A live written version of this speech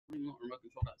even know what remote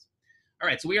control does. All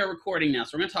right, so we are recording now.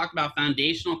 So we're going to talk about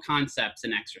foundational concepts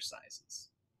in exercises.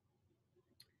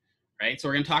 Right, so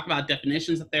we're going to talk about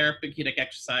definitions of therapeutic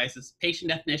exercises, patient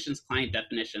definitions, client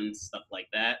definitions, stuff like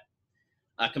that.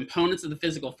 Components of the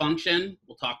physical function,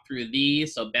 we'll talk through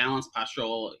these. So balance,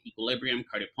 postural equilibrium,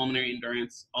 cardiopulmonary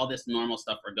endurance, all this normal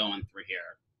stuff we're going through here.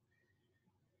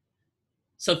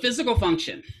 So physical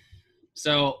function.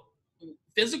 So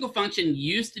physical function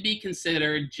used to be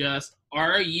considered just,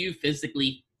 are you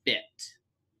physically fit,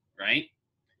 right?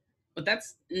 But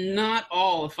that's not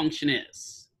all a function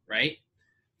is, right?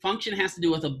 Function has to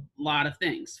do with a lot of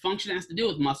things. Function has to do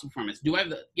with muscle performance. Do I have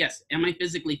the, yes, am I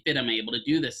physically fit? Am I able to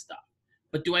do this stuff?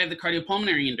 But do I have the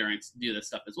cardiopulmonary endurance to do this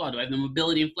stuff as well? Do I have the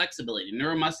mobility and flexibility,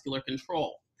 neuromuscular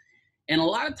control? And a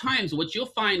lot of times what you'll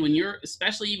find when you're,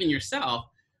 especially even yourself,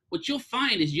 what you'll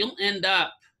find is you'll end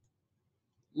up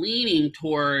leaning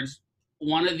towards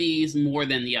one of these more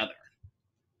than the other,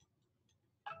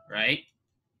 right?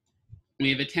 We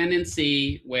have a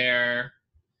tendency where,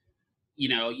 you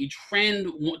know, you trend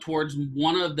towards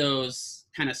one of those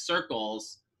kind of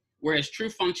circles, whereas true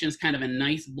function is kind of a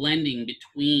nice blending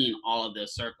between all of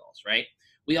those circles, right?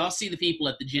 We all see the people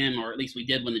at the gym, or at least we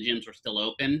did when the gyms were still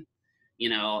open, you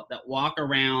know, that walk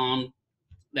around,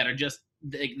 that are just,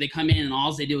 they come in and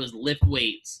all they do is lift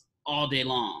weights all day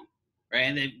long, right?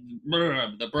 And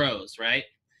the bros, right?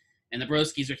 And the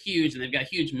broskies are huge and they've got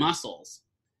huge muscles.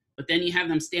 But then you have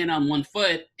them stand on one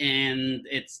foot and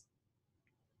it's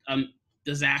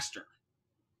disaster,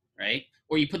 right?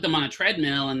 Or you put them on a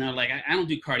treadmill and they're like, I don't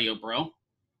do cardio, bro,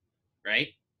 right?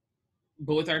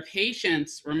 But with our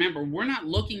patients, remember, we're not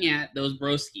looking at those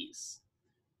broskies.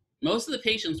 Most of the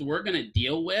patients we're going to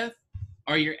deal with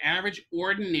are your average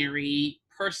ordinary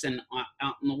person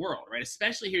out in the world, right?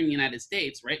 Especially here in the United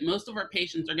States, right? Most of our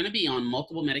patients are going to be on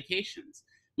multiple medications.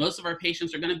 Most of our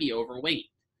patients are going to be overweight.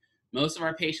 Most of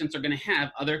our patients are going to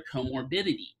have other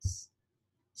comorbidities.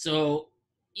 So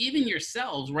even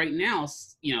yourselves right now,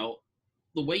 you know,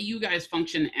 the way you guys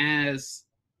function as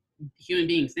human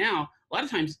beings now, a lot of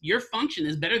times your function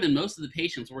is better than most of the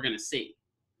patients we're going to see.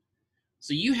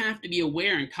 So you have to be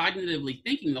aware and cognitively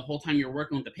thinking the whole time you're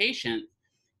working with the patient,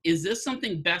 is this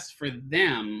something best for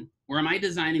them, or am I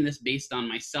designing this based on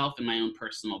myself and my own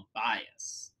personal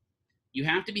bias? You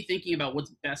have to be thinking about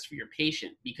what's best for your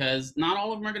patient, because not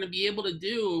all of them are going to be able to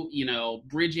do, you know,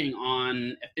 bridging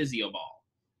on a physio ball.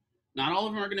 Not all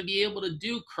of them are going to be able to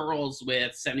do curls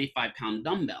with 75-pound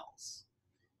dumbbells.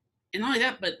 And not only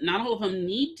that, but not all of them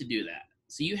need to do that.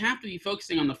 So you have to be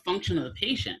focusing on the function of the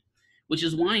patient, which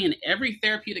is why in every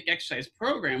therapeutic exercise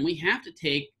program, we have to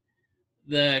take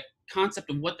the concept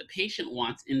of what the patient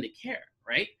wants into care,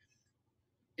 right?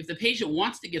 If the patient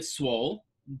wants to get swole,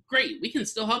 great, we can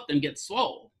still help them get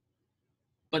swole.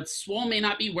 But swole may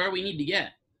not be where we need to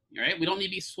get, right? We don't need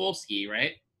to be swole ski,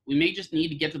 right? We may just need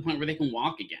to get to the point where they can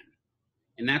walk again.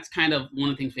 And that's kind of one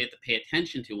of the things we have to pay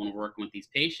attention to when we're working with these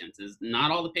patients, is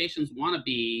not all the patients want to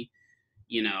be,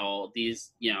 you know,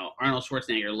 these, you know, Arnold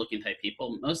Schwarzenegger looking type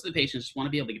people. Most of the patients just want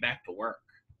to be able to get back to work.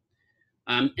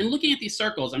 And looking at these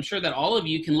circles, I'm sure that all of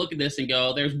you can look at this and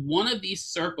go, there's one of these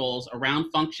circles around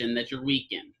function that you're weak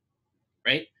in,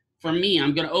 right? For me,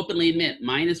 I'm going to openly admit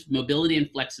mine is mobility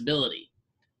and flexibility.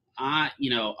 You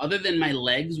know, other than my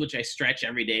legs, which I stretch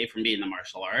every day from being in the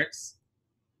martial arts,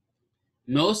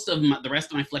 most of the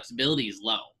rest of my flexibility is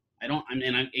low. And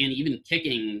even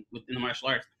kicking within the martial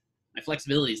arts, my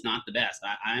flexibility is not the best.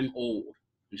 I'm old.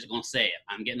 I'm just going to say it.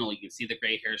 I'm getting old. You can see the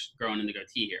gray hairs growing in the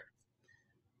goatee here.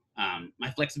 My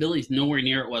flexibility is nowhere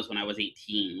near it was when I was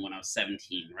 18, when I was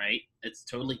 17, right? It's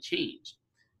totally changed.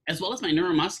 As well as my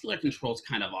neuromuscular control is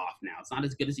kind of off now. It's not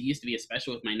as good as it used to be,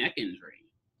 especially with my neck injury.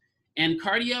 And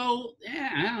cardio,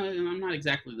 yeah, I'm not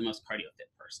exactly the most cardio fit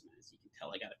person. As you can tell,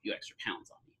 I got a few extra pounds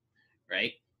on me,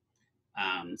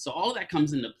 right? So all of that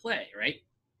comes into play, right?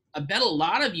 I bet a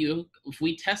lot of you, if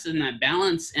we tested in that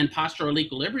balance and postural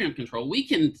equilibrium control, we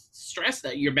can stress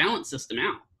that your balance system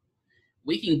out.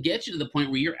 We can get you to the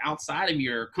point where you're outside of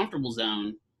your comfortable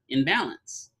zone in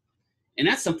balance. And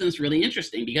that's something that's really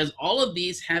interesting, because all of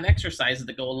these have exercises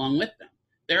that go along with them.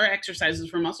 There are exercises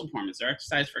for muscle performance. There are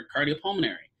exercises for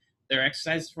cardiopulmonary. There are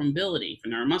exercises for mobility, for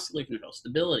neuromuscular control,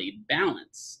 stability,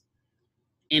 balance.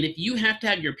 And if you have to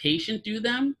have your patient do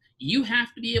them, you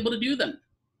have to be able to do them,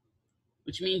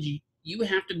 which means you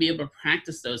have to be able to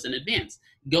practice those in advance.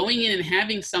 Going in and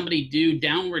having somebody do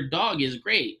downward dog is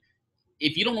great.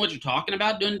 If you don't know what you're talking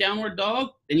about doing downward dog,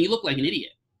 then you look like an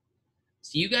idiot.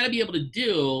 So you got to be able to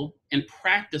do and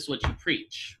practice what you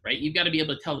preach, right? You've got to be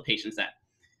able to tell the patients that.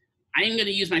 I am going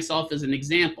to use myself as an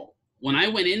example. When I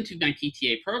went into my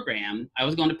PTA program, I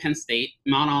was going to Penn State,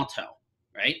 Mount Alto.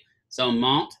 right? So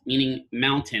mont meaning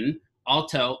mountain,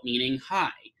 alto meaning high.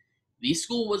 The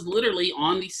school was literally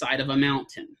on the side of a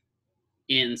mountain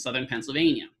in southern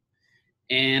Pennsylvania.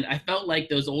 And I felt like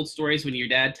those old stories when your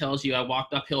dad tells you I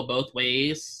walked uphill both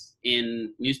ways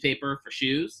in newspaper for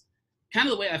shoes. Kind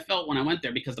of the way I felt when I went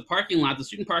there, because the parking lot, the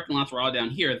student parking lots were all down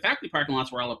here. The faculty parking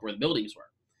lots were all up where the buildings were.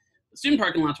 The student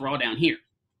parking lots were all down here.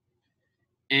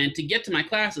 And to get to my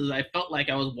classes, I felt like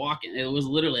I was walking. It was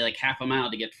literally like half a mile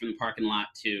to get from the parking lot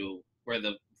to where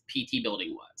the PT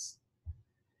building was.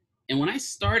 And when I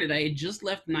started, I had just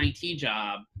left an IT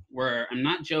job where, I'm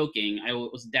not joking, I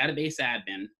was a database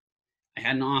admin. I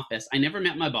had an office. I never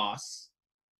met my boss.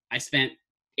 I spent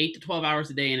 8 to 12 hours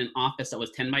a day in an office that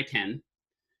was 10 by 10.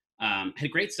 Had a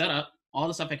great setup, all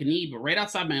the stuff I could need. But right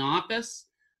outside my office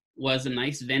was a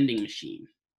nice vending machine.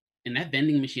 And that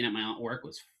vending machine at my work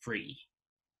was free.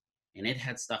 And it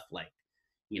had stuff like,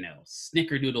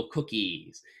 snickerdoodle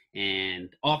cookies and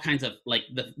all kinds of like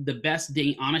the best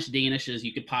Amish Danishes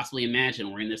you could possibly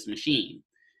imagine were in this machine.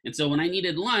 And so when I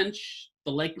needed lunch,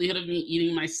 the likelihood of me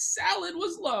eating my salad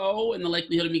was low, and the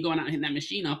likelihood of me going out and hitting that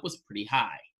machine up was pretty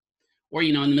high. Or,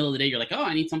 in the middle of the day, you're like, oh,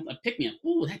 I need something, pick me up.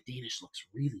 Oh, that Danish looks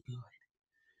really good.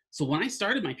 So when I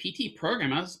started my PT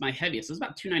program, I was my heaviest. It was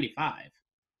about 295.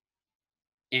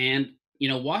 And,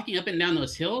 walking up and down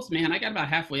those hills, man, I got about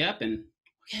halfway up and,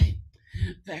 okay,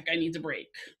 that guy needs a break.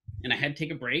 And I had to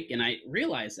take a break, and I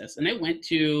realized this. And I went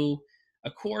to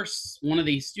a course, one of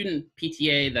the student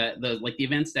PTA, the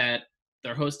events that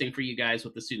they're hosting for you guys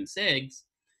with the student SIGs,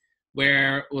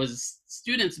 where it was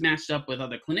students matched up with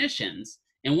other clinicians.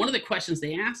 And one of the questions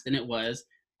they asked in it was,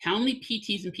 how many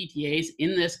PTs and PTAs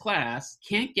in this class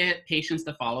can't get patients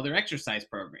to follow their exercise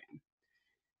program?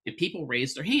 And people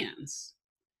raised their hands.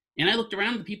 And I looked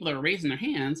around at the people that were raising their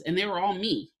hands, and they were all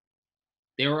me.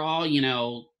 They were all,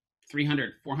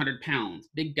 300, 400 pounds,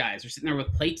 big guys. They're sitting there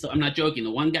with plates. So I'm not joking.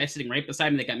 The one guy sitting right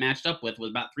beside me that got matched up with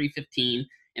was about 315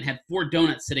 and had 4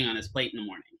 donuts sitting on his plate in the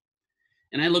morning.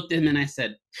 And I looked at him and I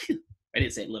said, I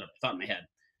didn't say it literally, I thought in my head,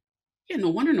 yeah, no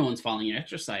wonder no one's following your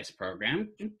exercise program.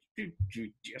 Do you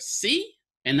see?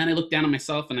 And then I looked down at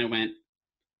myself and I went,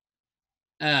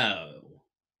 oh.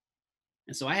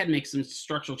 And so I had to make some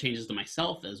structural changes to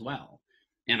myself as well.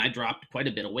 And I dropped quite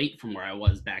a bit of weight from where I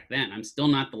was back then. I'm still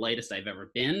not the lightest I've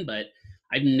ever been, but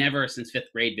I've never since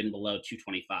 5th grade been below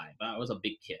 225. I was a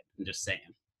big kid, I'm just saying.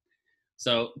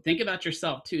 So think about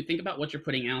yourself too. Think about what you're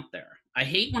putting out there. I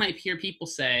hate when I hear people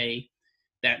say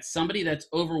that somebody that's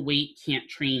overweight can't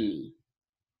train me.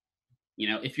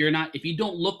 If you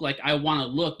don't look like I want to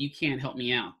look, you can't help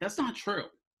me out. That's not true.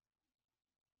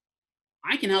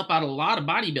 I can help out a lot of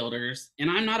bodybuilders, and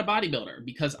I'm not a bodybuilder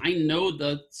because I know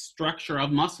the structure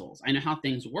of muscles. I know how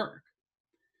things work.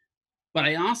 But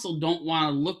I also don't want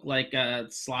to look like a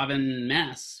sloven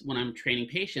mess when I'm training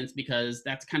patients, because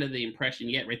that's kind of the impression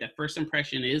you get, right? That first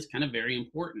impression is kind of very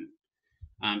important.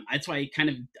 That's why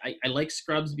I like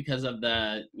scrubs, because of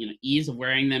the ease of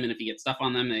wearing them, and if you get stuff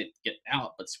on them, they get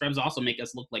out. But scrubs also make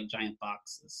us look like giant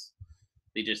boxes.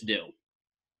 They just do.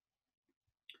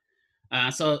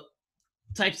 So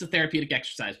types of therapeutic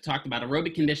exercise. We talked about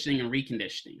aerobic conditioning and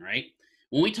reconditioning, right?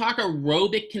 When we talk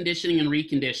aerobic conditioning and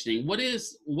reconditioning,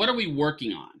 what are we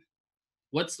working on?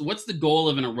 What's the goal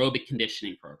of an aerobic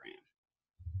conditioning program?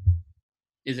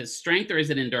 Is it strength or is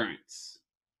it endurance?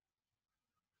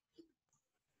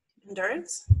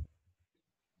 Endurance?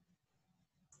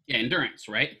 Yeah, endurance,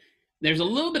 right? There's a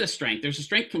little bit of strength. There's a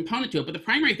strength component to it, but the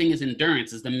primary thing is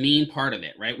endurance is the main part of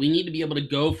it, right? We need to be able to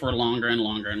go for longer and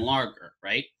longer and longer,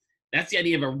 right? That's the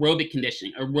idea of aerobic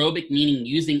conditioning. Aerobic meaning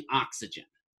using oxygen,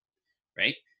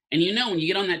 right? And when you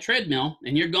get on that treadmill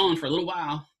and you're going for a little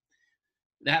while,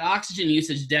 that oxygen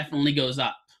usage definitely goes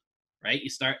up, right?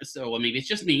 Well, maybe it's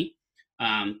just me.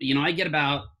 I get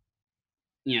about,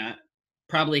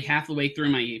 probably half the way through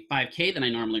my 5K that I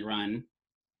normally run,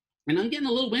 and I'm getting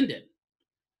a little winded,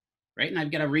 right? And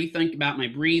I've got to rethink about my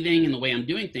breathing and the way I'm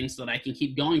doing things so that I can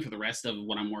keep going for the rest of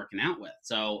what I'm working out with.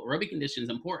 So aerobic condition is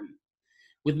important.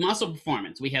 With muscle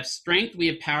performance, we have strength, we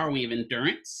have power, we have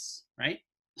endurance, right?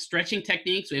 Stretching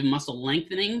techniques, we have muscle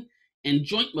lengthening and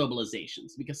joint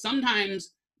mobilizations, because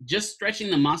sometimes just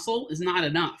stretching the muscle is not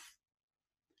enough,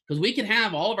 because we can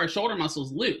have all of our shoulder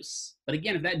muscles loose. But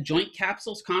again, if that joint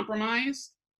capsule is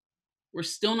compromised, we're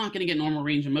still not going to get normal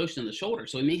range of motion in the shoulder.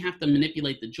 So we may have to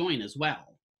manipulate the joint as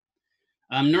well.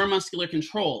 Neuromuscular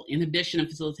control, inhibition, and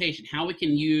facilitation, how we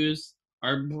can use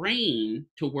our brain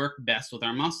to work best with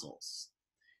our muscles.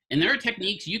 And there are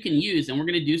techniques you can use, and we're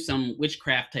going to do some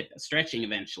witchcraft type of stretching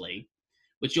eventually,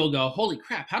 which you'll go, holy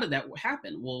crap, how did that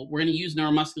happen? Well, we're going to use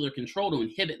neuromuscular control to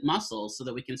inhibit muscles so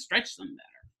that we can stretch them better.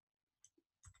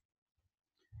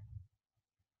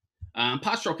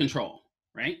 Postural control,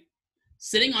 right?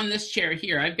 Sitting on this chair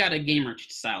here, I've got a gamer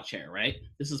style chair, right?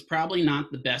 This is probably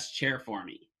not the best chair for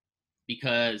me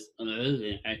because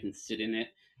I can sit in it.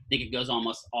 I think it goes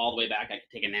almost all the way back. I could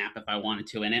take a nap if I wanted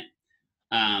to in it.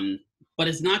 Um, but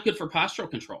it's not good for postural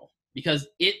control because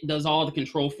it does all the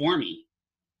control for me,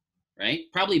 right?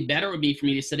 Probably better would be for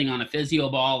me to sitting on a physio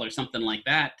ball or something like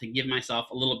that to give myself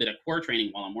a little bit of core training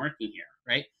while I'm working here,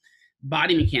 right?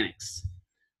 Body mechanics.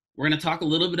 We're going to talk a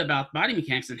little bit about body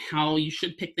mechanics and how you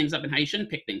should pick things up and how you shouldn't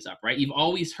pick things up, right? You've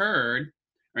always heard,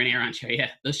 or an Aeron chair. Yeah,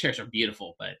 those chairs are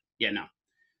beautiful, but yeah, no.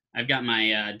 I've got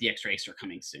my DX Racer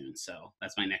coming soon, so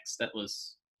that's my next. That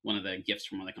was one of the gifts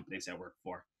from one of the companies I work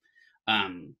for.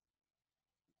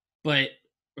 But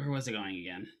where was I going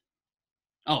again?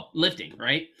 Oh, lifting,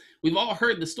 right? We've all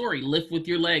heard the story, lift with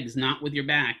your legs, not with your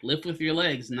back. Lift with your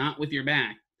legs, not with your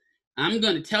back. I'm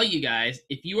going to tell you guys,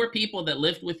 if you are people that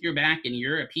lift with your back and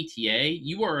you're a PTA,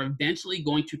 you are eventually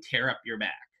going to tear up your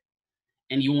back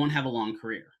and you won't have a long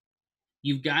career.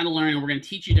 You've got to learn, and we're going to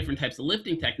teach you different types of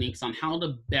lifting techniques on how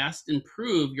to best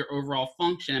improve your overall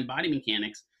function and body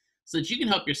mechanics so that you can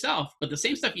help yourself. But the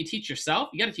same stuff you teach yourself,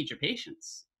 you got to teach your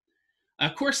patients.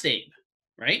 Core stability,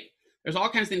 right? There's all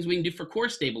kinds of things we can do for core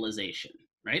stabilization,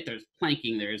 right? There's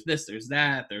planking, there's this, there's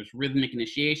that, there's rhythmic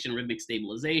initiation, rhythmic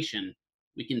stabilization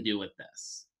we can do with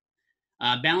this.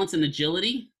 Balance and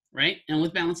agility, right? And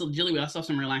with balance and agility, we also have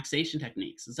some relaxation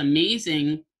techniques. It's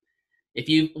amazing if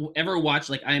you ever watch,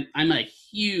 like I'm a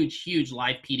huge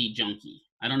live PD junkie.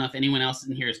 I don't know if anyone else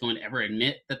in here is going to ever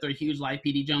admit that they're a huge live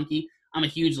PD junkie. I'm a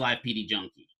huge live PD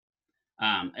junkie.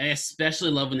 I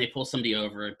especially love when they pull somebody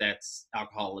over that's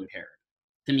alcohol impaired.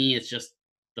 To me, it's just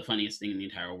the funniest thing in the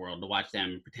entire world to watch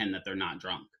them pretend that they're not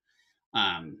drunk.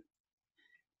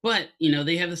 But, you know,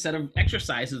 they have a set of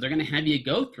exercises they're going to have you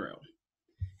go through.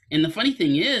 And the funny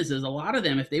thing is a lot of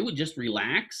them, if they would just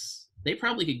relax, they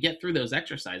probably could get through those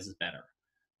exercises better.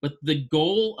 But the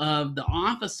goal of the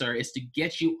officer is to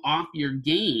get you off your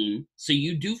game so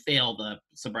you do fail the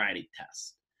sobriety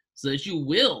test, so that you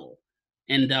will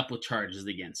end up with charges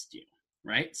against you,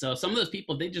 right? So some of those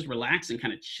people, they just relax and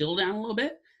kind of chill down a little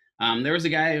bit. There was a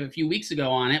guy a few weeks ago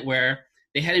on it where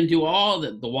they had him do all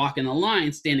the walk in the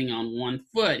line, standing on one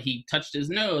foot. He touched his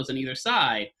nose on either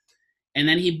side, and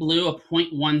then he blew a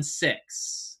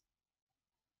 0.16.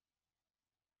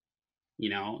 You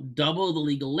know, double the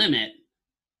legal limit,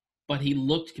 but he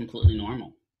looked completely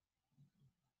normal.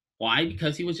 Why?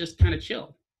 Because he was just kind of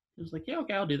chill. He was like, yeah,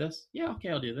 okay, I'll do this. Yeah, okay,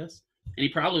 I'll do this. And he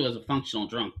probably was a functional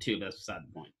drunk too, but that's beside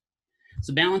the point.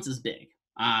 So balance is big.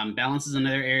 Balance is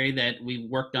another area that we've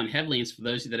worked on heavily. And for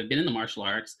those of you that have been in the martial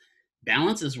arts,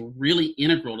 balance is really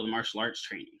integral to the martial arts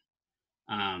training.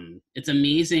 It's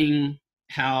amazing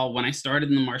how when I started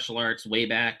in the martial arts way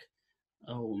back,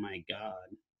 oh my God,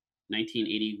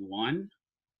 1981?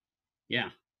 Yeah,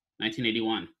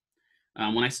 1981.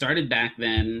 When I started back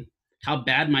then, how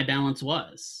bad my balance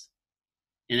was.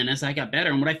 And then as I got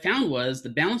better, and what I found was the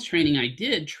balance training I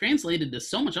did translated to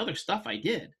so much other stuff I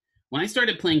did. When I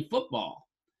started playing football,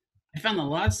 I found a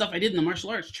lot of stuff I did in the martial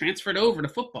arts transferred over to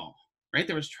football, right?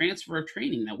 There was transfer of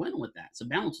training that went with that. So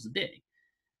balance was big,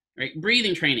 right?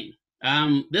 Breathing training.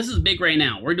 This is big right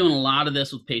now. We're doing a lot of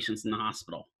this with patients in the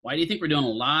hospital. Why do you think we're doing a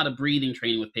lot of breathing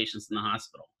training with patients in the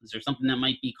hospital? Is there something that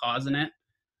might be causing it?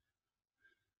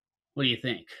 What do you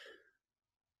think?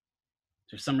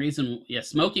 There's some reason, yeah,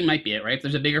 smoking might be it, right?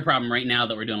 There's a bigger problem right now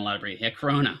that we're doing a lot of breathing. Yeah,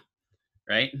 Corona,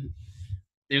 right?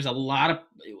 There's a lot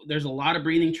of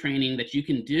breathing training that you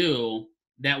can do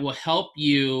that will help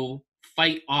you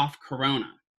fight off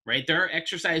Corona, right? There are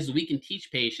exercises we can teach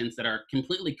patients that are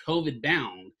completely COVID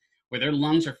bound, where their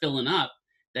lungs are filling up,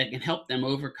 that can help them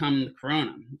overcome the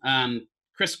Corona.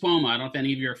 Chris Cuomo, I don't know if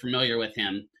any of you are familiar with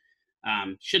him.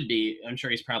 Should be. I'm sure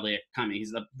he's probably a comic.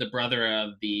 He's the brother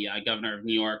of the governor of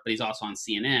New York, but he's also on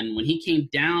CNN. When he came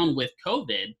down with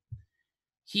COVID,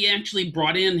 he actually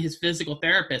brought in his physical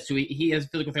therapist. Who he has a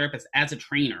physical therapist as a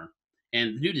trainer,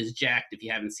 and the dude is jacked. If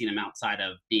you haven't seen him outside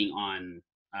of being on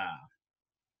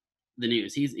the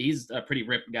news, he's a pretty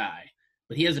ripped guy.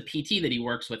 But he has a PT that he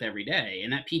works with every day,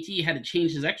 and that PT had to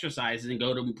change his exercises and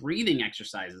go to breathing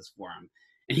exercises for him.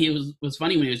 And he was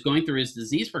funny when he was going through his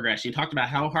disease progression. He talked about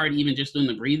how hard even just doing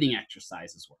the breathing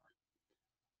exercises were.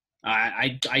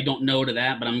 I don't know to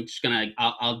that, but I'm just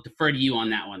I'll defer to you on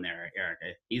that one there,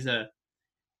 Erica.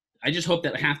 I just hope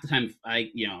that half the time I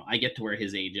get to where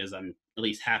his age is, I'm at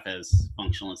least half as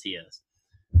functional as he is.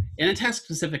 And then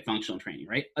task-specific functional training,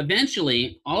 right?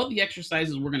 Eventually, all of the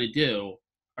exercises we're going to do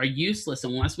are useless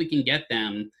unless we can get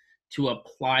them to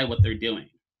apply what they're doing,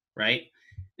 right?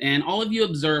 And all of you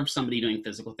observed somebody doing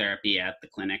physical therapy at the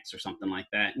clinics or something like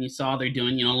that, and you saw they're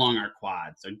doing, long arc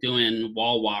quads, they're doing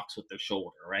wall walks with their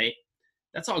shoulder, right?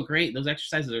 That's all great. Those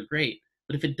exercises are great.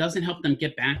 But if it doesn't help them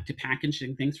get back to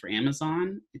packaging things for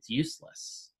Amazon, it's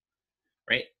useless,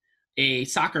 right? A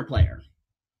soccer player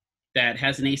that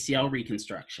has an ACL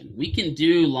reconstruction, we can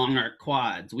do long arc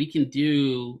quads, we can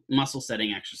do muscle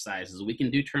setting exercises, we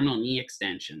can do terminal knee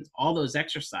extensions, all those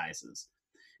exercises.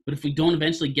 But if we don't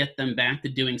eventually get them back to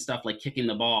doing stuff like kicking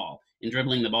the ball and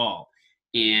dribbling the ball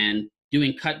and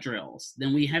doing cut drills,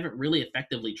 then we haven't really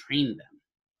effectively trained them.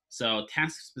 So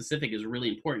task specific is really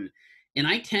important. And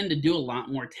I tend to do a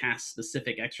lot more task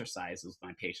specific exercises with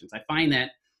my patients. I find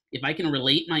that if I can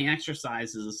relate my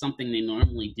exercises to something they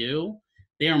normally do,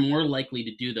 they are more likely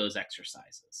to do those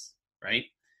exercises, right?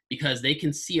 Because they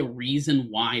can see a reason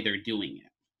why they're doing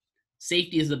it.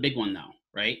 Safety is the big one though,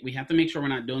 right? We have to make sure we're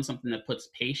not doing something that puts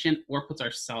patient or puts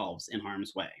ourselves in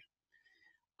harm's way.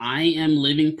 I am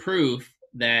living proof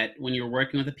that when you're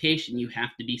working with a patient, you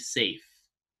have to be safe.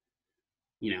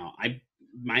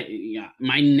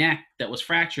 My neck that was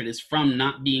fractured is from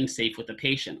not being safe with the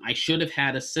patient. I should have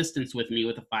had assistance with me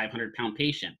with a 500-pound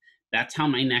patient. That's how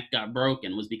my neck got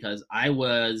broken, was because I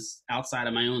was outside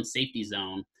of my own safety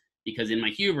zone, because in my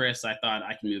hubris, I thought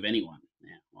I can move anyone.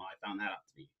 Yeah, well, I found that out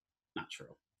to be not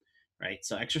true, right?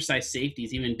 So exercise safety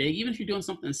is even big. Even if you're doing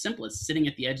something as simple as sitting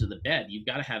at the edge of the bed, you've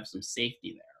got to have some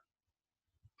safety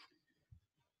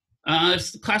there.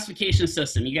 Classification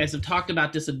system. You guys have talked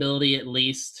about disability at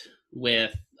least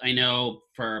with, I know,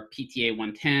 for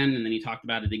PTA110, and then you talked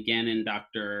about it again in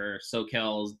Dr.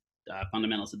 Sokel's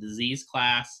Fundamentals of Disease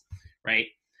class, right?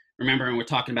 Remember, when we're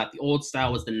talking about the old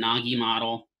style was the Nagy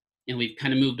model, and we've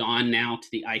kind of moved on now to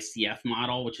the ICF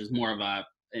model, which is more of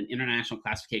an international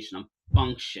classification of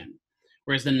function,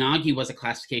 whereas the Nagy was a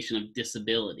classification of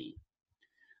disability.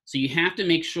 So you have to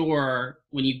make sure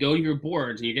when you go to your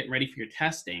boards and you're getting ready for your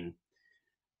testing,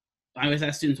 I always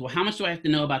ask students, well, how much do I have to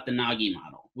know about the Nagy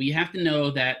model? Well, you have to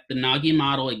know that the Nagy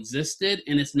model existed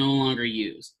and it's no longer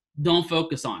used. Don't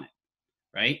focus on it,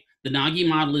 right? The Nagy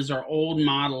model is our old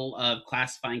model of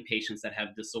classifying patients that have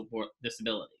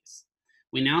disabilities.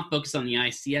 We now focus on the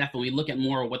ICF and we look at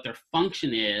more of what their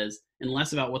function is and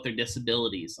less about what their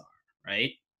disabilities are,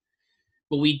 right?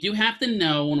 But we do have to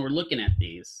know when we're looking at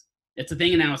these, it's a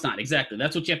thing and now it's not. Exactly.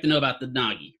 That's what you have to know about the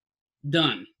Nagy.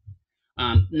 Done.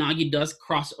 Nagy does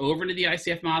cross over to the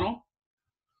ICF model,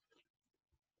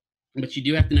 but you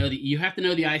do have to know that you have to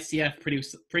know the ICF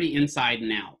pretty inside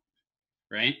and out,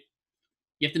 right?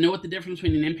 You have to know what the difference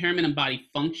between an impairment in body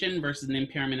function versus an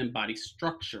impairment in body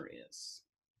structure is,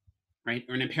 right?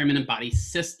 Or an impairment in body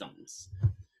systems.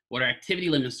 What are activity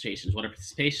limitations? What are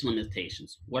participation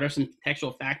limitations? What are some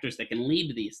contextual factors that can lead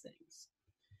to these things?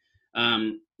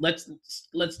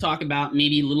 Let's talk about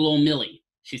maybe little old Millie.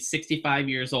 She's 65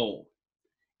 years old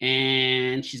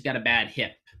and she's got a bad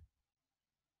hip,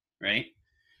 right?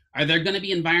 Are there going to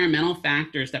be environmental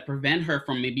factors that prevent her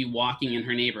from maybe walking in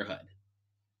her neighborhood?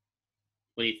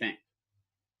 What do you think?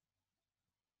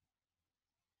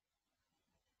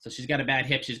 So she's got a bad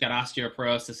hip, she's got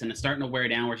osteoporosis, and it's starting to wear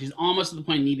down where she's almost to the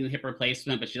point of needing hip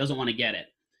replacement, but she doesn't want to get it,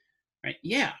 right?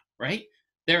 Yeah, right?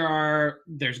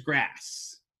 There's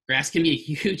grass. Grass can be a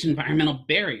huge environmental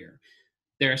barrier.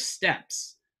 There are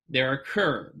steps, there are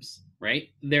curbs, right?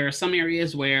 There are some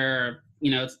areas where,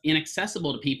 it's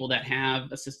inaccessible to people that have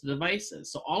assistive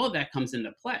devices. So all of that comes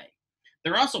into play.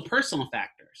 There are also personal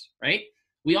factors, right?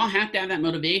 We all have to have that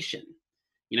motivation.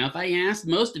 If I asked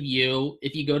most of you,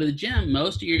 if you go to the gym,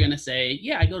 most of you are going to say,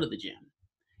 yeah, I go to the gym.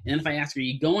 And if I ask, are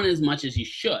you going as much as you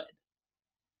should?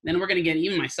 Then we're going to get,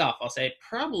 even myself, I'll say,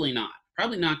 probably not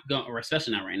going, or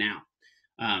especially not right now,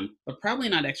 but probably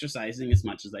not exercising as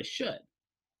much as I should.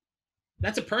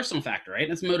 That's a personal factor, right?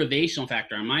 That's a motivational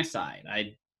factor on my side.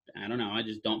 I don't know. I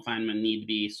just don't find my need to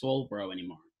be swole bro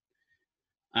anymore.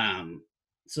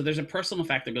 So there's a personal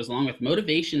factor that goes along with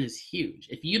motivation is huge.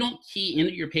 If you don't key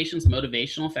into your patient's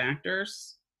motivational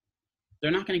factors,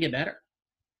 they're not going to get better,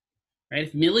 right?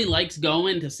 If Millie likes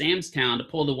going to Sam's Town to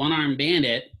pull the one-arm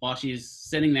bandit while she's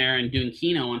sitting there and doing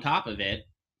keno on top of it,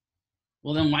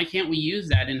 well, then why can't we use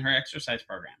that in her exercise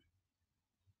program,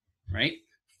 right?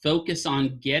 Focus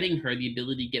on getting her the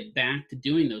ability to get back to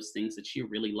doing those things that she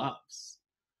really loves.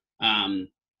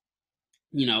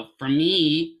 For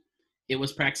me, it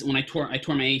was practice when I tore my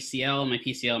ACL, my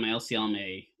PCL, my LCL,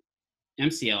 my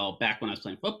MCL back when I was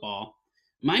playing football.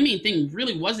 My main thing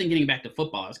really wasn't getting back to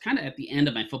football. I was kind of at the end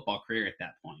of my football career at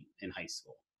that point in high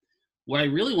school. What I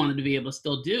really wanted to be able to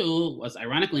still do was,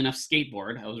 ironically enough,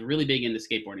 skateboard. I was really big into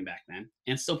skateboarding back then,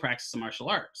 and still practice some martial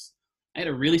arts. I had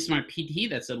a really smart PT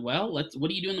that said, well, what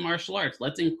do you do in the martial arts?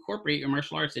 Let's incorporate your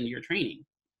martial arts into your training.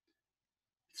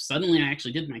 Suddenly, I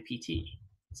actually did my PT.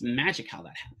 It's magic how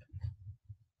that happened.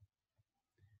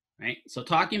 Right? So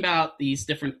talking about these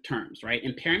different terms, right?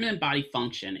 Impairment in body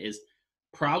function is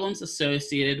problems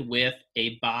associated with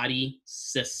a body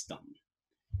system,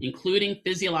 including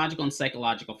physiological and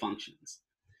psychological functions.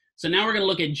 So now we're going to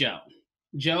look at Joe.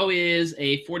 Joe is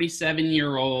a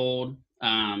 47-year-old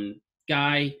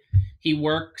guy. He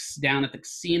works down at the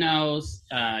casinos.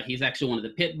 He's actually one of the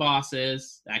pit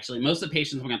bosses. Actually, most of the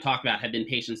patients we're going to talk about have been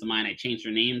patients of mine. I changed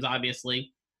their names,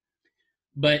 obviously.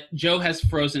 But Joe has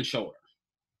frozen shoulder.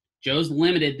 Joe's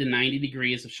limited to 90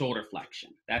 degrees of shoulder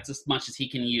flexion. That's as much as he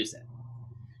can use it.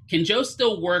 Can Joe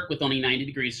still work with only 90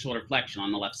 degrees of shoulder flexion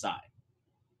on the left side?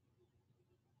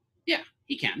 Yeah,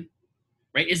 he can.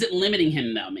 Right? Is it limiting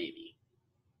him, though, maybe?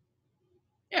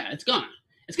 Yeah, it's gonna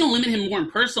limit him more in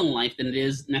personal life than it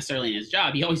is necessarily in his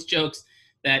job. He always jokes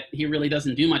that he really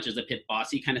doesn't do much as a pit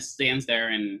boss. He kind of stands there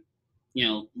and,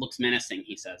 looks menacing,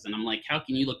 he says. And I'm like, how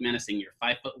can you look menacing? You're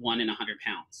 5'1" and 100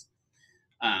 pounds.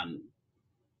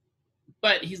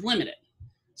 But he's limited.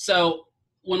 So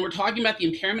when we're talking about the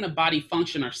impairment of body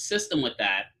function, our system with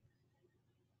that,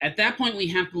 at that point, we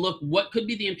have to look what could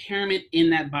be the impairment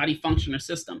in that body function or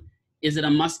system. Is it a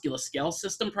musculoskeletal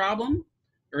system problem,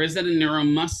 or is it a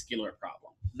neuromuscular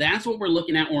problem? That's what we're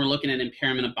looking at when we're looking at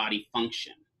impairment of body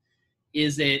function.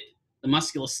 Is it the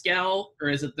musculoskeletal, or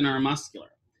is it the neuromuscular?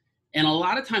 And a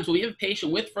lot of times when we have a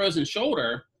patient with frozen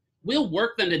shoulder, we'll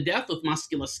work them to death with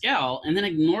musculoskeletal and then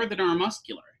ignore the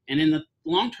neuromuscular. And in the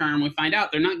long term, we find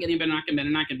out they're not getting better, not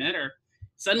getting better.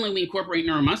 Suddenly we incorporate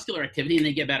neuromuscular activity and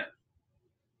they get better,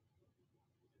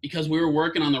 because we were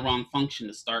working on the wrong function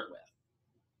to start with.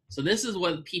 So this is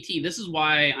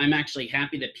why I'm actually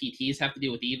happy that PTs have to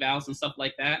deal with evals and stuff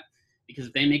like that, because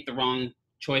if they make the wrong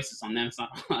choices on them, it's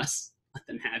not on us. Let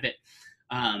them have it.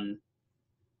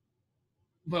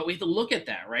 But we have to look at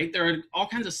that, right? There are all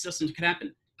kinds of systems that could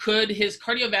happen. Could his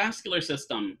cardiovascular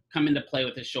system come into play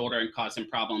with his shoulder and cause him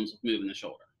problems with moving the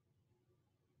shoulder?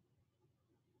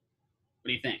 What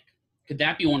do you think? Could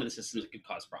that be one of the systems that could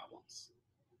cause problems?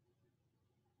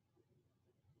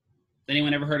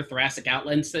 Anyone ever heard of thoracic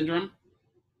outlet syndrome?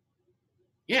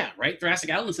 Yeah, right? Thoracic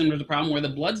outlet syndrome is a problem where the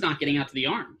blood's not getting out to the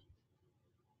arm.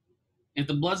 If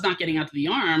the blood's not getting out to the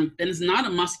arm, then it's not a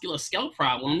musculoskeletal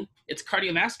problem, it's a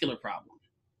cardiovascular problem,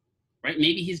 right?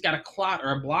 Maybe he's got a clot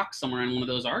or a block somewhere in one of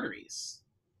those arteries.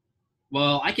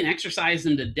 Well, I can exercise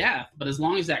him to death, but as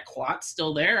long as that clot's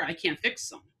still there, I can't fix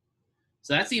them.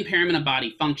 So that's the impairment of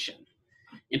body function.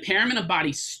 Impairment of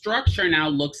body structure now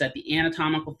looks at the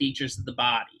anatomical features of the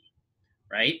body,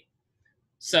 right?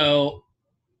 So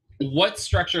what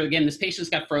structure, again, this patient's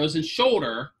got frozen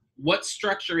shoulder, what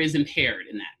structure is impaired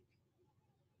in that?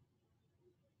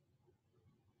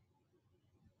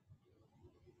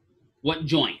 What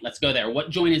joint? Let's go there. What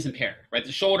joint is impaired, right?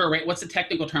 The shoulder, right? What's the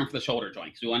technical term for the shoulder joint?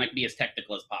 Because we want to be as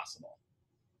technical as possible.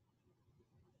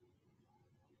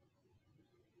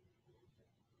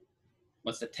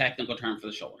 What's the technical term for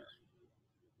the shoulder?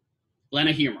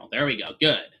 Glenohumeral. There we go.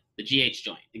 Good. The GH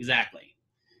joint. Exactly.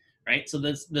 Right? So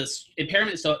this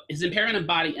impairment, so his impairment of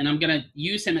body, and I'm going to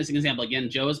use him as an example. Again,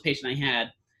 Joe's patient I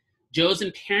had. Joe's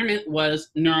impairment was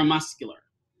neuromuscular.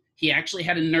 He actually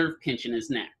had a nerve pinch in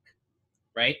his neck,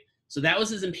 right? So that was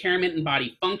his impairment in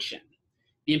body function.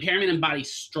 The impairment in body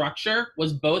structure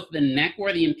was both the neck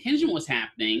where the impingement was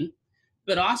happening,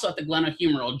 but also at the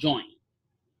glenohumeral joint.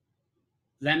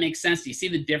 Does that make sense? Do you see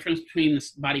the difference between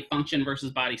this body function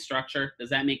versus body structure? Does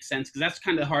that make sense? Because that's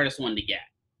kind of the hardest one to get.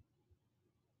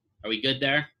 Are we good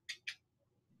there?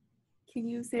 Can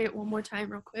you say it one more time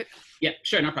real quick? Yeah,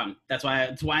 sure, no problem. That's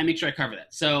why I make sure I cover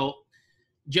that. So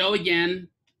Joe, again,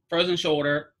 frozen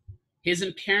shoulder. His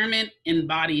impairment in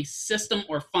body system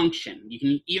or function,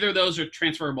 either of those are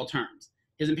transferable terms.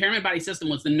 His impairment in body system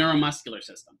was the neuromuscular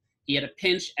system. He had a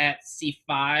pinch at C5,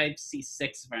 C6,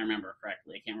 if I remember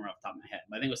correctly. I can't remember off the top of my head,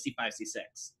 but I think it was C5, C6.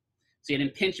 So he had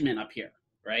impingement up here,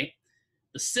 right?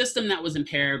 The system that was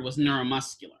impaired was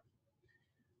neuromuscular.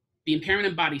 The impairment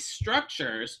in body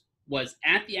structures was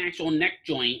at the actual neck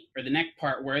joint or the neck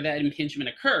part where that impingement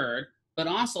occurred, but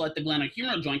also at the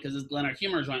glenohumeral joint because his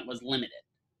glenohumeral joint was limited.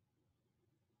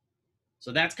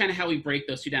 So that's kind of how we break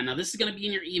those two down. Now, this is going to be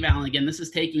in your eval, and again, this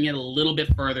is taking it a little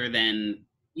bit further than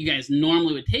you guys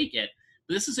normally would take it.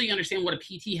 But this is so you understand what a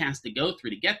PT has to go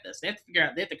through to get this. They have to figure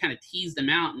out, they have to kind of tease them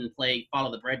out and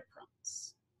follow the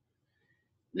breadcrumbs.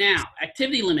 Now,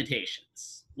 activity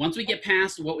limitations. Once we get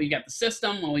past what we've got the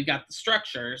system, when we've got the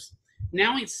structures,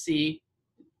 now we see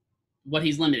what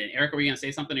he's limited. Erica, were you going to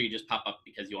say something, or you just pop up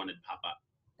because you wanted to pop up?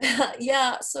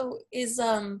 Yeah, so is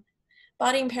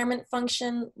body impairment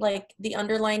function like the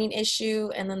underlying issue,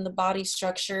 and then the body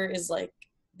structure is like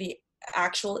the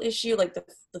actual issue, like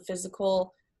the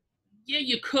physical? Yeah,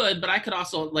 you could, but I could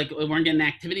also, like, we're getting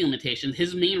activity limitations.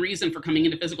 His main reason for coming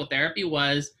into physical therapy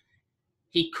was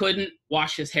he couldn't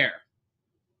wash his hair.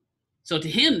 So to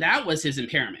him, that was his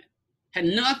impairment. Had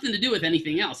nothing to do with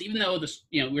anything else. Even though this,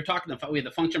 we were talking about, we had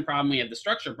the function problem, we had the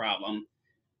structure problem.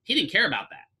 He didn't care about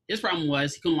that. His problem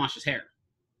was he couldn't wash his hair.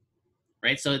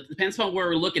 Right. So it depends on where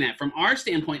we're looking at. From our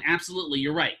standpoint, absolutely,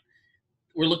 you're right.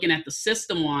 We're looking at the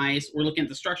system wise, we're looking at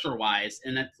the structure wise,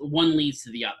 and that one leads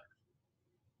to the other.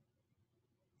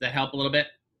 Does that help a little bit?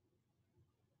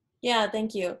 Yeah,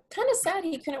 thank you. Kind of sad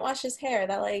he couldn't wash his hair.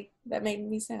 That made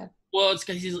me sad. Well, it's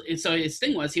because so his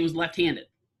thing was he was left-handed,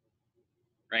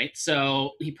 right?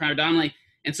 So he predominantly,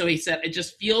 and so he said, it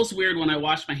just feels weird when I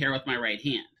wash my hair with my right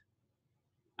hand.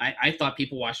 I thought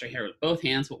people wash their hair with both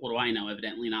hands, but what do I know?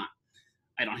 Evidently not.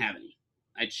 I don't have any.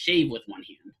 I'd shave with one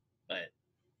hand, but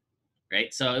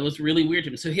right. So it was really weird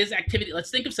to him. So his activity, let's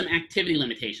think of some activity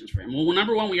limitations for him. Well,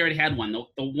 number one, we already had one.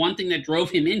 The one thing that drove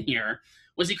him in here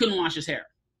was he couldn't wash his hair.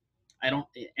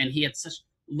 And he had such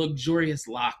luxurious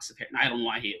locks of hair. And I don't know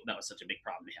why that was such a big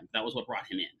problem to him. That was what brought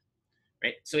him in,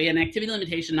 right? So he had an activity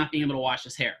limitation, not being able to wash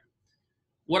his hair.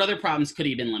 What other problems could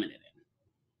he have been limited in?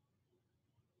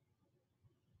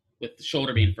 With the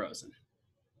shoulder being frozen.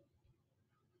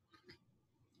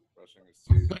 Brushing his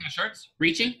teeth. Putting on shirts,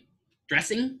 reaching,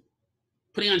 dressing,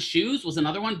 putting on shoes was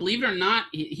another one. Believe it or not,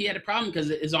 he had a problem because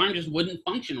his arm just wouldn't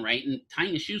function right, and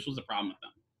tying his shoes was a problem with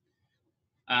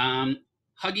him.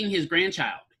 Hugging his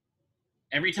grandchild.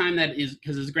 Every time that is,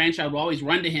 because his grandchild would always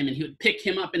run to him and he would pick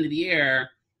him up into the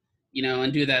air,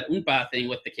 and do that oompa thing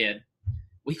with the kid.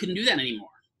 We couldn't do that anymore.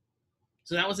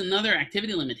 So that was another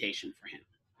activity limitation for him.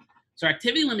 So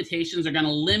activity limitations are going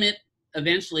to limit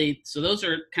eventually. So those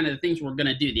are kind of the things we're going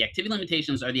to do. The activity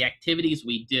limitations are the activities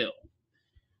we do.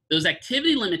 Those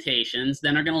activity limitations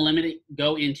then are going to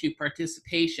go into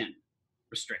participation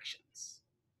restrictions.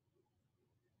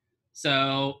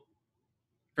 So,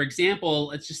 for example,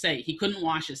 let's just say he couldn't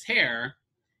wash his hair.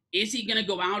 Is he going to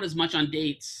go out as much on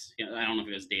dates? I don't know if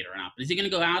it was a date or not, but is he going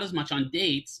to go out as much on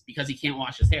dates because he can't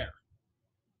wash his hair?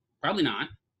 Probably not.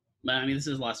 But I mean, this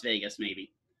is Las Vegas,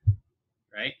 maybe.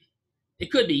 Right? It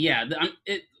could be, yeah.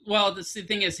 Well, the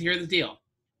thing is, here's the deal.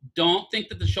 Don't think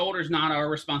that the shoulder is not our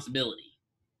responsibility.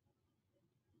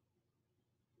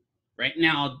 Right?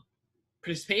 Now,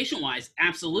 participation-wise,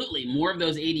 absolutely, more of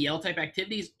those ADL type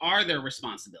activities are their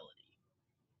responsibility.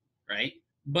 Right?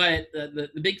 But the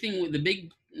big thing, the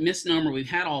big misnomer we've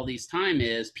had all these time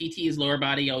is PT is lower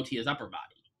body, OT is upper body.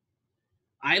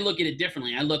 I look at it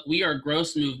differently. We are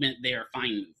gross movement, they are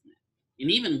fine movement. And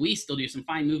even we still do some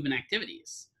fine movement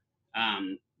activities.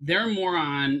 They're more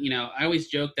on, I always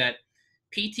joke that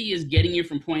PT is getting you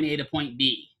from point A to point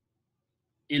B.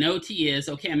 And OT is,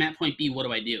 okay, I'm at point B, what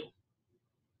do I do?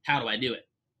 How do I do it?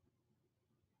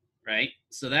 Right?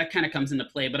 So that kind of comes into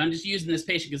play. But I'm just using this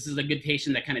patient because this is a good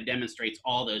patient that kind of demonstrates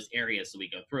all those areas that we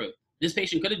go through. This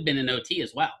patient could have been an OT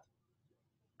as well.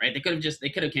 Right? They could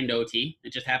have came to OT.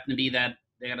 It just happened to be that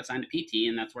they got assigned to PT,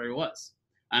 and that's where he was.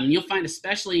 You'll find,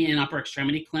 especially in upper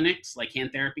extremity clinics, like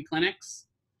hand therapy clinics,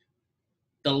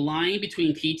 the line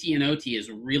between PT and OT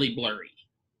is really blurry.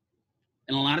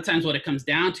 And a lot of times what it comes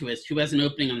down to is who has an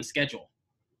opening on the schedule.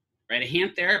 Right? A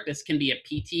hand therapist can be a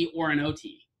PT or an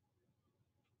OT.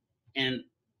 And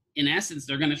in essence,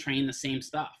 they're going to train the same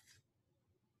stuff.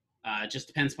 It just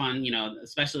depends upon,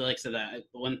 especially like so the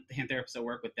one hand therapist I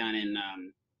work with down in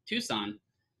Tucson,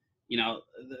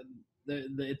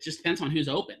 it just depends on who's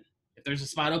open. If there's a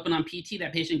spot open on PT,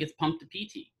 that patient gets pumped to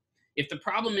PT. If the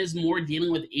problem is more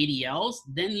dealing with ADLs,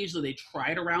 then usually they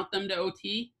try to route them to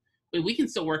OT, but we can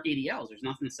still work ADLs. There's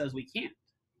nothing that says we can't.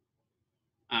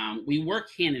 We work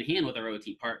hand in hand with our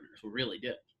OT partners. We really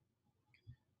do.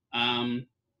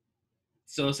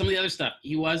 So some of the other stuff,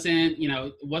 he wasn't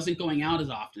going out as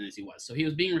often as he was. So he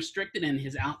was being restricted in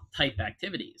his out type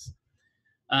activities.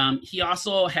 He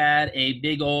also had a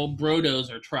big old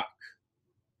brodozer truck.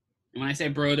 And when I say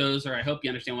brodozer, I hope you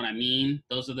understand what I mean.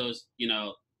 Those are those,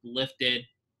 lifted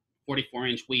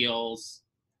 44-inch wheels,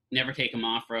 never take them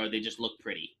off-road. They just look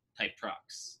pretty type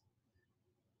trucks.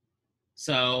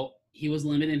 So he was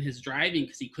limited in his driving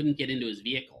because he couldn't get into his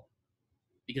vehicle.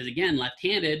 Because again,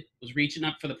 left-handed, was reaching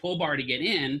up for the pull bar to get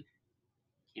in,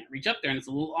 can't reach up there, and it's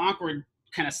a little awkward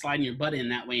kind of sliding your butt in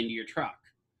that way into your truck.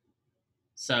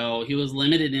 So he was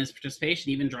limited in his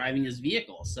participation, even driving his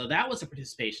vehicle. So that was a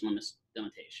participation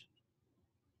limitation.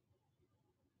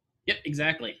 Yep,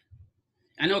 exactly.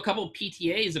 I know a couple of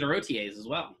PTAs that are OTAs as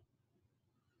well.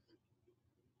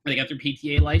 They got their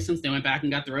PTA license. They went back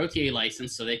and got their OTA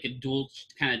license so they could dual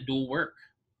work.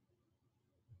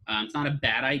 It's not a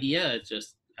bad idea. It's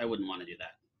just I wouldn't want to do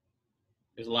that.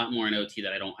 There's a lot more in OT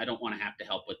that I don't want to have to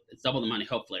help with. It's double the money,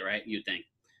 hopefully, right? You'd think.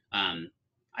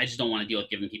 I just don't want to deal with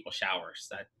giving people showers.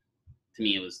 That, to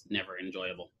me, it was never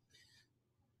enjoyable.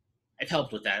 I've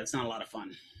helped with that. It's not a lot of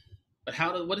fun. But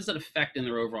what does it affect in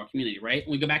their overall community, right?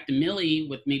 When we go back to Millie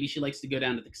with maybe she likes to go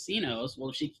down to the casinos.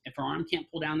 Well, if her arm can't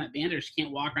pull down that bandage, she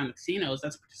can't walk around the casinos,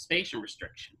 that's a participation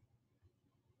restriction.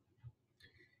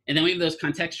 And then we have those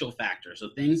contextual factors, so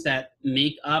things that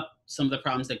make up some of the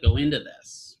problems that go into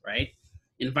this, right?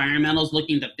 Environmental is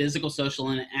looking at the physical, social,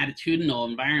 and attitudinal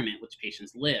environment which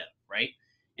patients live, right?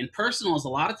 And personals a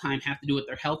lot of time have to do with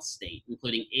their health state,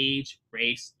 including age,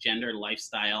 race, gender,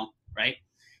 lifestyle, right?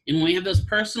 And when we have those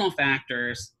personal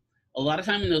factors, a lot of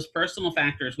time in those personal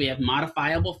factors, we have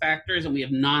modifiable factors and we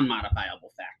have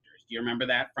non-modifiable factors. Do you remember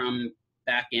that from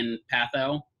back in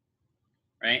patho?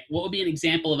 Right? What would be an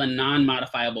example of a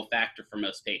non-modifiable factor for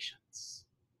most patients?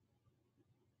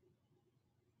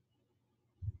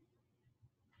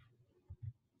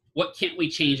 What can't we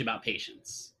change about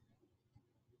patients?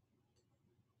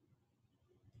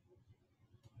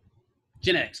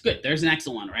 Genetics, good. There's an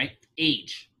excellent one, right?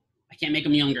 Age. I can't make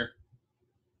them younger,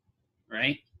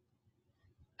 right?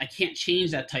 I can't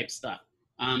change that type of stuff.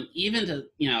 Even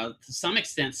to some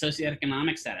extent,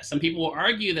 socioeconomic status. Some people will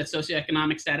argue that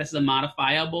socioeconomic status is a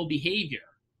modifiable behavior,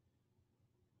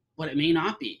 but it may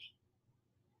not be,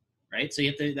 right? So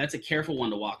that's a careful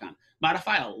one to walk on.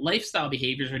 Modifiable lifestyle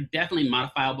behaviors are definitely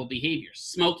modifiable behaviors.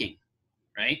 Smoking,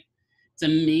 right? It's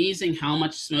amazing how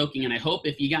much smoking, and I hope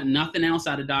if you got nothing else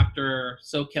out of Dr.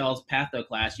 Sokel's patho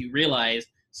class, you realize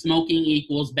smoking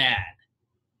equals bad.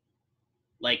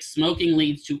 Like smoking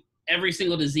leads to every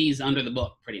single disease under the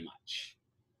book, pretty much,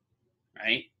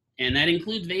 right? And that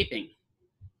includes vaping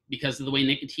because of the way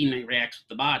nicotine reacts with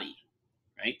the body,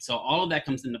 right? So all of that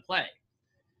comes into play.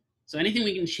 So anything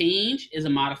we can change is a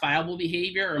modifiable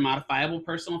behavior or a modifiable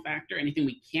personal factor. Anything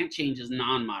we can't change is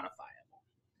non-modifiable.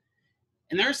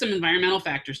 And there are some environmental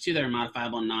factors too that are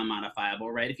modifiable and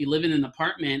non-modifiable, right? If you live in an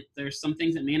apartment, there's some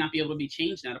things that may not be able to be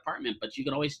changed in that apartment, but you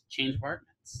could always change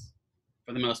apartments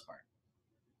for the most part.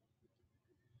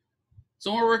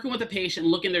 So when we're working with a patient,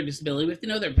 looking at their disability, we have to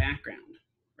know their background,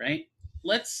 right?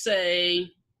 Let's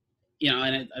say,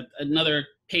 and another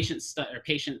patient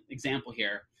example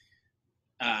here.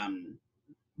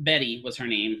 Betty was her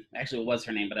name. Actually, it was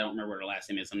her name, but I don't remember what her last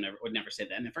name is. Would never say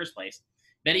that in the first place.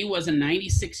 Betty was a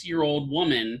 96-year-old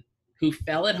woman who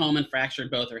fell at home and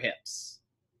fractured both her hips.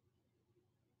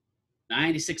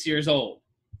 96 years old.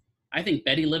 I think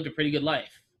Betty lived a pretty good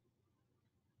life.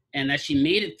 And that she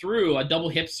made it through a double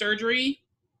hip surgery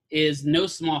is no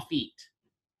small feat,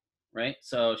 right?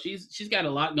 So she's got a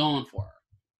lot going for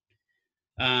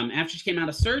her. After she came out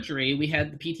of surgery,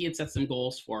 the PT had set some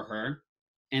goals for her,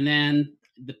 and then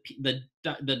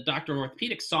the doctor of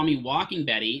orthopedics saw me walking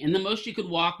Betty, and the most she could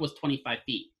walk was 25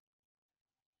 feet.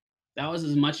 That was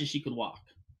as much as she could walk.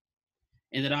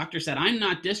 And the doctor said, "I'm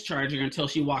not discharging her until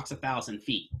she walks 1,000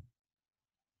 feet."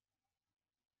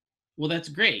 Well, that's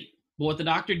great. But what the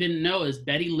doctor didn't know is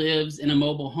Betty lives in a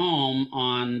mobile home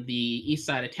on the east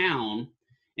side of town,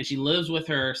 and she lives with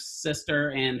her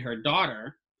sister and her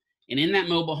daughter. And in that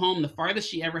mobile home, the farthest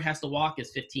she ever has to walk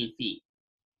is 15 feet.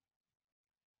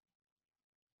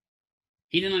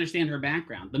 He didn't understand her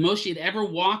background. The most she had ever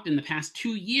walked in the past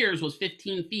 2 years was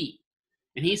 15 feet.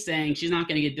 And he's saying she's not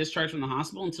going to get discharged from the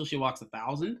hospital until she walks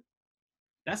 1,000.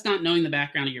 That's not knowing the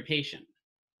background of your patient.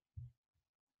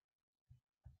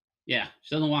 Yeah,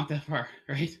 she doesn't walk that far,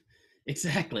 right?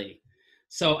 Exactly.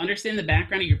 So understand the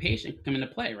background of your patient can come into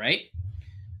play, right?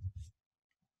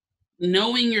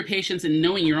 Knowing your patients and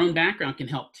knowing your own background can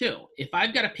help too. If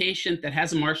I've got a patient that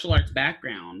has a martial arts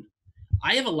background,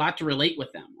 I have a lot to relate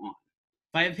with them on.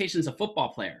 If I have patients a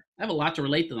football player, I have a lot to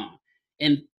relate to them on.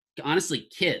 And honestly,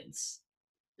 kids.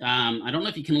 I don't know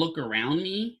if you can look around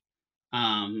me,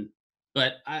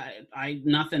 but I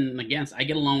nothing against. I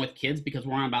get along with kids because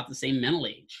we're on about the same mental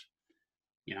age.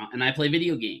 And I play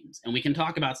video games, and we can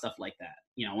talk about stuff like that.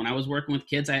 When I was working with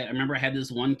kids, I remember I had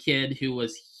this one kid who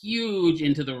was huge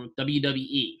into the WWE.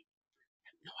 I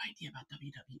have no idea about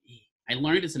WWE. I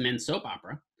learned it's a men's soap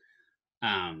opera.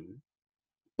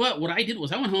 But what I did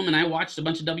was I went home and I watched a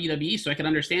bunch of WWE so I could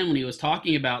understand when he was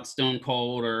talking about Stone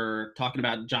Cold or talking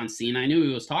about John Cena. I knew who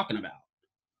he was talking about,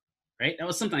 right? That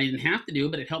was something I didn't have to do,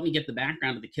 but it helped me get the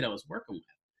background of the kid I was working with.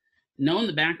 Knowing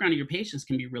the background of your patients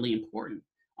can be really important.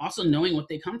 Also knowing what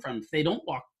they come from. If they don't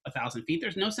walk 1,000 feet,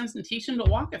 there's no sense in teaching them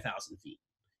to walk 1,000 feet.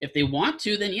 If they want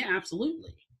to, then yeah,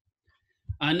 absolutely.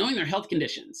 Knowing their health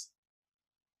conditions.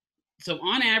 So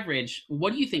on average,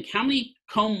 what do you think? How many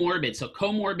comorbid? So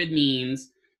comorbid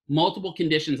means multiple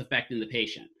conditions affecting the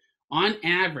patient. On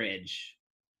average,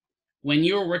 when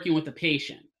you're working with a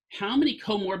patient, how many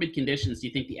comorbid conditions do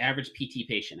you think the average PT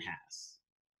patient has?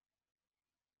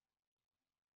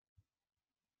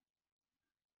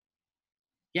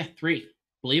 Yeah, 3.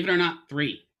 Believe it or not,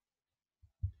 3.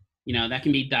 You know, that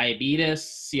can be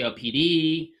diabetes,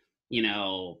 COPD, you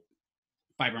know,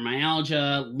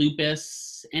 fibromyalgia,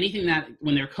 lupus, anything that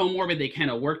when they're comorbid, they kind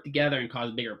of work together and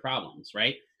cause bigger problems,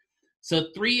 right? So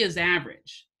 3 is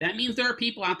average. That means there are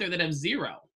people out there that have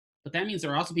 0, but that means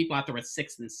there are also people out there with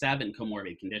 6 and 7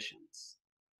 comorbid conditions.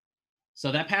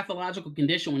 So that pathological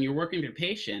condition, when you're working with your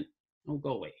patient, oh,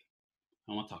 go away.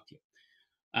 I want to talk to you.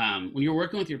 When you're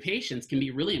working with your patients can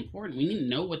be really important. We need to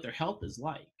know what their health is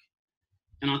like.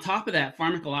 And on top of that,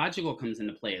 pharmacological comes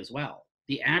into play as well.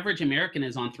 The average American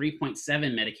is on 3.7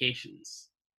 medications,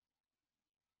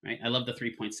 right? I love the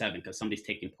 3.7 because somebody's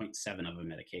taking 0.7 of a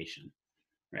medication,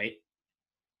 right?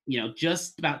 You know,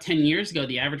 just about 10 years ago,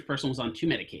 the average person was on 2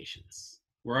 medications.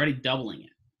 We're already doubling it.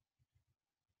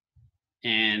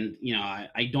 And, you know,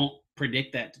 I don't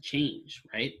predict that to change,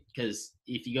 right? Because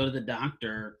if you go to the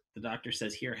doctor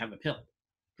says, here, have a pill.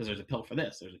 Because there's a pill for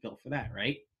this, there's a pill for that,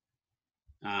 right?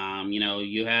 You know,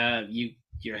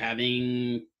 you're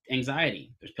having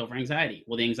anxiety. There's a pill for anxiety.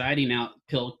 Well, the anxiety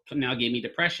pill now gave me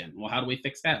depression. Well, how do we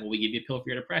fix that? Well, we give you a pill for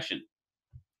your depression.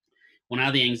 Well,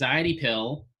 now the anxiety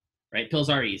pill, right? Pills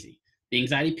are easy. The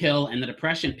anxiety pill and the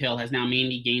depression pill has now made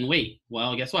me gain weight.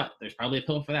 Well, guess what? There's probably a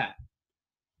pill for that.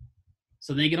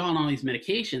 So they get on all these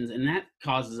medications, and that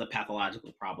causes a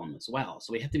pathological problem as well.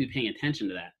 So we have to be paying attention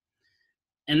to that.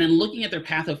 And then looking at their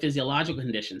pathophysiological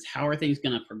conditions, how are things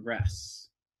going to progress,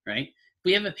 right? If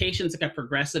we have a patient that's got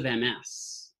progressive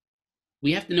MS,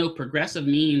 we have to know progressive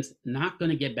means not going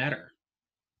to get better.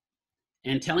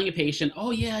 And telling a patient,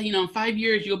 oh yeah, you know, in 5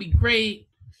 years, you'll be great.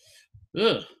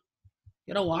 Ugh,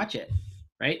 you gotta watch it,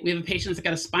 right? We have a patient that's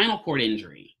got a spinal cord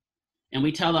injury. And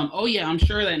we tell them, oh yeah, I'm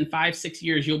sure that in 5-6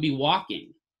 years, you'll be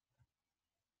walking.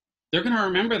 They're going to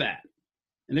remember that.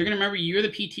 And they're going to remember you're the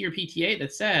PT or PTA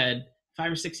that said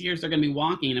 5 or 6 years, they're going to be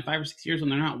walking. And in 5 or 6 years, when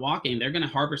they're not walking, they're going to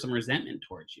harbor some resentment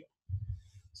towards you.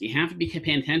 So you have to be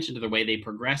paying attention to the way they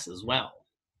progress as well.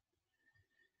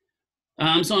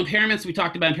 So impairments, we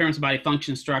talked about impairments of body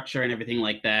function, structure, and everything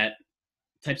like that.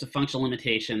 Types of functional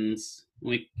limitations.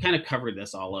 We kind of covered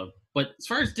this all of. But as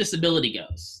far as disability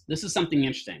goes, this is something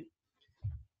interesting.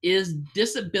 Is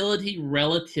disability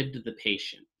relative to the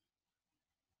patient?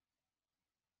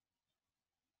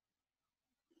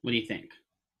 What do you think?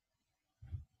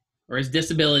 Or is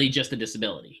disability just a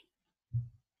disability?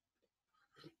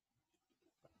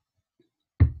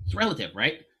 It's relative,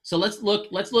 right? So let's look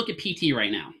at PT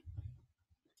right now.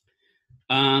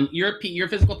 You're a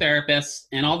physical therapist,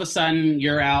 and all of a sudden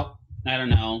you're out, I don't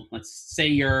know, let's say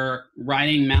you're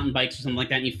riding mountain bikes or something like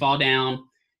that, and you fall down,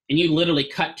 and you literally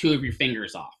cut 2 of your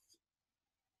fingers off.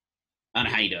 I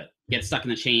don't know how you do it. Get stuck in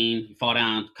the chain, you fall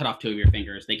down, cut off 2 of your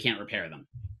fingers. They can't repair them.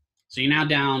 So you're now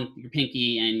down your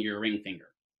pinky and your ring finger,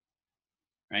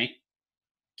 right?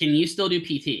 Can you still do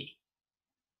PT?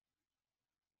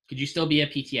 Could you still be a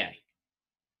PTA?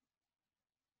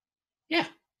 Yeah,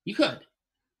 you could,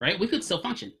 right? We could still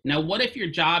function. Now, what if your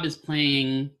job is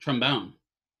playing trombone?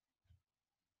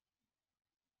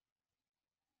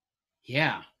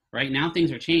 Yeah, right now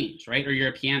things are changed, right? Or you're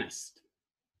a pianist.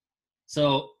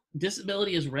 So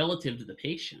disability is relative to the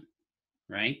patient,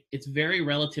 right? It's very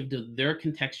relative to their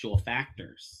contextual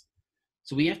factors.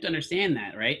 So we have to understand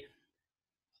that, right?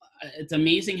 It's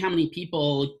amazing how many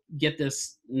people get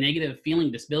this negative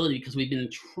feeling disability because we've been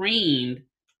trained,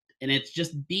 and it's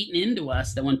just beaten into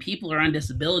us that when people are on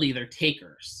disability, they're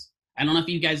takers. I don't know if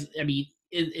you guys, I mean,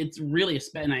 it's really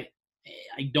and I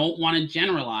don't want to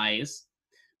generalize,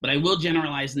 but I will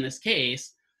generalize in this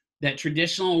case that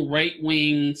traditional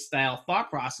right-wing style thought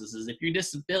processes, if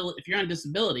you're on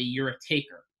disability, you're a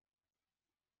taker,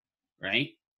 right?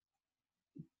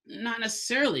 Not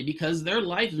necessarily, because their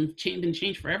lives have been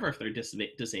changed forever if they're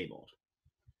disabled.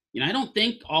 You know, I don't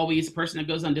think always a person that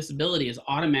goes on disability is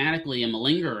automatically a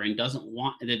malingerer and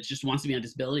that just wants to be on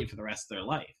disability for the rest of their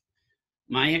life.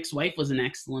 My ex-wife was an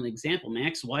excellent example. My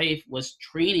ex-wife was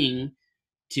training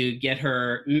to get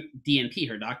her DNP,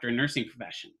 her doctor in nursing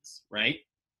professions, right?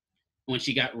 When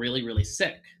she got really, really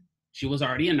sick. She was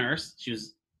already a nurse. She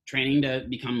was training to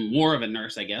become more of a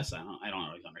nurse, I guess. I don't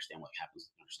always understand what happens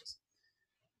with nurses.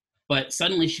 But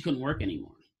suddenly she couldn't work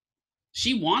anymore.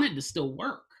 She wanted to still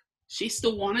work. She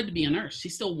still wanted to be a nurse. She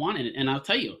still wanted it. And I'll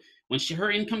tell you, when her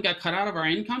income got cut out of our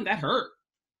income, that hurt,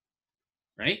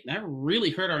 right? That really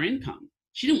hurt our income.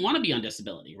 She didn't want to be on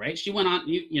disability, right? She went on,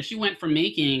 she went from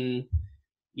making,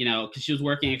 because she was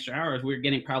working extra hours, we were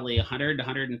getting probably $100,000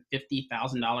 to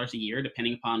 $150,000 a year,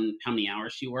 depending upon how many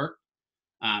hours she worked,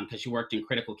 because she worked in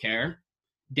critical care,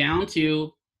 down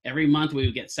to every month we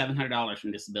would get $700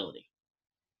 from disability.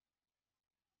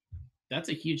 That's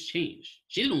a huge change.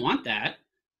 She didn't want that,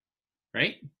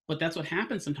 right? But that's what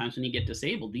happens sometimes when you get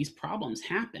disabled. These problems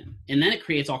happen, and then it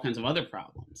creates all kinds of other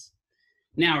problems.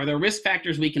 Now, are there risk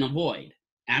factors we can avoid?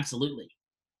 Absolutely,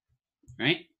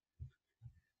 right?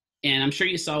 And I'm sure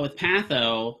you saw with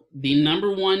patho, the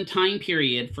number one time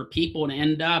period for people to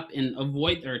end up and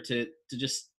avoid, or to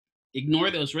just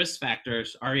ignore those risk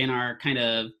factors, are in our kind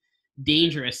of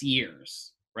dangerous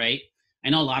years, right? I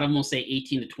know a lot of them will say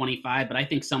 18 to 25, but I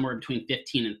think somewhere between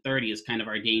 15 and 30 is kind of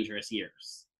our dangerous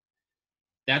years.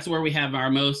 That's where we have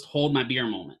our most hold my beer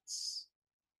moments,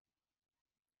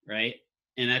 right?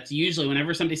 And that's usually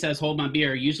whenever somebody says hold my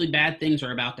beer, usually bad things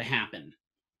are about to happen.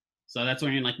 So that's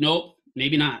when you're like, nope,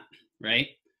 maybe not, right?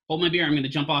 Hold my beer, I'm going to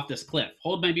jump off this cliff.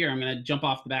 Hold my beer, I'm going to jump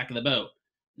off the back of the boat.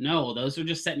 No, those are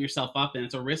just setting yourself up, and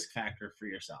it's a risk factor for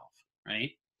yourself,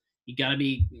 right? You got to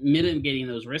be mitigating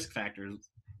those risk factors,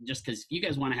 just because if you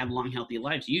guys want to have long, healthy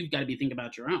lives, you've got to be thinking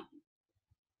about your own.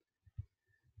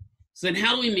 So then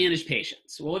how do we manage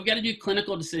patients? Well, we've got to do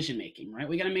clinical decision making, right?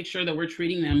 We got to make sure that we're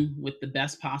treating them with the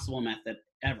best possible method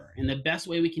ever. And the best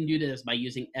way we can do this is by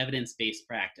using evidence-based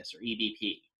practice, or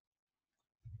EBP.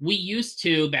 We used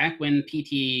to, back when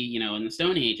PT, in the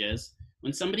Stone Ages,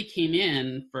 when somebody came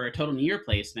in for a total knee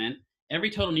replacement,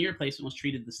 every total knee replacement was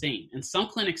treated the same. And some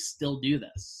clinics still do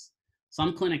this.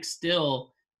 Some clinics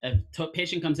still, if a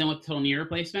patient comes in with total knee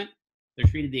replacement, they're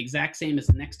treated the exact same as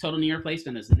the next total knee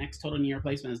replacement, as the next total knee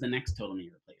replacement, as the next total knee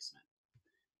replacement.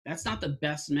 That's not the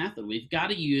best method. We've got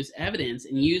to use evidence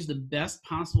and use the best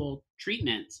possible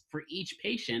treatments for each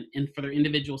patient and for their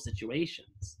individual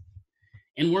situations.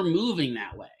 And we're moving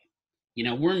that way.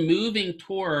 We're moving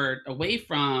away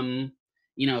from,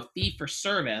 fee for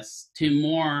service to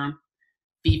more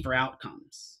fee for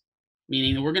outcomes,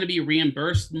 meaning that we're going to be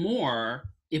reimbursed more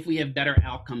if we have better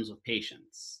outcomes with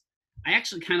patients. I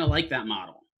actually kind of like that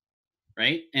model,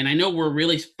 right? And I know we're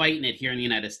really fighting it here in the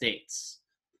United States,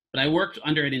 but I worked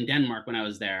under it in Denmark when I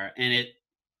was there, and it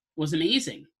was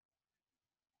amazing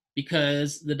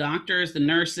because the doctors, the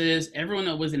nurses, everyone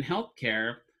that was in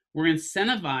healthcare were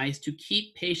incentivized to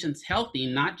keep patients healthy,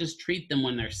 not just treat them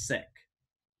when they're sick,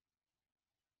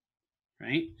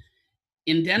 right?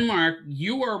 In Denmark,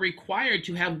 you are required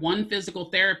to have one physical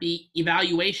therapy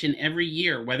evaluation every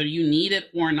year, whether you need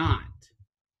it or not.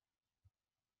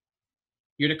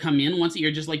 You're to come in once a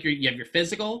year, just like you have your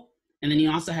physical, and then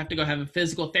you also have to go have a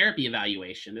physical therapy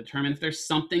evaluation, determine if there's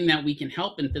something that we can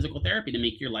help in physical therapy to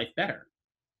make your life better.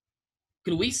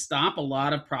 Could we stop a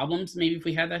lot of problems maybe if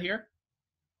we had that here?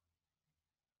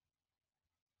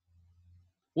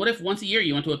 What if once a year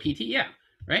you went to a PT? Yeah,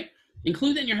 right?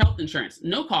 Include that in your health insurance.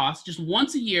 No cost, just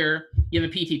once a year you have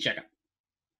a PT checkup.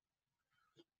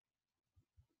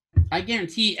 I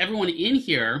guarantee everyone in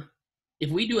here, if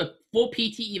we do a full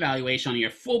PT evaluation on your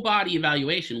full body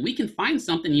evaluation, we can find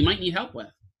something you might need help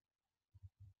with.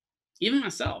 Even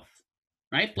myself,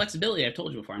 right? Flexibility, I've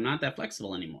told you before, I'm not that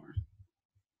flexible anymore.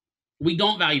 We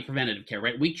don't value preventative care,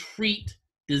 right? We treat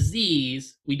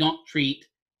disease, we don't treat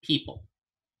people.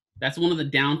 That's one of the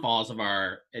downfalls of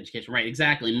our education, right?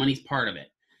 Exactly, money's part of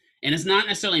it. And it's not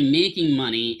necessarily making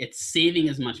money, it's saving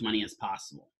as much money as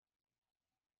possible,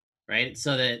 right?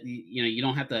 So that, you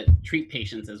don't have to treat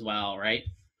patients as well, right?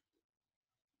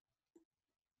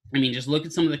 I mean, just look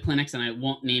at some of the clinics, and I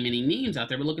won't name any names out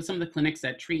there, but look at some of the clinics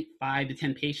that treat 5 to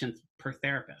 10 patients per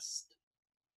therapist.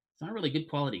 It's not really good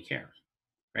quality care,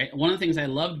 right? One of the things I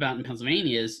loved about in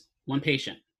Pennsylvania is one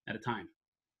patient at a time.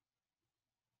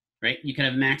 Right? You can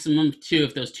have a maximum of 2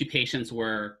 if those 2 patients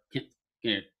were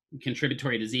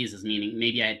contributory diseases, meaning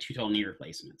maybe I had 2 total knee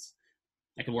replacements.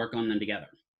 I could work on them together.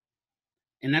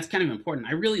 And that's kind of important.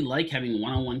 I really like having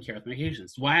one-on-one care with my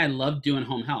patients. It's why I love doing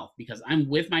home health, because I'm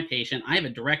with my patient. I have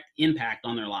a direct impact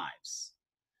on their lives.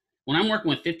 When I'm working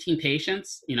with 15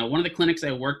 patients, one of the clinics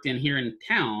I worked in here in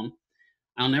town,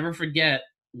 I'll never forget,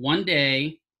 one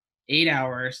day, 8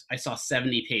 hours, I saw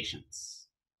 70 patients.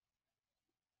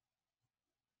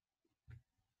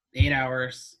 8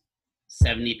 hours,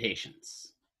 70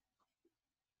 patients.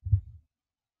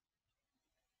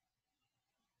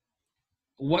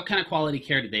 What kind of quality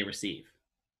care did they receive?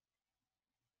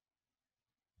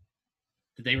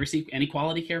 Did they receive any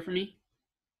quality care from me?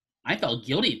 I felt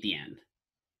guilty at the end,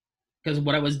 because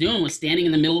what I was doing was standing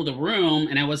in the middle of the room,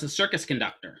 and I was a circus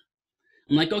conductor.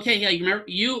 I'm like, okay, yeah, you remember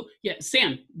yeah,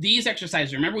 Sam, these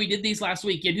exercises, remember we did these last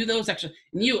week? Yeah, do those exercises.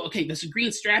 And okay, this green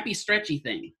strappy, stretchy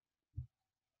thing.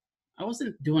 I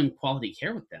wasn't doing quality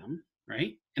care with them,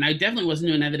 right? And I definitely wasn't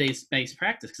doing evidence-based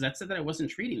practice because that said that I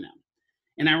wasn't treating them.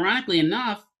 And ironically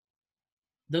enough,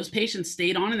 those patients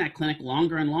stayed on in that clinic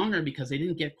longer and longer because they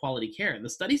didn't get quality care. The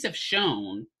studies have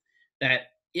shown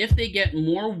that if they get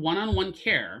more one-on-one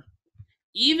care,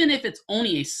 even if it's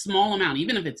only a small amount,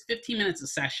 even if it's 15 minutes a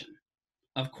session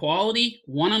of quality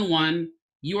one-on-one,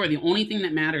 you are the only thing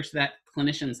that matters to that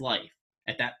clinician's life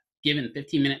at that given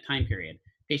 15-minute time period.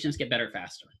 Patients get better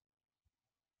faster.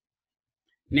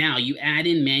 Now you add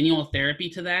in manual therapy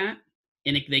to that,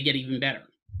 and they get even better.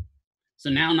 So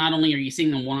now not only are you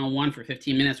seeing them one-on-one for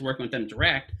 15 minutes working with them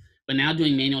direct, but now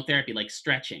doing manual therapy like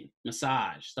stretching,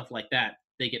 massage, stuff like that,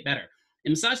 they get better.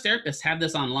 And massage therapists have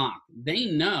this on lock. They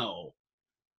know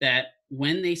that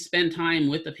when they spend time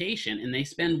with the patient and they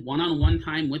spend one-on-one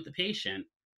time with the patient,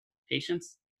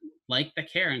 patients like the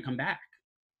care and come back.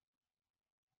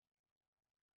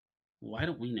 Why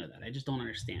don't we know that? I just don't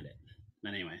understand it.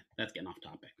 But anyway, that's getting off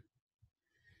topic.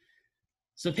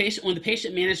 So when the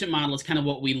patient management model is kind of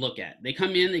what we look at. They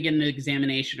come in, they get an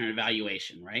examination or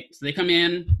evaluation, right? So they come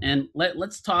in and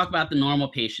let's talk about the normal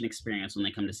patient experience when they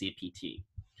come to see a PT.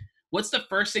 What's the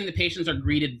first thing the patients are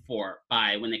greeted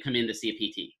by when they come in to see a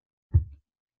PT?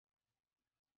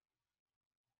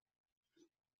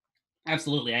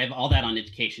 Absolutely. I have all that on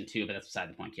education too, but that's beside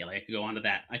the point, Kayla. I could go on to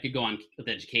that. I could go on with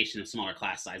education and smaller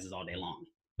class sizes all day long.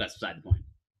 That's beside the point.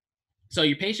 So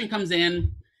your patient comes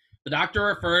in, the doctor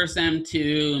refers them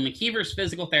to McKeever's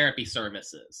Physical Therapy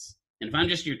Services. And if I'm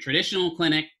just your traditional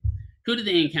clinic, who do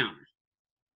they encounter?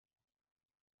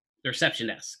 The reception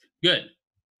desk. Good.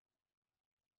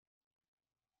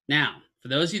 Now, for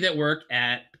those of you that work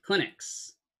at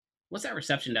clinics, what's that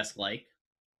reception desk like?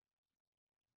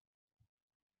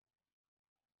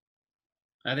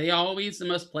 Are they always the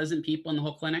most pleasant people in the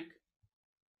whole clinic?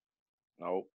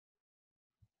 Nope.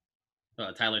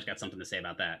 Tyler's got something to say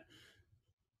about that.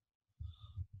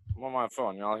 I'm on my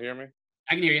phone. Y'all hear me?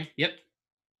 I can hear you. Yep.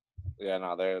 Yeah,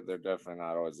 no, they're definitely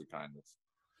not always the kindest.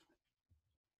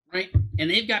 Right. And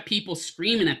they've got people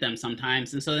screaming at them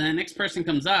sometimes. And so then the next person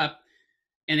comes up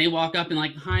and they walk up and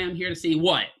like, hi, I'm here to see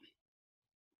what?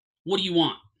 What do you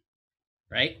want?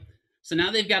 Right. So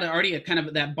now they've got already a kind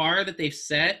of that bar that they've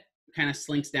set kind of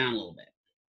slinks down a little bit.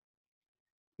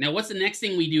 Now, what's the next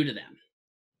thing we do to them?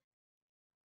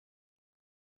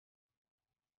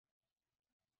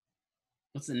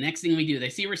 What's the next thing we do? They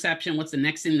see reception. What's the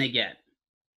next thing they get?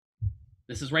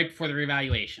 This is right before the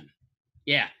reevaluation.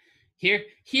 Yeah. Here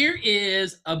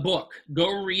is a book.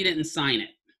 Go read it and sign it.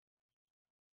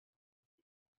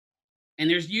 And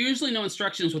there's usually no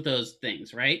instructions with those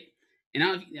things, right?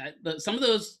 And now, some of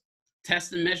those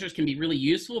tests and measures can be really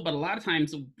useful, but a lot of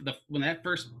times when that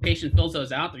first patient fills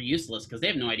those out, they're useless because they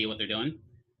have no idea what they're doing,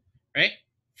 right?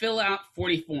 Fill out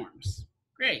 40 forms.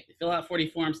 Great. They fill out 40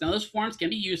 forms. Now, those forms can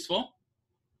be useful.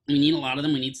 We need a lot of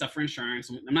them. We need stuff for insurance.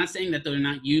 I'm not saying that they're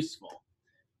not useful.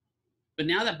 But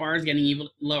now that bar is getting even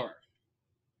lower,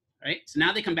 right? So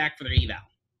now they come back for their eval.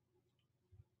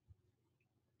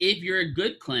 If you're a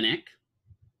good clinic,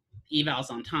 eval's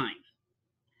on time.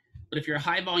 But if you're a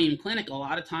high volume clinic, a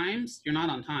lot of times you're not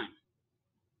on time.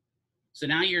 So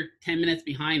now you're 10 minutes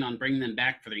behind on bringing them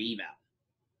back for their eval.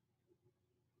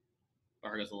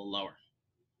 Bar goes a little lower,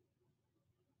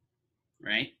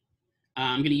 right?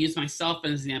 I'm going to use myself as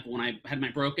an example. When I had my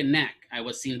broken neck, I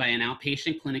was seen by an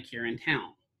outpatient clinic here in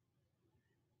town.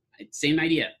 Same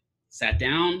idea. Sat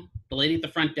down. The lady at the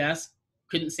front desk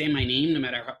couldn't say my name, no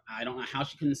matter I don't know how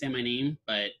she couldn't say my name,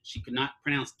 but she could not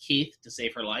pronounce Keith to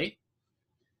save her life.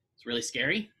 It's really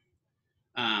scary.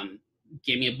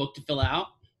 Gave me a book to fill out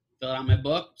my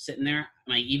book, sitting there.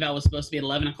 My eval was supposed to be at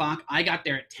 11 o'clock. I got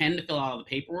there at 10 to fill out all the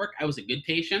paperwork. I was a good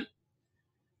patient.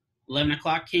 11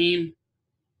 o'clock came,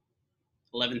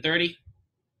 11:30,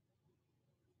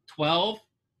 12.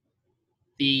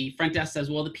 The front desk says,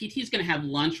 well, the PT is going to have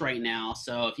lunch right now,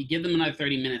 so if you give them another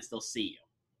 30 minutes, they'll see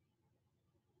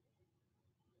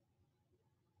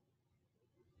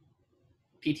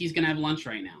you. PT's going to have lunch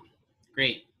right now.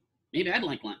 Great. Maybe I'd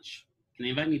like lunch. Can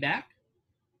they invite me back?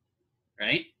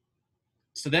 Right?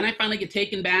 So then I finally get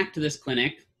taken back to this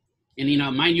clinic.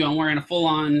 And, mind you, I'm wearing a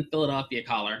full-on Philadelphia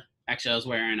collar. Actually, I was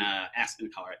wearing an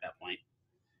Aspen collar at that point.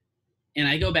 And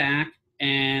I go back,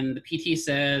 and the PT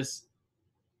says,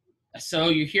 so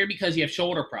you're here because you have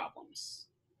shoulder problems.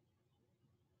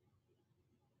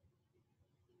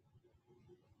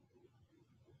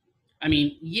 I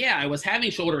mean, yeah, I was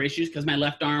having shoulder issues because my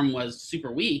left arm was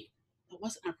super weak. That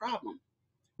wasn't my problem.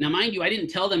 Now, mind you, I didn't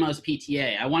tell them I was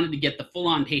PTA. I wanted to get the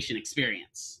full-on patient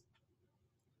experience.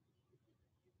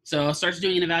 So starts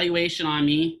doing an evaluation on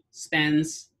me,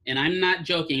 spends, and I'm not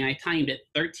joking, I timed it,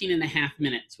 13 and a half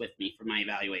minutes with me for my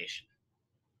evaluation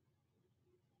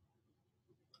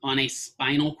on a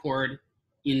spinal cord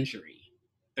injury,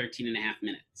 13 and a half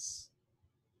minutes.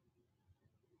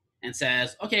 And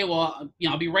says, okay, well,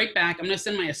 I'll be right back. I'm going to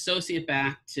send my associate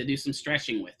back to do some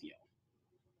stretching with you.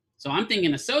 So I'm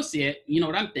thinking associate, you know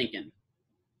what I'm thinking?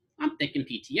 I'm thinking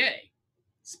PTA,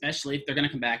 especially if they're going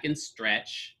to come back and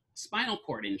stretch spinal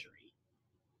cord injury.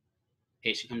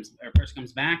 Person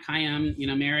comes back. Hi, I'm,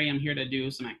 Mary, I'm here to do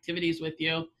some activities with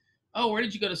you. Oh, where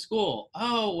did you go to school?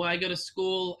 Oh, well, I go to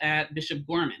school at Bishop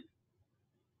Gorman.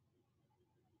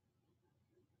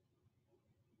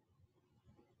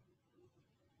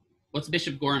 What's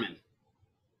Bishop Gorman?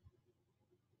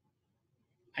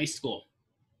 High school.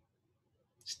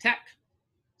 She's tech,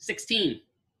 16.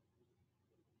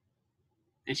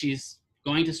 And she's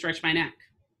going to stretch my neck.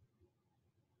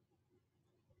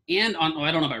 And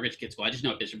I don't know about Rich Kid School. I just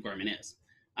know what Bishop Gorman is.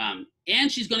 And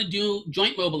she's going to do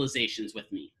joint mobilizations with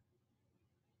me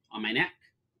on my neck.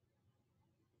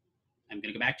 I'm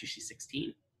going to go back to she's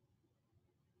 16.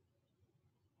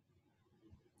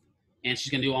 And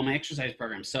she's going to do all my exercise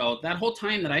programs. So that whole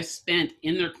time that I spent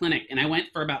in their clinic, and I went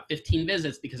for about 15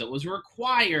 visits because it was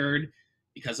required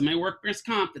because of my workers'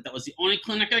 comp that was the only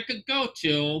clinic I could go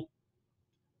to.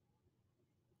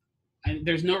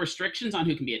 There's no restrictions on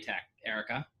who can be a tech,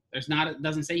 Erica. It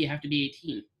doesn't say you have to be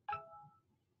 18.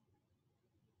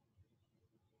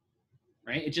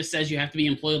 Right? It just says you have to be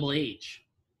employable age.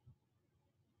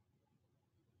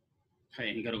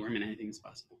 Okay, you go to Gorman, anything is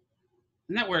possible.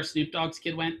 Isn't that where Snoop Dogg's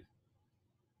kid went?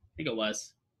 I think it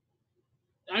was.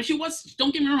 She was,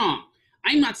 don't get me wrong.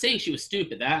 I'm not saying she was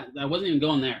stupid. That wasn't even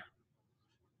going there.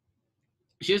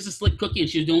 She was a slick cookie and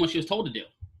she was doing what she was told to do.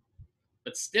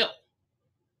 But still.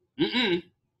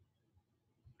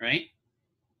 Right?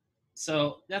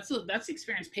 So that's the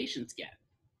experience patients get.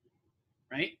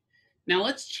 Right? Now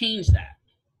let's change that.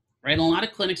 Right? And a lot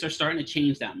of clinics are starting to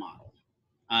change that model.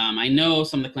 I know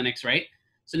some of the clinics, right?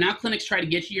 So now clinics try to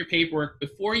get you your paperwork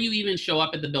before you even show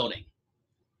up at the building.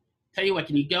 Tell you what,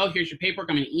 can you go? Here's your paperwork.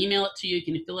 I'm going to email it to you.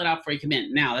 Can you fill it out before you come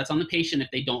in? Now, that's on the patient if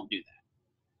they don't do that.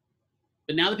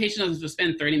 But now the patient doesn't have to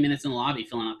spend 30 minutes in the lobby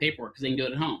filling out paperwork because they can do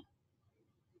it at home.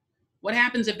 What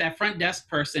happens if that front desk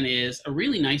person is a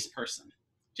really nice person?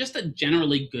 Just a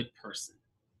generally good person.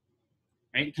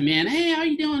 Right? Come in, hey, how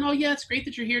you doing? Oh, yeah, it's great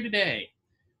that you're here today.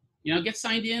 Get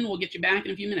signed in. We'll get you back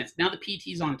in a few minutes. Now the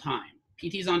PT's on time.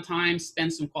 PT's on time,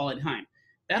 spend some quality time.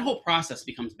 That whole process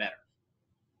becomes better.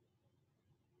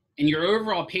 And your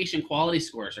overall patient quality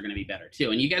scores are going to be better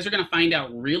too. And you guys are going to find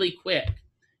out really quick,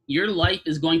 your life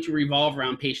is going to revolve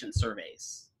around patient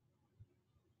surveys.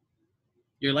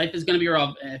 Your life is going to be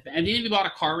around, have any of you bought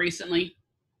a car recently?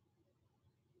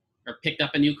 Or picked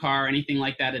up a new car or anything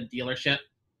like that at a dealership?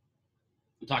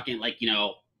 I'm talking like,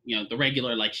 the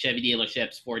regular like Chevy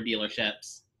dealerships, Ford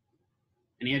dealerships.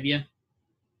 Any of you?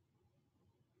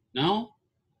 No?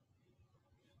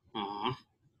 Aw.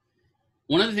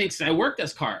 One of the things, I worked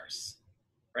as cars,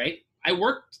 right? I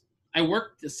worked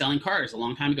selling cars a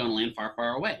long time ago in a land far,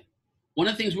 far away. One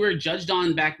of the things we were judged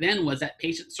on back then was that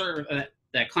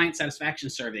that client satisfaction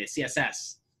survey,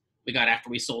 CSS, we got after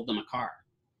we sold them a car,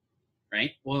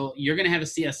 right? Well, you're going to have a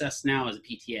CSS now as a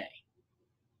PTA.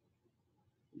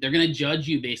 They're going to judge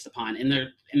you based upon, and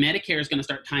Medicare is going to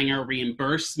start tying our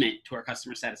reimbursement to our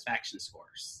customer satisfaction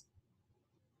scores,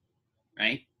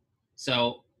 right?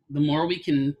 So the more we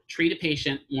can treat a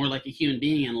patient more like a human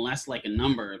being and less like a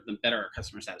number, the better our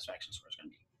customer satisfaction score is going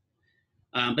to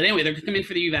be. But anyway, they're going to come in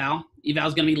for the eval. Eval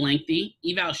is going to be lengthy.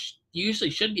 Eval usually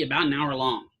should be about an hour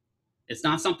long. It's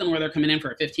not something where they're coming in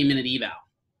for a 15-minute eval,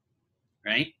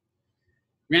 right?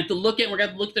 We're going to have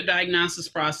to look at the diagnosis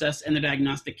process and the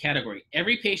diagnostic category.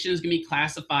 Every patient is going to be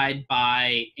classified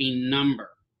by a number,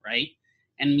 right?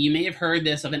 And you may have heard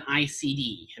this of an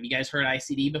ICD. Have you guys heard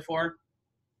ICD before?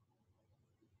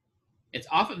 It's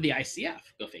off of the ICF,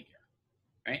 go figure,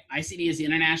 right? ICD is the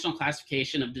International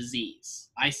Classification of Disease.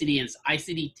 ICD is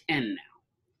ICD-10 now,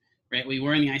 right? We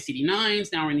were in the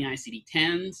ICD-9s, now we're in the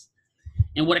ICD-10s.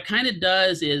 And what it kind of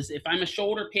does is if I'm a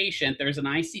shoulder patient, there's an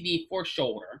ICD for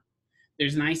shoulder.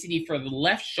 There's an ICD for the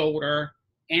left shoulder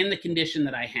and the condition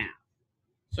that I have.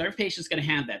 So every patient's going to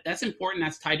have that. That's important.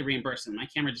 That's tied to reimbursement. My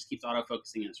camera just keeps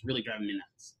auto-focusing and it's really driving me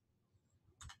nuts.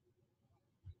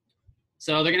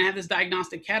 So they're going to have this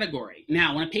diagnostic category.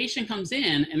 Now, when a patient comes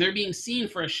in and they're being seen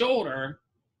for a shoulder,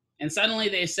 and suddenly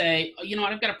they say, oh, you know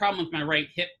what, I've got a problem with my right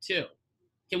hip too.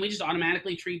 Can we just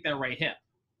automatically treat that right hip?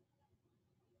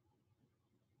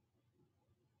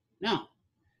 No,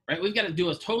 right? We've got to do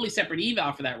a totally separate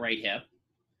eval for that right hip.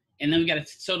 And then we've got a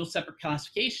total separate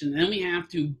classification. And then we have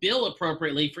to bill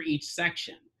appropriately for each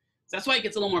section. So that's why it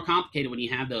gets a little more complicated when you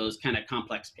have those kind of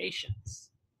complex patients.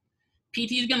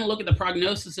 PT is going to look at the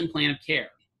prognosis and plan of care.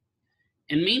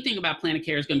 And the main thing about plan of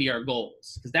care is going to be our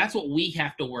goals, because that's what we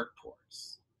have to work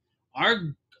towards.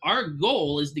 Our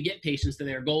goal is to get patients to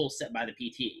their goals set by the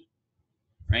PT,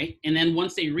 right? And then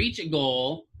once they reach a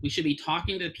goal, we should be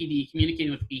talking to the PT,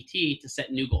 communicating with the PT to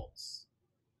set new goals.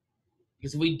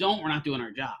 Because if we don't, we're not doing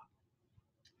our job.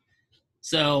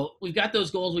 So we've got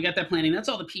those goals, we got that planning, that's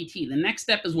all the PT. The next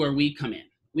step is where we come in.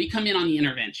 We come in on the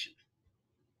intervention.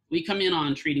 We come in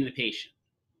on treating the patient,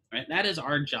 right? That is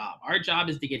our job. Our job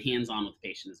is to get hands-on with the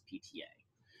patient as PTA.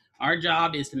 Our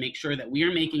job is to make sure that we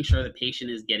are making sure the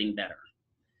patient is getting better.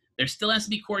 There still has to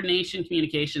be coordination,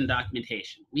 communication,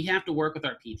 documentation. We have to work with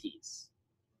our PTs,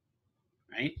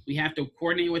 right? We have to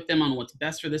coordinate with them on what's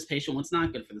best for this patient, what's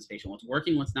not good for this patient, what's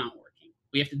working, what's not working.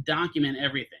 We have to document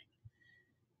everything.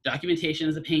 Documentation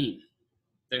is a pain.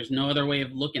 There's no other way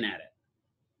of looking at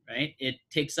it, right? It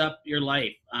takes up your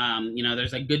life.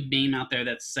 There's a good meme out there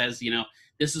that says,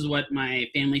 this is what my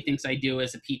family thinks I do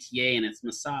as a PTA, and it's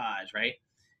massage, right?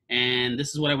 And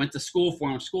this is what I went to school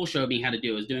for, and school showed me how to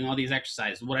do, is doing all these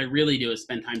exercises. What I really do is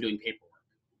spend time doing paperwork.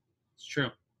 It's true.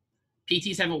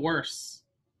 PTs have it worse.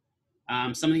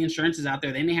 Some of the insurances out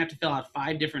there, they may have to fill out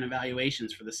 5 different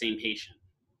evaluations for the same patient.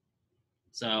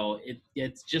 So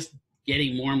it's just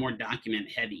getting more and more document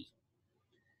heavy.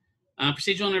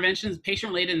 Procedural interventions,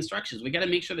 patient-related instructions. We got to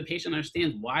make sure the patient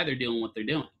understands why they're doing what they're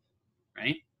doing,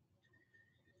 right?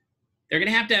 They're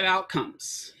going to have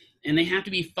outcomes, and they have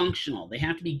to be functional. They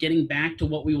have to be getting back to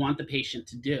what we want the patient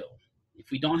to do.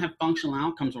 If we don't have functional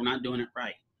outcomes, we're not doing it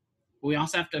right. But we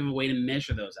also have to have a way to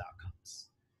measure those outcomes.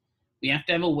 We have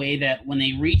to have a way that when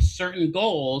they reach certain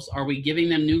goals, are we giving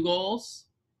them new goals?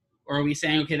 Or are we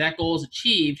saying, okay, that goal is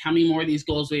achieved. How many more of these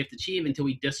goals do we have to achieve until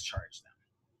we discharge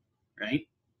them, right?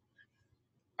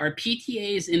 Are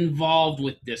PTAs involved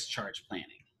with discharge planning?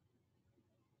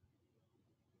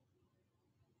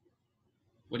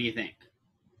 What do you think?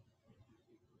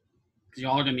 Because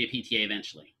you're all going to be a PTA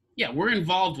eventually. Yeah, we're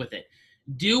involved with it.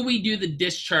 Do we do the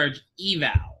discharge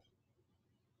eval?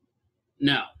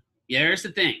 No. Yeah, here's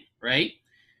the thing, right?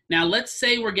 Now, let's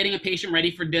say we're getting a patient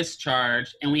ready for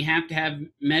discharge, and we have to have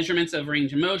measurements of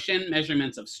range of motion,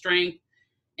 measurements of strength,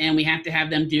 and we have to have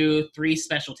them do 3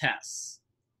 special tests.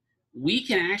 We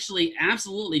can actually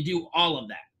absolutely do all of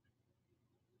that.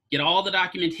 Get all the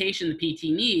documentation the PT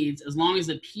needs, as long as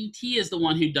the PT is the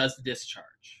one who does the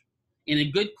discharge. In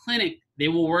a good clinic, they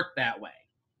will work that way.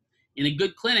 In a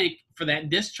good clinic, for that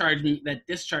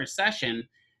discharge session,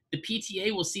 the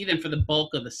PTA will see them for the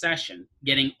bulk of the session,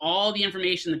 getting all the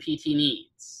information the PT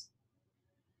needs.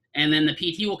 And then the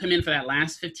PT will come in for that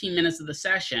last 15 minutes of the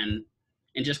session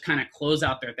and just kind of close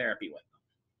out their therapy with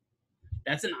them.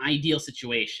 That's an ideal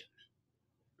situation,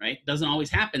 right? Doesn't always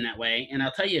happen that way. And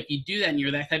I'll tell you, if you do that and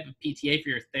you're that type of PTA for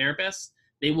your therapist,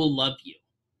 they will love you.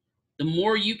 The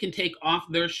more you can take off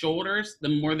their shoulders, the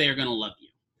more they're going to love you.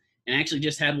 And I actually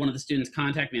just had one of the students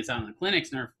contact me that's out in the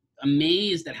clinics, and they're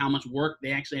amazed at how much work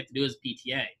they actually have to do as a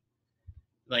PTA.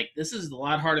 Like, this is a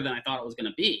lot harder than I thought it was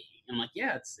going to be. And I'm like,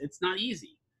 yeah, it's not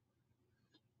easy.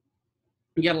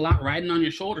 You got a lot riding on your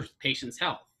shoulders for patient's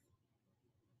health.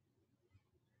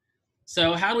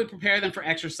 So how do we prepare them for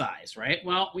exercise, right?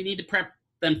 Well, we need to prep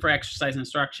them for exercise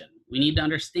instruction. We need to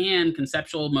understand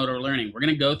conceptual motor learning. We're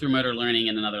going to go through motor learning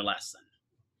in another lesson.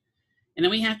 And then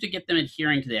we have to get them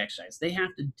adhering to the exercise. They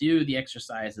have to do the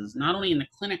exercises, not only in the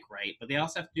clinic right, but they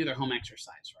also have to do their home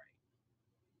exercise right.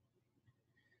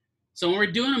 So when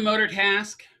we're doing a motor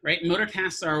task, right, motor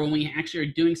tasks are when we actually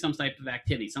are doing some type of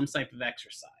activity, some type of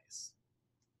exercise.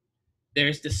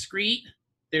 There's discrete,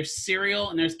 there's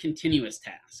serial, and there's continuous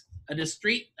tasks. A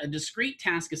discrete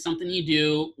task is something you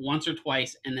do once or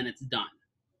twice, and then it's done.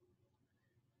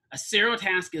 A serial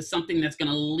task is something that's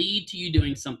going to lead to you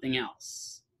doing something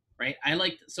else, right?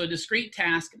 So a discrete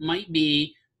task might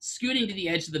be scooting to the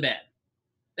edge of the bed.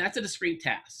 That's a discrete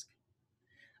task.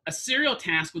 A serial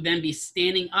task would then be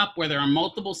standing up, where there are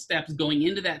multiple steps going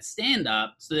into that stand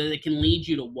up so that it can lead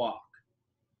you to walk.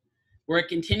 Where a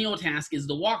continual task is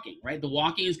the walking, right? The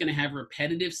walking is going to have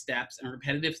repetitive steps and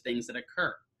repetitive things that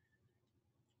occur.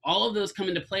 All of those come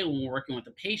into play when we're working with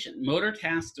a patient. Motor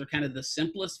tasks are kind of the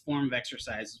simplest form of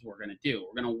exercises we're going to do.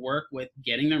 We're going to work with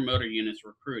getting their motor units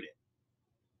recruited.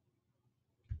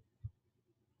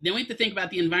 Then we have to think about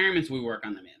the environments we work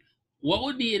on them in. What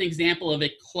would be an example of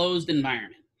a closed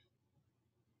environment?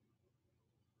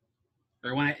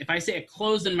 Or if I say a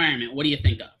closed environment, what do you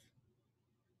think of?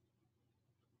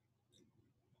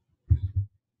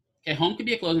 Okay, home could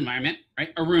be a closed environment, right?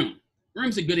 A room. A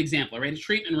room's a good example, right? A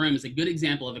treatment room is a good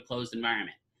example of a closed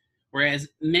environment. Whereas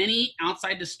many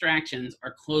outside distractions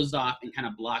are closed off and kind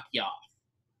of block you off,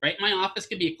 right? My office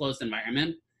could be a closed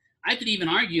environment. I could even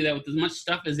argue that with as much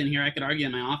stuff as in here, I could argue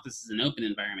that my office is an open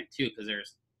environment too, because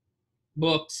there's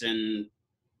books and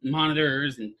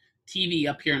monitors and TV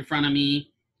up here in front of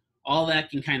me. All that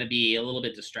can kind of be a little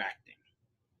bit distracting,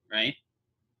 right?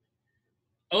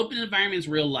 Open environment is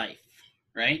real life,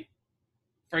 right?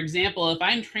 For example, if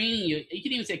I'm training you, you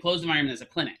can even say closed environment as a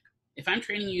clinic. If I'm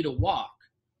training you to walk,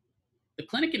 the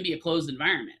clinic can be a closed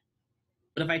environment.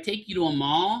 But if I take you to a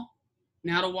mall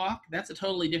now to walk, that's a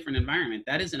totally different environment.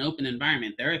 That is an open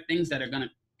environment. There are things that are going to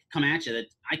come at you that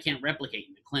I can't replicate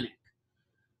in the clinic.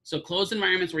 So closed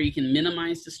environments where you can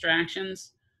minimize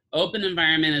distractions. Open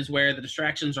environment is where the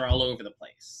distractions are all over the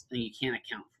place and you can't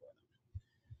account for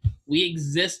them. We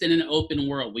exist in an open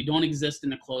world. We don't exist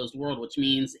in a closed world, which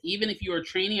means even if you are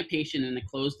training a patient in a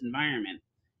closed environment,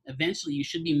 eventually you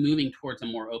should be moving towards a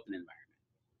more open environment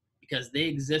because they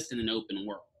exist in an open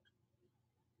world.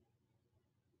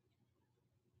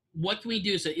 What can we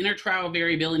do? So intertrial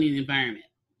variability in the environment.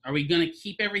 Are we going to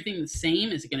keep everything the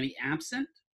same? Is it going to be absent?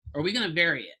 Or are we going to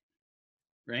vary it?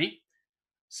 Right?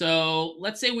 So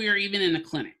let's say we are even in a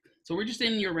clinic. So we're just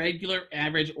in your regular,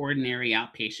 average, ordinary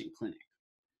outpatient clinic.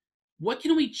 What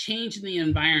can we change in the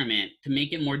environment to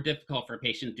make it more difficult for a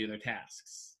patient to do their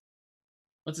tasks?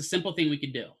 What's a simple thing we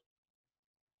could do?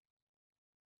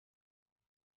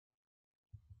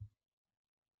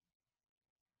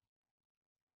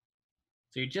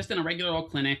 So you're just in a regular old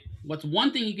clinic. What's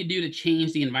one thing you could do to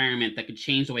change the environment that could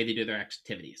change the way they do their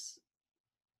activities?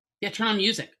 Yeah, turn on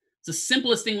music. It's the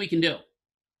simplest thing we can do.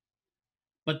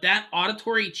 But that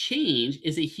auditory change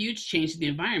is a huge change to the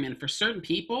environment. For certain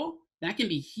people, that can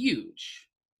be huge.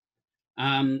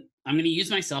 I'm going to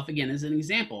use myself again as an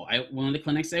example. One of the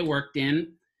clinics I worked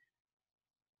in,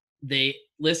 they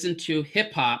listened to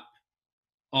hip hop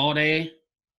all day,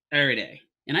 every day.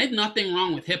 And I have nothing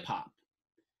wrong with hip hop.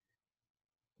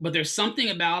 But there's something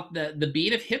about the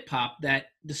beat of hip hop that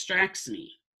distracts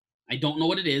me. I don't know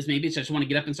what it is. Maybe it's I just want to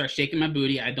get up and start shaking my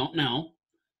booty. I don't know.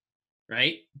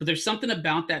 Right? But there's something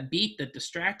about that beat that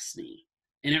distracts me.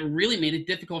 And it really made it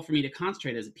difficult for me to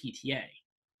concentrate as a PTA.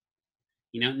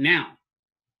 Now,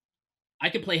 I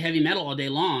could play heavy metal all day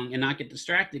long and not get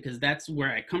distracted because that's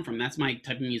where I come from. That's my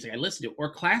type of music I listen to.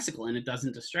 Or classical, and it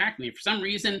doesn't distract me. For some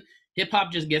reason,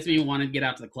 hip-hop just gets me to want to get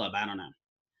out to the club. I don't know.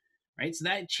 Right? So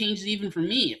that changes even for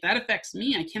me. If that affects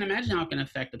me, I can't imagine how it can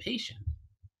affect the patient.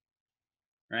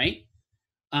 Right?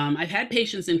 I've had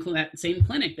patients in that same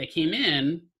clinic that came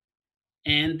in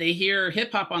and they hear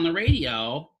hip hop on the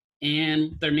radio,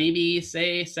 and they're maybe,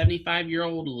 say, a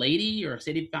 75-year-old lady or a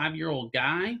 75-year-old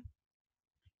guy,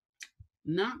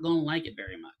 not going to like it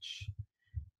very much.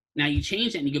 Now, you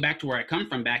change it and you go back to where I come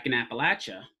from, back in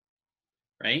Appalachia,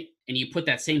 right? And you put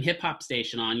that same hip hop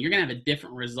station on, you're going to have a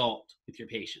different result with your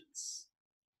patients.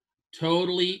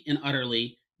 Totally and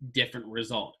utterly different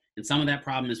result. And some of that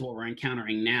problem is what we're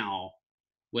encountering now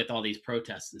with all these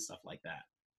protests and stuff like that.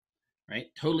 Right?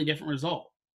 Totally different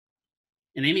result.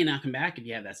 And they may not come back if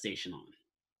you have that station on.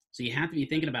 So you have to be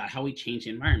thinking about how we change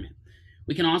the environment.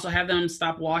 We can also have them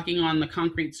stop walking on the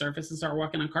concrete surface and start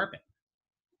walking on carpet.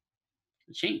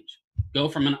 Change. Go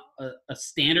from a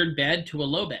standard bed to a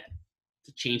low bed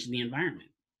to change the environment.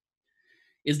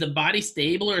 Is the body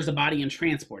stable or is the body in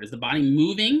transport? Is the body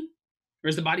moving or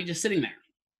is the body just sitting there?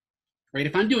 Right?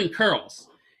 If I'm doing curls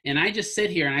and I just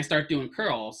sit here and I start doing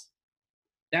curls,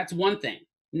 that's one thing.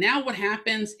 Now what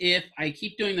happens if I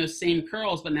keep doing those same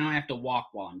curls, but now I have to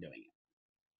walk while I'm doing it?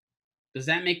 Does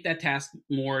that make that task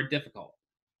more difficult?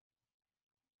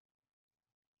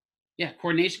 Yeah,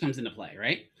 coordination comes into play,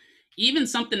 right? Even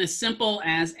something as simple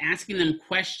as asking them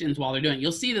questions while they're doing it.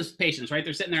 You'll see this with patients, right?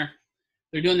 They're sitting there,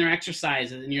 they're doing their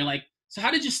exercises, and you're like, so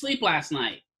how did you sleep last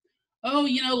night? Oh,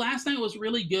 last night was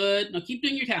really good. No, keep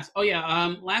doing your task. Oh,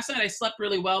 yeah, last night I slept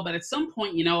really well, but at some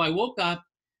point, I woke up.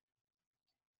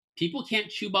 People can't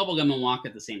chew bubblegum and walk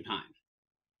at the same time,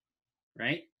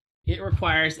 right? It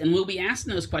requires, and we'll be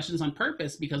asking those questions on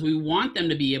purpose because we want them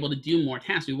to be able to do more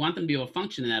tasks. We want them to be able to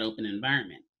function in that open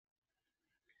environment.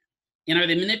 And are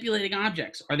they manipulating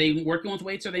objects? Are they working with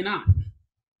weights or are they not?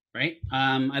 Right?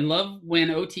 I love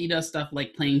when OT does stuff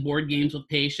like playing board games with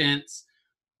patients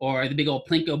or the big old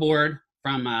Plinko board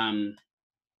from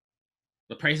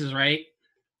The Price is Right.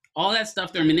 All that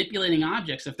stuff, they're manipulating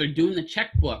objects. If they're doing the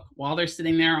checkbook while they're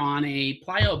sitting there on a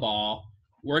plyo ball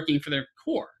working for their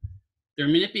core, they're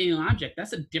manipulating an object.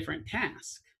 That's a different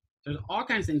task. There's all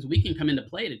kinds of things we can come into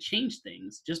play to change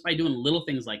things just by doing little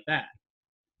things like that.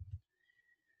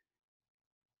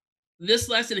 this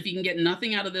lesson, if you can get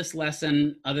nothing out of this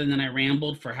lesson other than I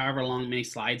rambled for however long many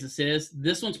slides this is,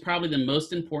 this one's probably the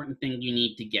most important thing you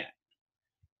need to get,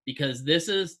 because this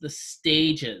is the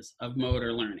stages of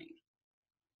motor learning.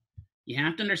 You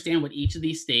have to understand what each of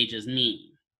these stages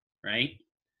mean, right?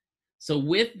 So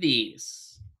with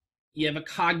these, you have a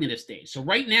cognitive stage. So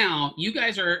right now, you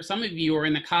guys are, some of you are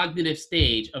in the cognitive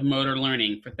stage of motor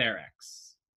learning for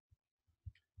TherEx,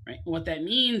 right? What that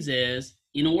means is,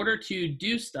 in order to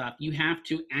do stuff, you have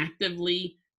to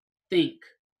actively think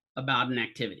about an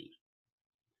activity,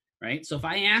 right? So if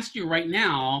I asked you right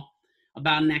now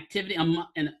about an activity,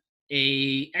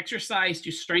 a exercise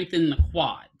to strengthen the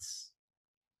quads,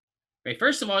 right?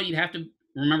 First of all, you'd have to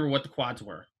remember what the quads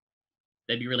were.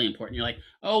 That'd be really important. You're like,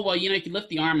 oh, well, you could lift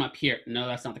the arm up here. No,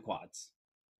 that's not the quads,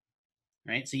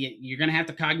 right? So you're going to have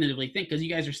to cognitively think, because you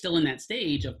guys are still in that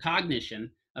stage of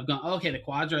cognition of going, oh, okay, the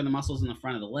quads are the muscles in the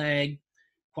front of the leg.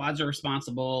 Quads are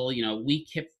responsible, weak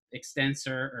hip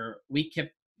extensor or weak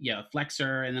hip,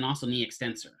 flexor, and then also knee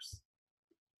extensors.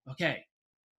 Okay,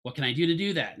 what can I do to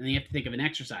do that? And then you have to think of an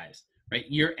exercise, right?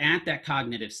 You're at that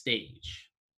cognitive stage.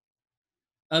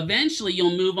 Eventually,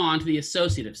 you'll move on to the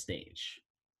associative stage,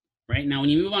 right? Now, when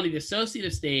you move on to the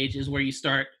associative stage is where you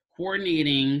start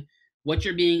coordinating what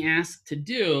you're being asked to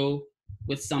do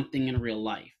with something in real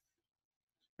life,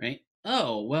 right?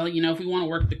 Oh, well, if we want to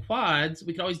work the quads,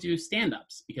 we could always do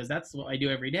stand-ups, because that's what I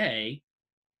do every day,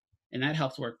 and that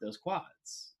helps work those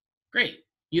quads. Great.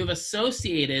 You have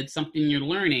associated something you're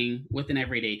learning with an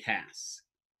everyday task.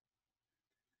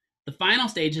 The final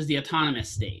stage is the autonomous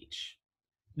stage.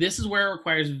 This is where it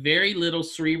requires very little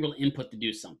cerebral input to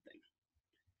do something.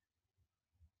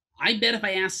 I bet if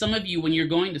I ask some of you when you're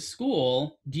going to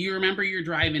school, do you remember your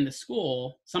drive into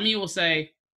school? Some of you will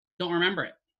say, don't remember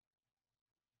it.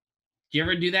 Do you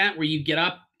ever do that where you get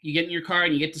up, you get in your car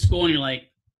and you get to school and you're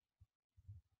like,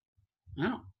 I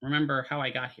don't remember how I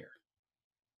got here,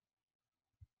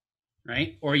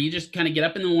 right? Or you just kind of get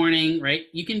up in the morning, right?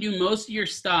 You can do most of your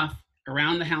stuff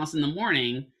around the house in the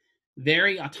morning,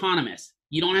 very autonomous.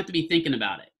 You don't have to be thinking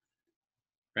about it,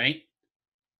 right?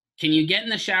 Can you get in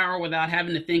the shower without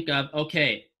having to think of,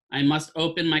 okay, I must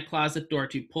open my closet door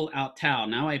to pull out towel.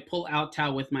 Now I pull out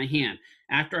towel with my hand.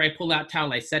 After I pull out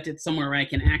towel, I set it somewhere where I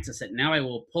can access it. Now I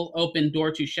will pull open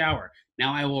door to shower.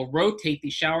 Now I will rotate the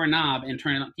shower knob and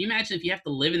turn it on. Can you imagine if you have to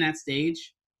live in that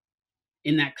stage,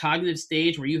 in that cognitive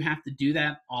stage where you have to do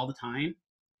that all the time?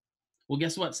 Well,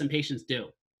 guess what? Some patients do.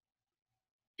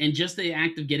 And just the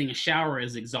act of getting a shower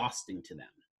is exhausting to them.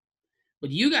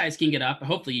 But you guys can get up.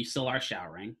 Hopefully you still are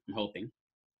showering. I'm hoping.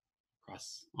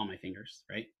 Cross all my fingers,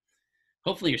 right?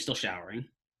 Hopefully you're still showering.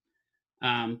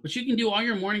 But you can do all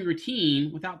your morning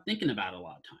routine without thinking about it a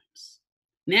lot of times.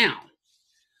 Now,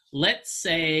 let's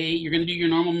say you're going to do your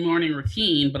normal morning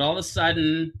routine, but all of a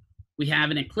sudden we have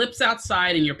an eclipse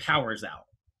outside and your power's out.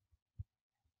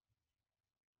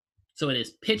 So it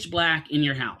is pitch black in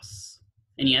your house.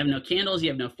 And you have no candles, you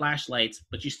have no flashlights,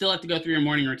 but you still have to go through your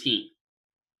morning routine.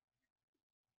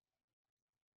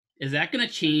 Is that going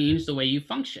to change the way you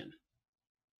function?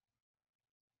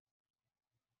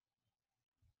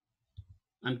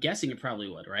 I'm guessing it probably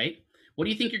would, right? What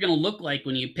do you think you're going to look like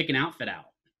when you pick an outfit out?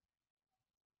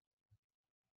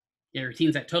 Your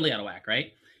routine's totally out of whack,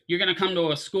 right? You're going to come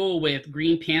to a school with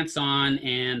green pants on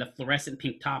and a fluorescent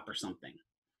pink top or something.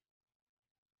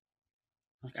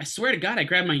 Like, I swear to God, I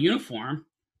grabbed my uniform,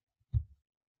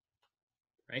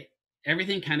 right?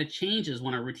 Everything kind of changes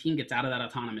when a routine gets out of that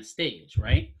autonomous stage,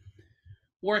 right?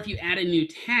 Or if you add a new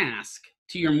task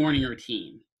to your morning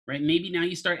routine, right? Maybe now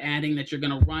you start adding that you're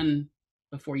going to run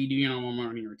before you do your normal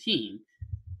morning routine.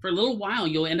 For a little while,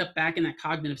 you'll end up back in that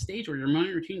cognitive stage where your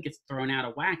morning routine gets thrown out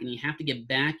of whack, and you have to get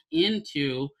back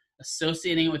into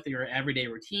associating it with your everyday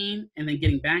routine and then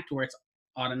getting back to where it's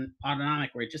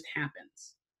autonomic, where it just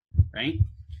happens, right?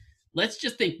 Let's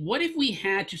just think, what if we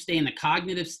had to stay in the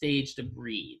cognitive stage to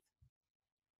breathe?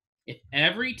 If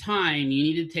every time you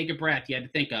needed to take a breath, you had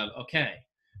to think of, okay,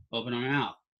 open my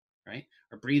mouth, right?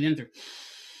 Or breathe in through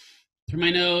my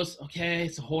nose. Okay,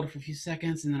 so hold it for a few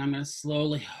seconds, and then I'm going to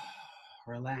slowly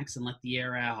relax and let the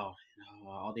air out,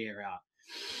 all the air out.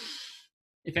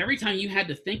 If every time you had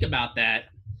to think about that,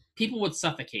 people would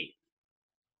suffocate.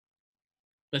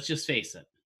 Let's just face it.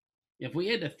 If we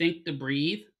had to think to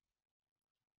breathe,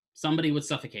 somebody would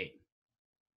suffocate.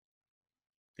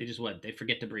 They just would. They'd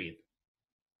forget to breathe.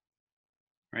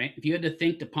 Right? If you had to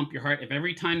think to pump your heart, if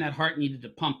every time that heart needed to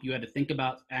pump, you had to think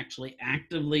about actually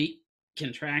actively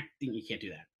contracting, you can't do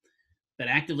that, but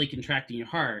actively contracting your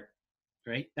heart,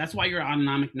 right? That's why your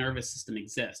autonomic nervous system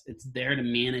exists. It's there to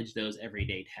manage those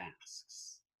everyday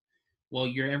tasks. Well,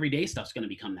 your everyday stuff's going to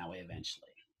become that way eventually.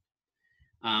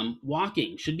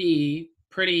 Walking should be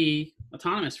pretty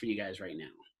autonomous for you guys right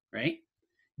now, right?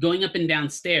 Going up and down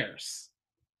stairs,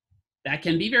 that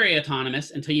can be very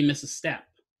autonomous until you miss a step.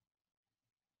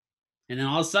 And then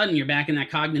all of a sudden you're back in that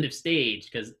cognitive stage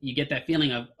because you get that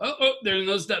feeling of, oh, there's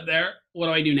no step there. What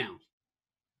do I do now?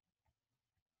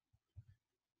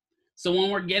 So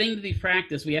when we're getting to the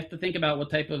practice, we have to think about what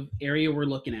type of area we're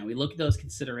looking at. We look at those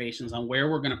considerations on where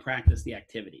we're going to practice the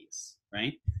activities,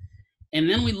 right? And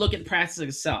then we look at practice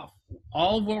itself.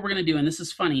 All of what we're going to do, and this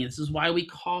is funny, this is why we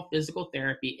call physical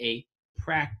therapy a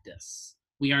practice.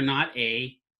 We are not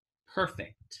a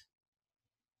perfect,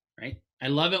 right? I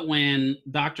love it when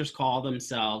doctors call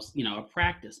themselves, a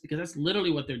practice, because that's literally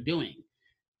what they're doing.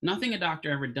 Nothing a doctor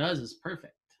ever does is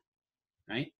perfect,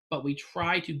 right? But we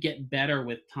try to get better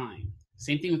with time.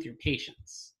 Same thing with your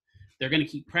patients. They're going to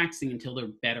keep practicing until they're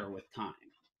better with time.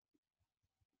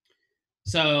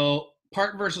 So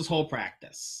part versus whole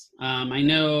practice. I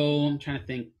know, I'm trying to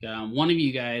think, one of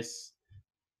you guys,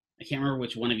 I can't remember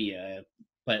which one of you,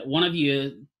 but one of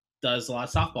you does a lot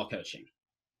of softball coaching.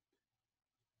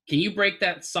 Can you break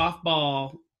that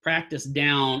softball practice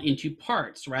down into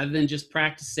parts rather than just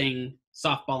practicing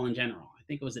softball in general? I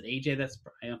think it was AJ. I don't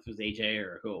know if it was AJ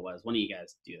or who it was. One of you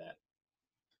guys do that.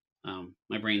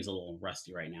 My brain's a little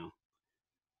rusty right now.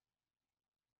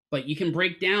 But you can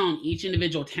break down each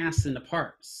individual task into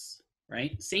parts,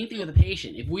 right? Same thing with a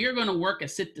patient. If we are going to work a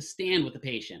sit to stand with a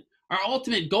patient, our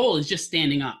ultimate goal is just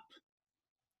standing up,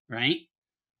 right?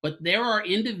 But there are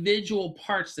individual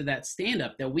parts to that stand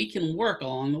up that we can work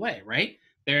along the way, right?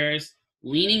 There's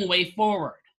leaning way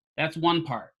forward. That's one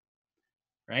part,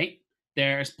 right?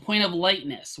 There's point of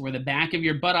lightness, where the back of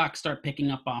your buttocks start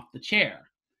picking up off the chair,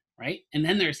 right? And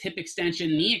then there's hip extension,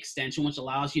 knee extension, which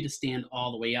allows you to stand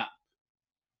all the way up.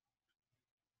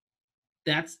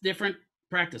 That's different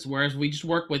practice. Whereas we just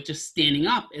work with just standing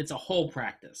up, it's a whole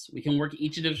practice. We can work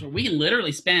each individual. We can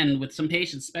literally spend with some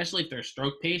patients, especially if they're a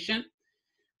stroke patient,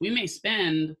 we may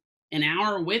spend an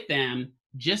hour with them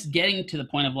just getting to the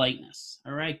point of lightness.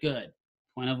 All right, good.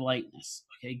 Point of lightness.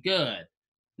 Okay, good.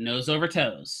 Nose over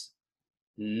toes.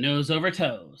 Nose over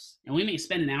toes. And we may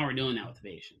spend an hour doing that with the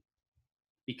patient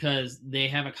because they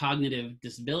have a cognitive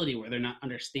disability where they're not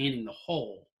understanding the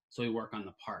whole. So we work on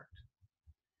the part.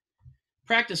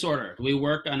 Practice order. We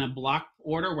work on a block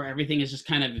order where everything is just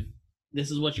kind of,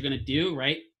 this is what you're going to do,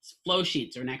 right? Flow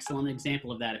sheets are an excellent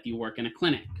example of that if you work in a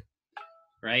clinic.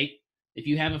 Right? If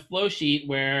you have a flow sheet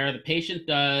where the patient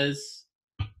does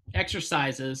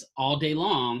exercises all day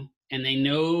long and they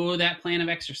know that plan of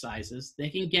exercises, they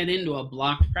can get into a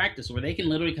blocked practice where they can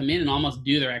literally come in and almost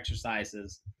do their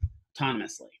exercises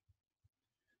autonomously.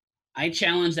 I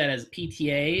challenge that as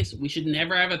PTAs, we should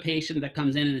never have a patient that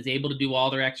comes in and is able to do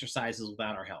all their exercises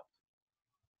without our help.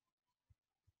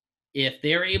 If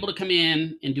they're able to come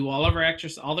in and do all their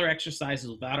exercises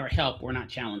without our help, we're not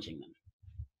challenging them.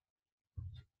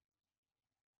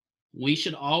 We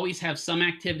should always have some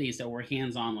activities that we're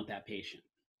hands-on with that patient,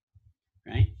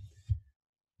 right?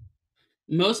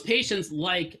 Most patients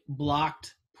like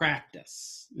blocked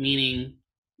practice, meaning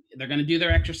they're going to do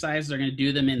their exercises, they're going to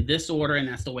do them in this order, and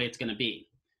that's the way it's going to be.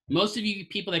 Most of you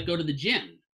people that go to the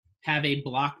gym have a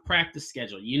blocked practice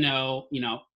schedule.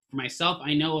 For myself,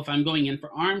 I know if I'm going in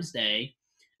for arms day,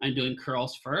 I'm doing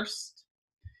curls first,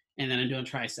 and then I'm doing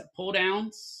tricep pull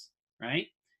downs, right?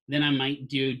 Then I might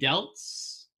do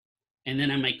delts, and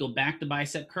then I might go back to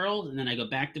bicep curls, and then I go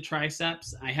back to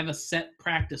triceps. I have a set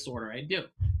practice order I do,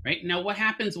 right? Now, what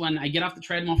happens when I get off the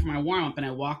treadmill for my warm-up and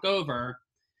I walk over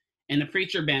and the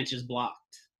preacher bench is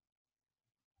blocked?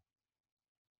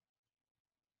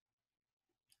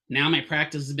 Now my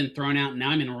practice has been thrown out, and now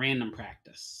I'm in a random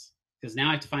practice because now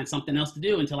I have to find something else to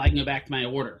do until I can go back to my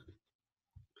order.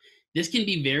 This can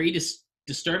be very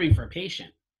disturbing for a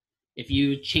patient. If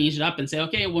you change it up and say,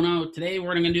 okay, well, no, today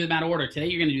we're going to do that order. Today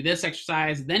you're going to do this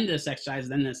exercise, then this exercise,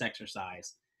 then this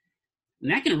exercise. And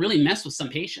that can really mess with some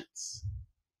patients,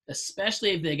 especially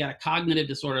if they got a cognitive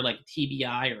disorder like a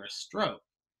TBI or a stroke.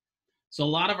 So a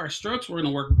lot of our strokes, we're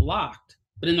going to work blocked.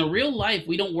 But in the real life,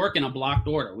 we don't work in a blocked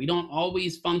order. We don't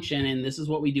always function, and this is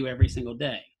what we do every single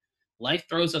day. Life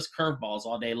throws us curveballs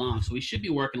all day long. So we should be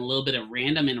working a little bit of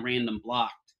random and random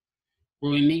blocked,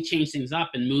 where we may change things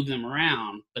up and move them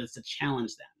around, but it's a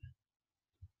challenge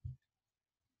then.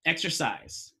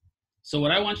 Exercise. So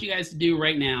what I want you guys to do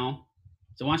right now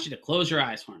is I want you to close your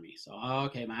eyes for me. So,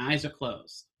 okay, my eyes are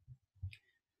closed.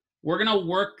 We're going to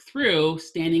work through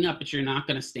standing up, but you're not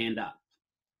going to stand up.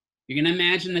 You're going to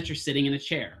imagine that you're sitting in a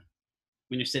chair.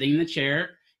 When you're sitting in the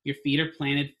chair, your feet are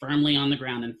planted firmly on the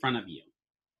ground in front of you.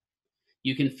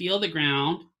 You can feel the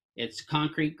ground It's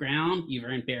concrete ground.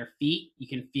 You're in bare feet. You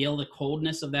can feel the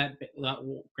coldness of that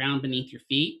ground beneath your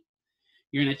feet.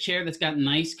 You're in a chair that's got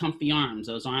nice, comfy arms.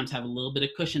 Those arms have a little bit of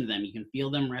cushion to them. You can feel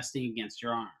them resting against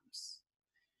your arms.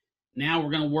 Now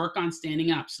we're going to work on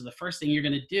standing up. So the first thing you're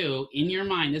going to do in your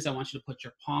mind is I want you to put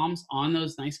your palms on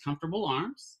those nice, comfortable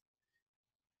arms.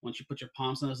 Once you put your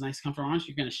palms on those nice, comfortable arms,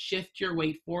 you're going to shift your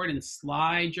weight forward and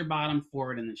slide your bottom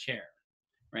forward in the chair,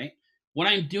 right? What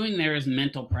I'm doing there is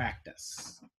mental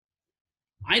practice.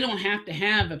 I don't have to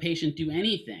have a patient do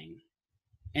anything,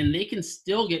 and they can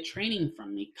still get training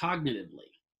from me cognitively,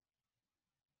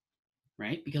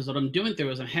 right? Because what I'm doing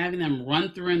through is I'm having them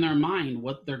run through in their mind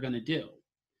what they're going to do.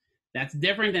 That's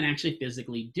different than actually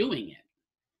physically doing it,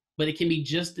 but it can be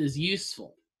just as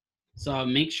useful. So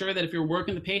make sure that if you're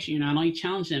working with the patient, you're not only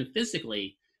challenging them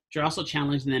physically, but you're also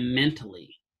challenging them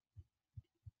mentally.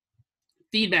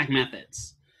 Feedback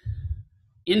methods.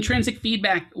 Intrinsic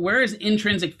feedback, where does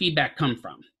intrinsic feedback come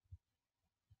from?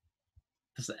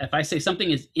 If I say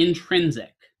something is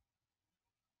intrinsic,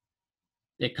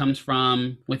 it comes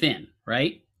from within,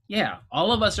 right? Yeah,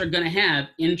 all of us are going to have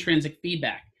intrinsic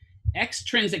feedback.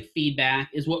 Extrinsic feedback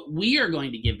is what we are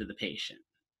going to give to the patient,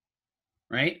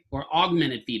 right? Or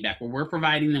augmented feedback, where we're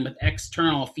providing them with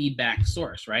external feedback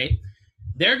source, right?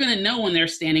 They're going to know when they're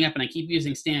standing up, and I keep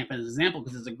using stand up as an example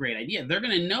because it's a great idea. They're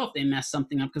going to know if they mess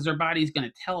something up because their body's going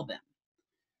to tell them.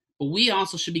 But we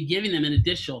also should be giving them an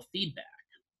additional feedback,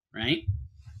 right?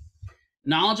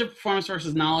 Knowledge of performance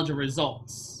versus knowledge of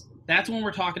results. That's when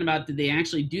we're talking about, did they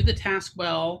actually do the task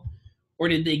well, or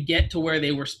did they get to where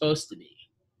they were supposed to be,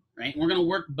 right? And we're going to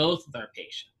work both with our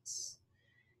patients.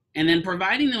 And then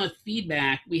providing them with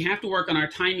feedback, we have to work on our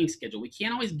timing schedule. We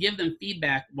can't always give them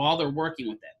feedback while they're working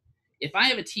with it. If I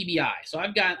have a TBI, so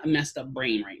I've got a messed up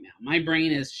brain right now. My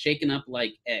brain is shaken up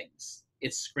like eggs.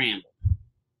 It's scrambled.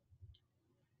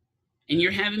 And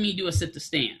you're having me do a sit to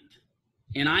stand.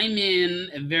 And I'm in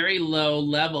a very low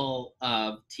level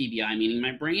of TBI, meaning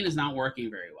my brain is not working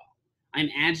very well. I'm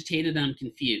agitated and I'm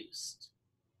confused.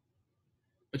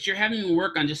 But you're having me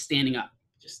work on just standing up.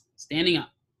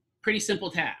 Pretty simple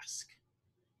task.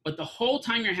 But the whole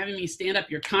time you're having me stand up,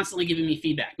 you're constantly giving me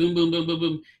feedback. Boom, boom, boom, boom,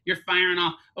 boom. You're firing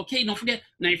off. Okay, don't forget.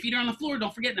 Now your feet are on the floor.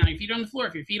 Don't forget. Now your feet are on the floor.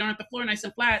 If your feet aren't on the floor nice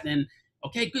and flat, then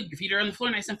okay, good. Your feet are on the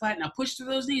floor nice and flat. Now push through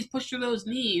those knees. Push through those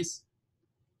knees.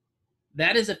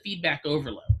 That is a feedback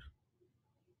overload,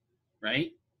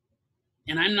 right?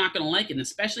 And I'm not going to like it. And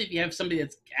especially if you have somebody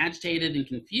that's agitated and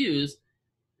confused,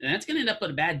 then that's going to end up with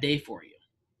a bad day for you.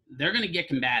 They're going to get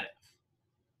combative.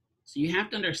 So you have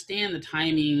to understand the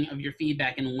timing of your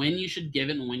feedback and when you should give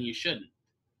it and when you shouldn't,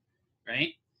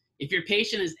 right? If your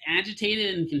patient is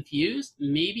agitated and confused,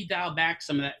 maybe dial back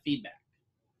some of that feedback,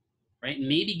 right?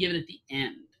 Maybe give it at the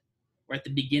end or at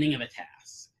the beginning of a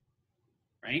task,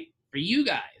 right? For you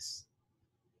guys,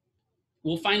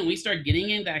 we'll find when we start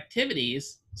getting into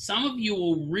activities, some of you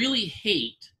will really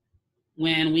hate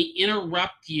when we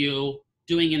interrupt you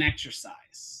doing an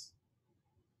exercise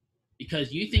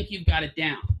because you think you've got it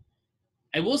down.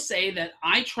 I will say that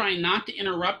I try not to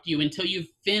interrupt you until you've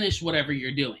finished whatever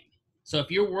you're doing. So if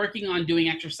you're working on doing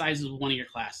exercises with one of your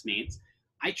classmates,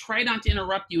 I try not to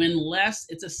interrupt you unless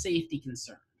it's a safety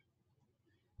concern.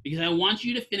 Because I want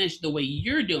you to finish the way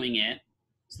you're doing it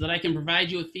so that I can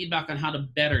provide you with feedback on how to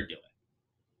better do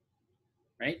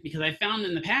it. Right? Because I found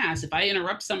in the past, if I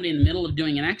interrupt somebody in the middle of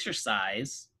doing an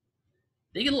exercise,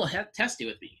 they get a little testy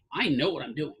with me. I know what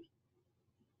I'm doing.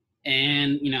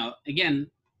 And, you know, again,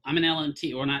 I'm an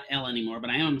LNT, or not L anymore, but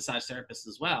I am a massage therapist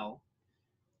as well.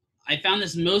 I found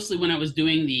this mostly when I was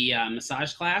doing the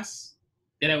massage class,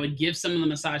 that I would give some of the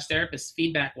massage therapists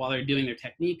feedback while they're doing their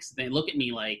techniques. They look at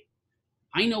me like,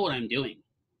 I know what I'm doing.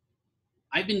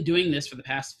 I've been doing this for the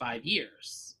past 5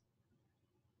 years.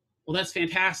 Well, that's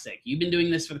fantastic. You've been doing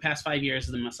this for the past 5 years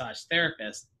as a massage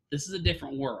therapist. This is a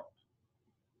different world.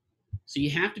 So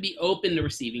you have to be open to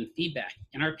receiving feedback,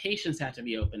 and our patients have to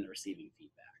be open to receiving feedback.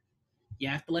 You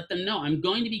have to let them know, I'm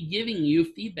going to be giving you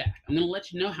feedback. I'm going to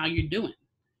let you know how you're doing.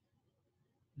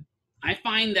 I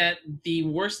find that the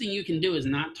worst thing you can do is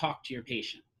not talk to your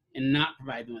patient and not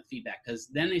provide them with feedback, because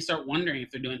then they start wondering if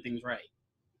they're doing things right.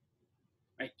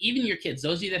 Right? Even your kids,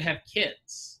 those of you that have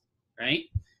kids, right?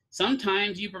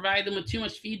 Sometimes you provide them with too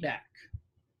much feedback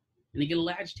and they get a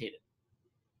little agitated.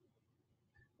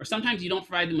 Or sometimes you don't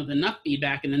provide them with enough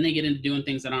feedback and then they get into doing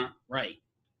things that aren't right.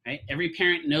 Right? Every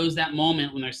parent knows that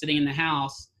moment when they're sitting in the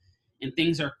house and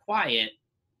things are quiet,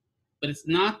 but it's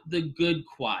not the good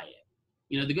quiet.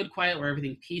 You know, the good quiet where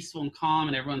everything's peaceful and calm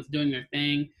and everyone's doing their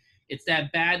thing. It's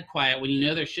that bad quiet when you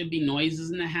know there should be noises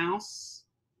in the house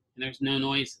and there's no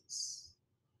noises.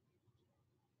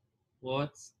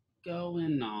 What?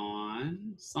 going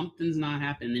on? Something's not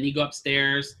happening. Then you go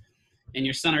upstairs and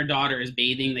your son or daughter is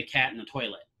bathing the cat in the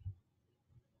toilet.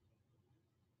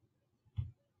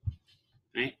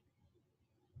 Right?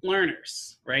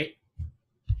 Learners, right?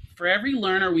 For every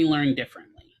learner, we learn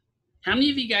differently. How many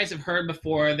of you guys have heard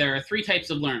before there are 3 types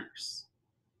of learners?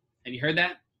 Have you heard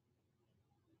that?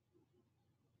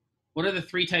 What are the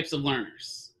 3 types of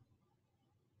learners?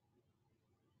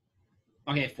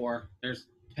 Okay, 4.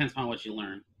 Depends on what you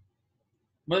learn.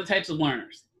 What are the types of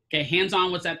learners? Okay,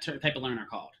 hands-on, what's that type of learner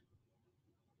called?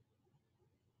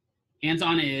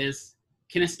 Hands-on is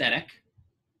kinesthetic,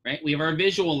 right? We have our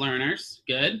visual learners,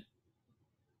 good.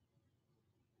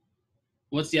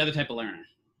 What's the other type of learner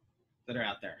that are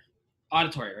out there?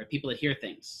 Auditory, right? People that hear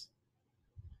things.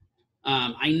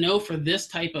 I know for this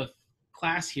type of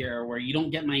class here where you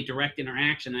don't get my direct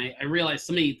interaction, I realized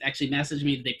somebody actually messaged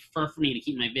me that they prefer for me to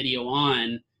keep my video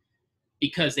on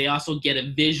because they also get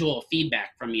a visual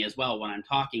feedback from me as well when I'm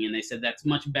talking, and they said that's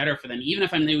much better for them, even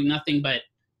if I'm doing nothing but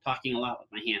talking a lot with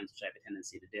my hands, which I have a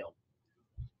tendency to do,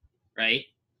 right?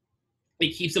 It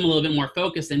keeps them a little bit more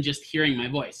focused than just hearing my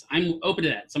voice. I'm open to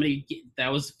that. That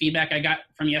was feedback I got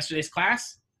from yesterday's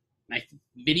class. My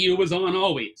video was on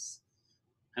always.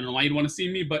 I don't know why you'd want to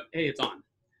see me, but hey, it's on.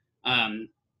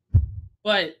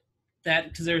 But that,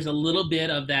 because there's a little bit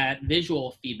of that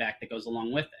visual feedback that goes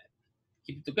along with it.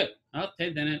 Keep it good.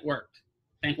 Okay, then it worked.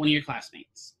 Thank one of your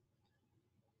classmates.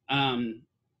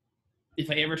 If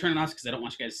I ever turn it off, because I don't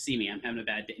want you guys to see me, I'm having a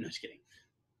bad day. No, just kidding.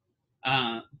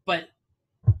 But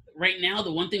right now,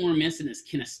 the one thing we're missing is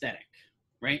kinesthetic,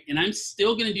 right? And I'm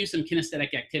still going to do some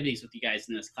kinesthetic activities with you guys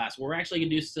in this class. We're actually going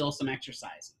to do still some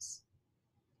exercises.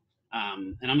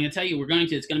 And I'm going to tell you,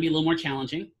 it's going to be a little more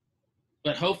challenging,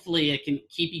 but hopefully it can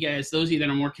keep you guys, those of you that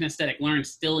are more kinesthetic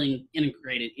learners, still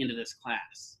integrated into this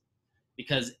class,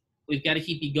 because we've got to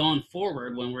keep you going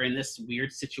forward when we're in this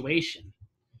weird situation.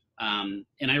 And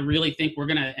I really think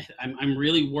I'm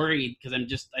really worried because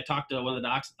I talked to one of the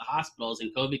docs at the hospitals,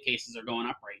 and COVID cases are going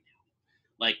up right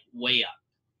now, like way up.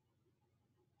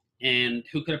 And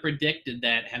who could have predicted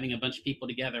that having a bunch of people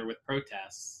together with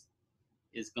protests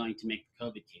is going to make the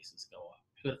COVID cases go up?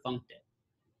 Who would have funked it?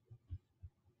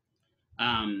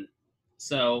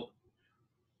 So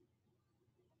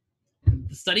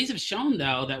the studies have shown,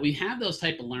 though, that we have those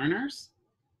type of learners,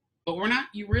 but we're not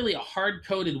really a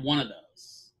hard-coded one of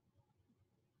those,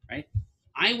 right?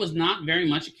 I was not very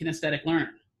much a kinesthetic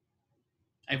learner.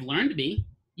 I've learned to be.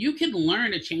 You can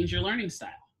learn to change your learning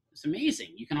style. It's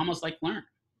amazing. You can almost learn,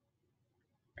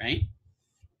 right?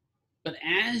 But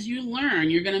as you learn,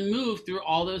 you're going to move through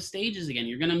all those stages again.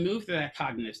 You're going to move through that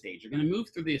cognitive stage. You're going to move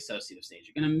through the associative stage.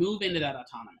 You're going to move into that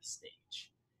autonomous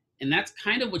stage. And that's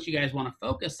kind of what you guys want to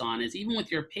focus on, is even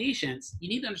with your patients, you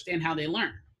need to understand how they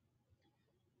learn.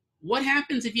 What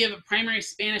happens if you have a primary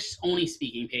Spanish-only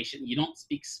speaking patient and you don't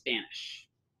speak Spanish?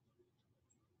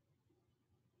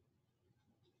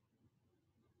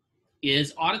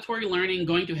 Is auditory learning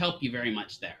going to help you very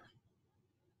much there?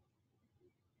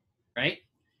 Right?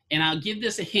 And I'll give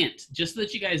this a hint, just so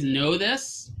that you guys know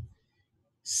this.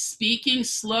 Speaking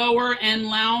slower and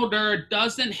louder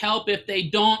doesn't help if they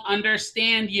don't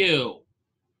understand you.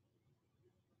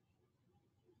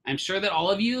 I'm sure that all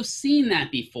of you have seen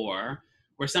that before,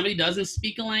 where somebody doesn't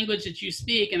speak a language that you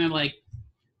speak, and they're like,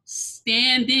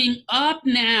 standing up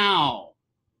now.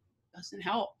 Doesn't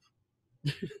help.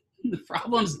 The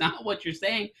problem's not what you're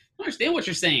saying. I don't understand what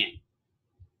you're saying.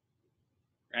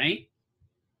 Right?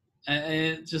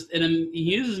 It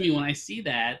amuses me when I see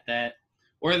that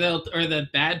or the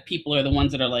bad people are the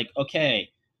ones that are like, okay,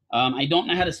 I don't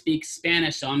know how to speak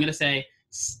Spanish, so I'm going to say,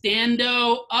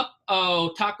 stando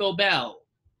up-o Taco Bell.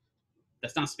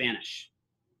 That's not Spanish.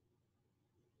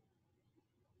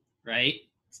 Right?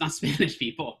 It's not Spanish,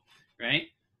 people. Right?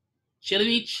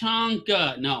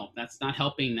 Chimichanga. No, that's not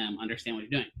helping them understand what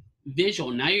you're doing. Visual.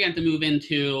 Now you're going to have to move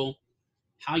into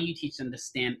how you teach them to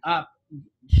stand up,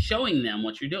 showing them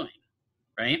what you're doing,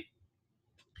 right?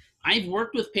 I've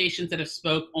worked with patients that have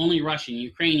spoke only Russian,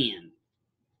 Ukrainian,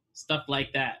 stuff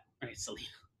like that. Right, Selena.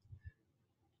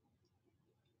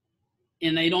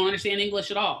 And they don't understand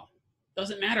English at all.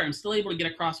 Doesn't matter. I'm still able to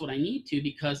get across what I need to,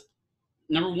 because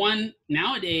number one,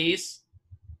 nowadays,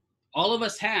 all of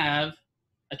us have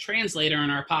a translator in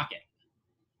our pocket,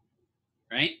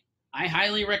 right? I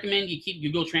highly recommend you keep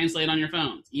Google Translate on your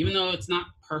phones, even though it's not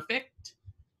perfect.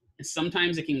 And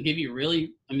sometimes it can give you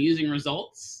really amusing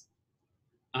results.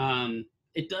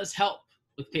 It does help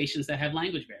with patients that have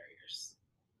language barriers,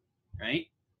 right?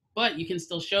 But you can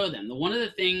still show them. One of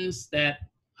the things that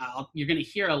you're going to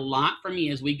hear a lot from me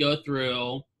as we go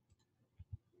through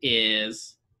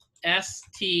is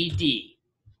STD.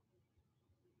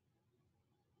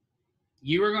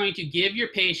 You are going to give your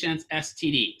patients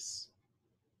STDs.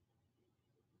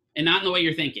 And not in the way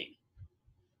you're thinking,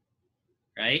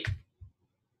 right?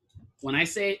 When I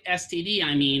say STD,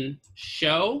 I mean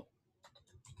show,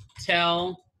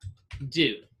 tell,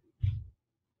 do.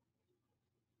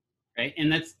 Right?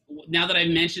 And that's, now that I've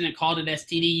mentioned it, called it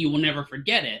STD, you will never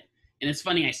forget it. And it's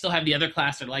funny, I still have the other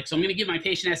class that are like, so I'm going to give my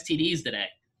patient STDs today.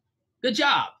 Good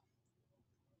job.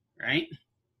 Right?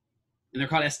 And they're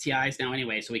called STIs now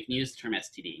anyway, so we can use the term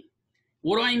STD.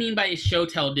 What do I mean by show,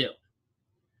 tell, do?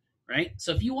 Right?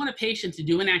 So if you want a patient to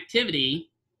do an activity,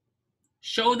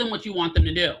 show them what you want them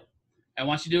to do. I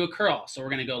want you to do a curl, so we're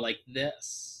going to go like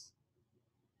this.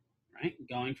 Right?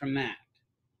 Going from that.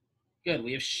 Good.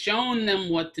 We have shown them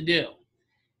what to do.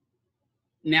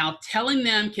 Now, telling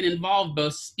them can involve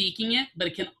both speaking it, but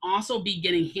it can also be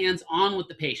getting hands-on with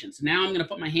the patient. So now I'm going to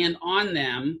put my hand on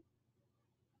them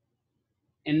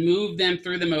and move them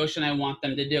through the motion I want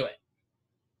them to do it.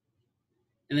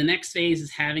 And the next phase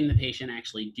is having the patient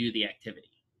actually do the activity.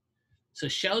 So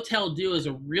show, tell, do is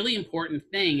a really important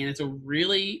thing, and it's a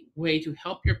really way to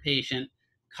help your patient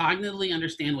cognitively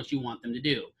understand what you want them to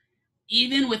do.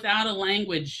 Even without a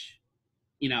language,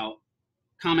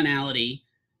 commonality,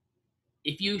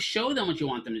 if you show them what you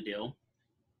want them to do,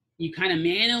 you kind of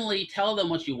manually tell them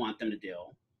what you want them to do,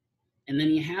 and then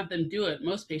you have them do it,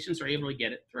 most patients are able to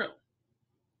get it through,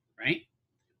 right?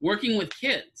 Working with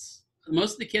kids,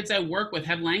 most of the kids I work with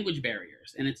have language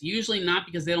barriers, and it's usually not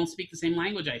because they don't speak the same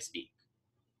language I speak.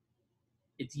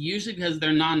 It's usually because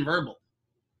they're nonverbal.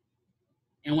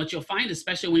 And what you'll find,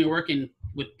 especially when you're working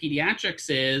with pediatrics,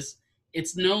 is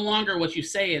it's no longer what you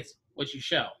say, it's what you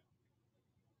show.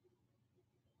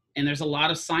 And there's a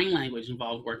lot of sign language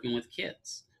involved working with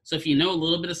kids. So if you know a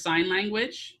little bit of sign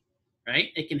language, right,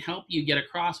 it can help you get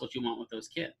across what you want with those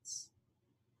kids.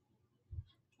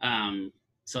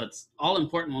 So it's all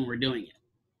important when we're doing it.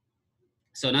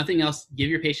 So nothing else, give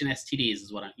your patient STDs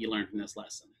is what you learned from this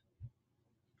lesson,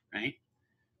 right?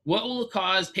 What will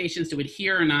cause patients to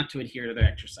adhere or not to adhere to their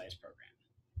exercise program?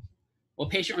 Well,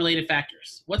 patient-related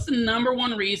factors. What's the number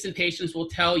one reason patients will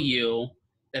tell you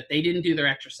that they didn't do their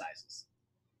exercises?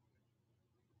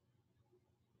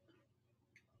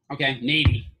 Okay,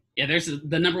 Navy. Yeah, there's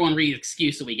the number one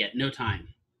excuse that we get, no time.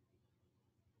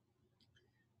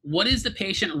 What is the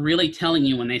patient really telling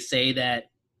you when they say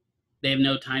that they have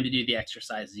no time to do the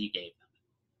exercises you gave them?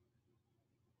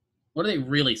 What are they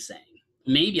really saying?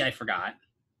 Maybe I forgot.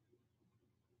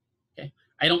 Okay,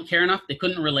 I don't care enough. They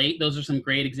couldn't relate. Those are some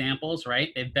great examples, right?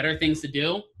 They have better things to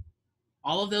do.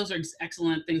 All of those are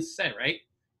excellent things to say, right?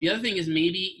 The other thing is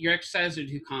maybe your exercises are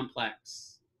too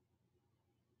complex.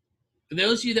 For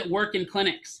those of you that work in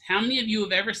clinics, how many of you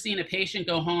have ever seen a patient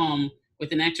go home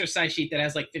with an exercise sheet that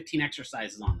has like 15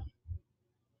 exercises on them?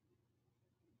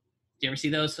 Do you ever see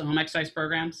those home exercise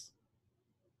programs?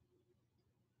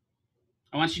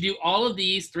 I want you to do all of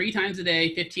these 3 times a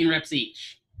day, 15 reps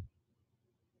each.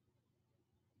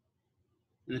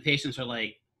 And the patients are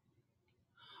like,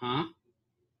 huh?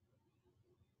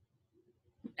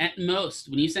 At most,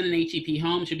 when you send an HEP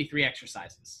home, it should be 3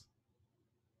 exercises.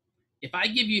 If I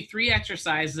give you 3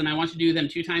 exercises and I want you to do them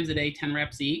 2 times a day, 10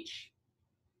 reps each,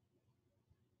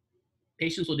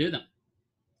 patients will do them.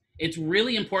 It's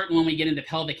really important when we get into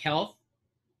pelvic health,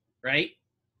 right?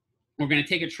 We're going to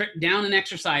take a trip down an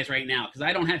exercise right now because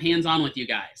I don't have hands-on with you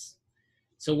guys.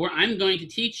 So I'm going to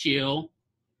teach you,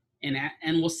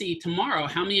 and we'll see tomorrow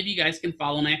how many of you guys can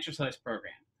follow my exercise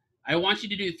program. I want you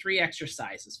to do 3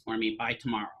 exercises for me by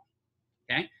tomorrow,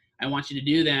 okay? I want you to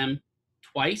do them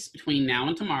twice between now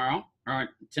and tomorrow, or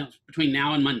between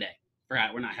now and Monday.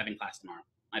 Forgot, we're not having class tomorrow.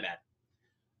 My bad.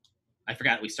 I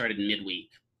forgot we started in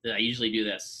midweek. I usually do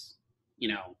this,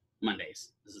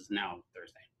 Mondays. This is now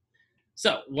Thursday.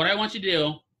 So what I want you to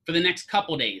do for the next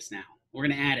couple days now, we're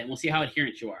going to add it, and we'll see how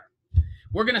adherent you are.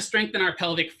 We're going to strengthen our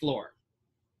pelvic floor.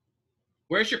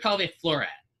 Where's your pelvic floor at?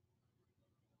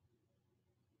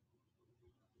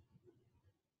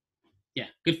 Yeah,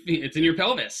 good. It's in your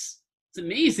pelvis. It's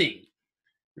amazing,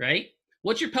 right?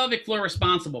 What's your pelvic floor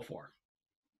responsible for?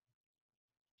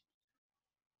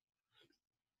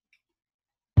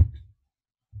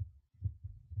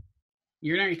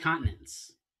 Urinary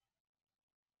continence.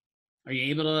 Are you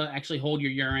able to actually hold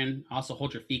your urine, also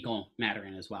hold your fecal matter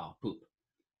in as well, poop,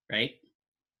 right?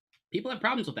 People have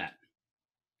problems with that.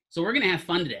 So we're going to have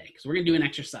fun today because we're going to do an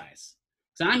exercise.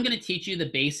 So I'm going to teach you the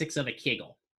basics of a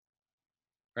Kegel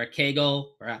or a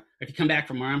Kegel, or if you come back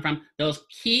from where I'm from, those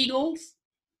Kegels,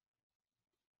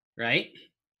 right?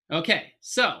 Okay,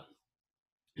 so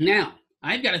now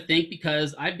I've got to think,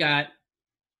 because I've got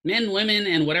men, women,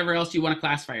 and whatever else you want to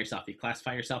classify yourself. You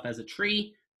classify yourself as a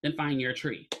tree, then fine, you're a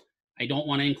tree. I don't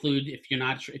want to include, if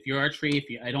you're a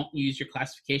tree, I don't use your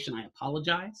classification, I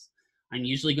apologize. I'm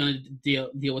usually going to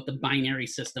deal with the binary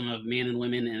system of man and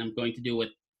women, and I'm going to do it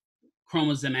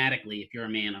chromosomatically if you're a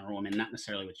man or a woman, not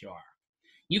necessarily what you are.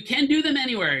 You can do them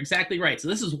anywhere, exactly right. So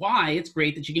this is why it's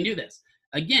great that you can do this.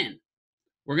 Again,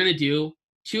 we're going to do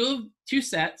two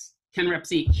sets, 10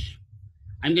 reps each.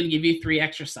 I'm going to give you 3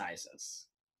 exercises.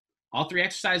 All 3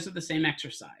 exercises are the same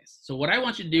exercise. So what I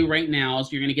want you to do right now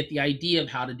is you're going to get the idea of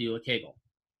how to do a Kegel.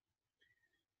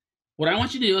 What I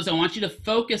want you to do is I want you to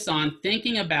focus on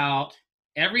thinking about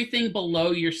everything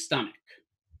below your stomach.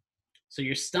 So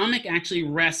your stomach actually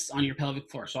rests on your pelvic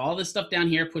floor. So all this stuff down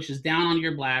here pushes down onto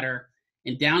your bladder,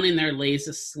 and down in there lays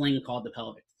a sling called the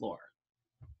pelvic floor.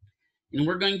 And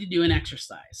we're going to do an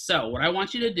exercise. So what I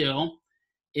want you to do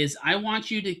is I want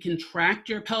you to contract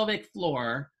your pelvic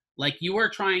floor like you are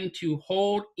trying to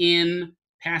hold in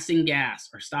passing gas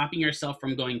or stopping yourself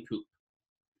from going poop.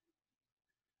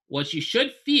 What you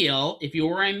should feel, if you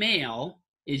were a male,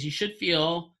 is you should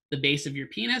feel the base of your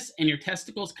penis and your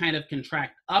testicles kind of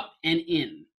contract up and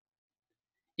in.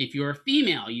 If you're a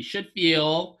female, you should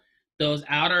feel those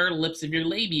outer lips of your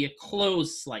labia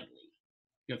close slightly.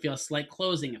 You'll feel a slight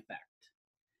closing effect.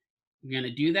 You're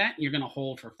going to do that. You're going to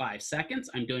hold for 5 seconds.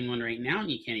 I'm doing one right now, and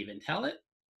you can't even tell it.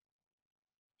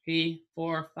 3,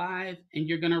 4, 5, and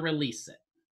you're going to release it.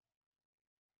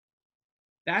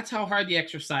 That's how hard the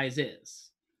exercise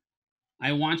is.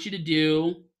 I want you to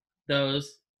do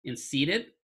those in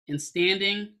seated, in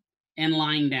standing, and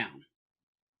lying down.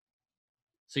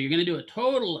 So you're going to do a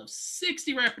total of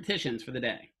 60 repetitions for the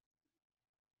day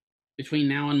between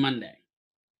now and Monday.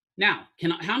 Now,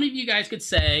 how many of you guys could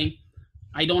say,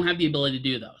 I don't have the ability to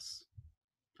do those?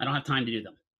 I don't have time to do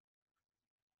them.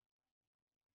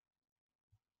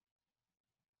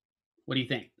 What do you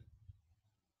think?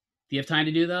 Do you have time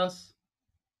to do those?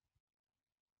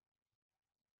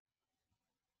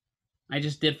 I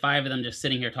just did 5 of them just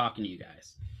sitting here talking to you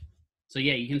guys. So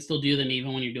yeah, you can still do them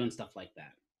even when you're doing stuff like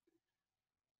that.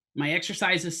 My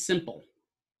exercise is simple,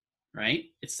 right?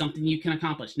 It's something you can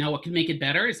accomplish. Now, what could make it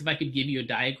better is if I could give you a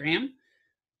diagram,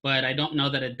 but I don't know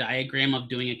that a diagram of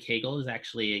doing a Kegel is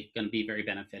actually going to be very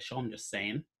beneficial. I'm just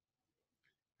saying,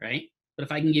 right? But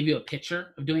if I can give you a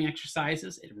picture of doing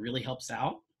exercises, it really helps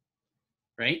out,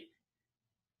 right?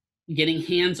 Getting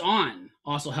hands-on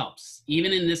also helps.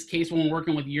 Even in this case, when we're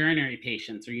working with urinary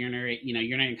patients or urinary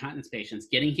incontinence patients,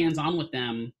 getting hands-on with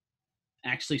them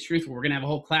actually is truthful. We're going to have a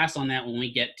whole class on that when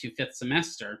we get to 5th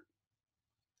semester,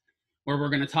 where we're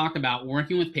going to talk about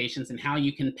working with patients and how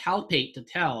you can palpate to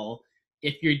tell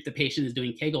if the patient is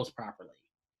doing Kegels properly,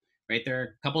 right? There are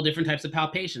a couple different types of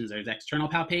palpations. There's external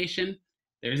palpation,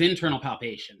 there's internal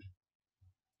palpation.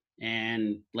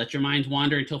 And let your minds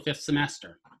wander until 5th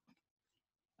semester.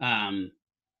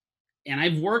 And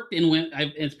I've worked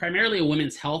it's primarily a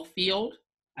women's health field.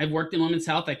 I've worked in women's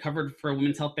health. I covered for a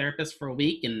women's health therapist for a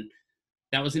week, and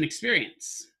that was an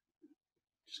experience.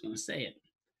 Just going to say it.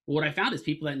 But what I found is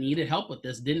people that needed help with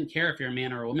this didn't care if you're a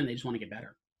man or a woman. They just want to get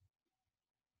better.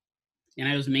 And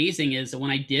what was amazing is that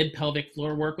when I did pelvic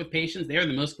floor work with patients, they're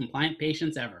the most compliant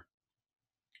patients ever.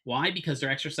 Why? Because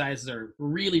their exercises are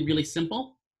really, really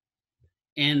simple,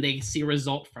 and they see a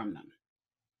result from them.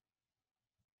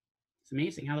 It's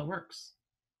amazing how that works.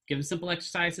 Give them simple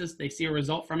exercises, they see a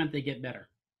result from it, they get better.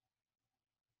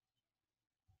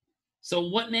 So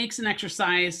what makes an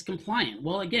exercise compliant?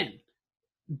 Well, again,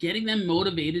 getting them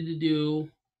motivated to do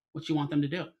what you want them to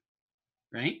do,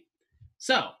 right?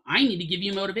 So I need to give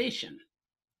you motivation.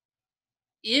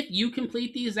 If you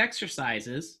complete these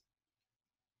exercises,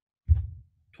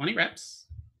 20 reps,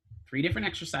 3 different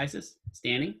exercises,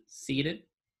 standing, seated,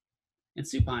 and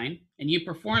supine, and you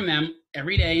perform them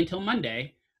every day until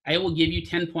Monday, I will give you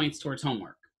 10 points towards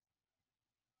homework.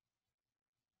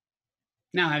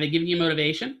 Now, have I given you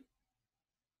motivation?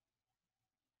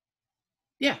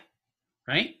 Yeah,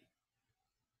 right?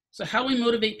 So how do we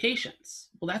motivate patients?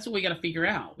 Well, that's what we got to figure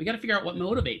out. We got to figure out what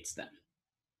motivates them,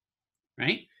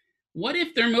 right? What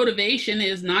if their motivation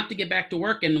is not to get back to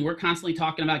work and we're constantly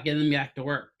talking about getting them back to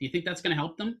work? Do you think that's going to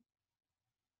help them?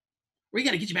 We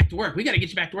got to get you back to work. We got to get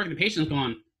you back to work. And the patient's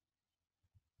going,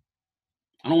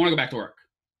 I don't want to go back to work.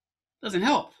 Doesn't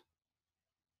help,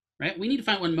 right? We need to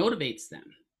find what motivates them,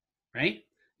 right?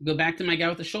 Go back to my guy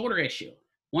with the shoulder issue.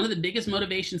 One of the biggest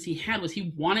motivations he had was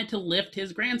he wanted to lift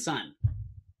his grandson.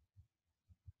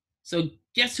 So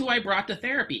guess who I brought to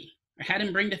therapy, or had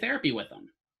him bring to therapy with him?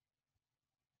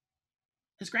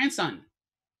 His grandson.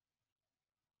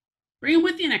 Bring him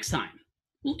with you next time.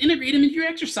 We'll integrate him into your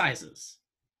exercises.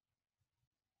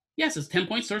 Yes, it's 10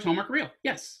 points towards homework real.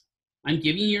 Yes, I'm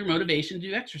giving you your motivation to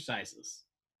do exercises.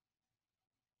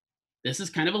 This is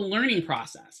kind of a learning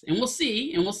process, and we'll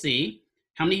see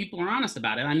how many people are honest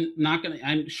about it.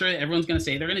 I'm sure everyone's going to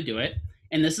say they're going to do it.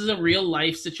 And this is a real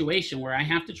life situation where I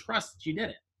have to trust that you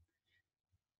did it.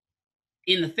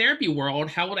 In the therapy world,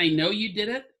 how would I know you did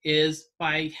it is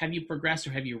by have you progressed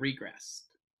or have you regressed,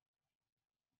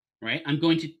 right? I'm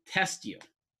going to test you.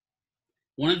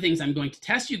 One of the things I'm going to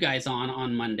test you guys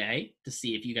on Monday to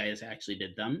see if you guys actually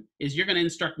did them is you're going to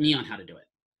instruct me on how to do it.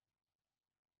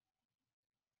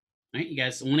 Right?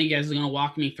 One of you guys is going to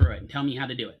walk me through it and tell me how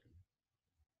to do it.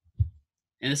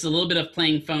 And this is a little bit of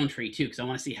playing phone tree too, because I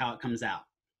want to see how it comes out.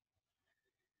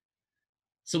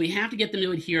 So we have to get them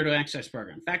to adhere to an exercise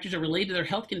program. Factors that relate to their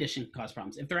health condition can cause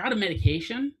problems. If they're out of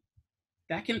medication,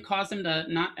 that can cause them to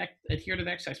not adhere to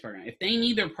the exercise program. If they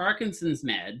need their Parkinson's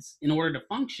meds in order to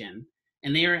function,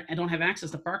 and they don't have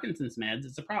access to Parkinson's meds,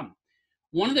 it's a problem.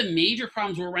 One of the major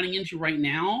problems we're running into right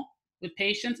now with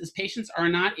patients is patients are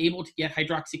not able to get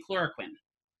hydroxychloroquine.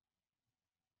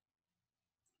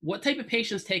 What type of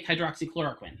patients take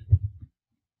hydroxychloroquine?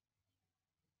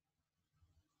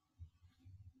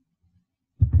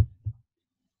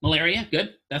 Malaria,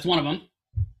 good. That's one of them.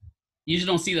 You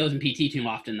usually don't see those in PT too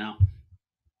often, though.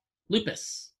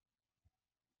 Lupus.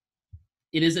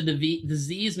 It is a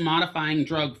disease-modifying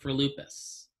drug for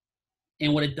lupus.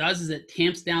 And what it does is it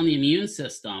tamps down the immune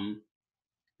system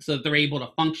so that they're able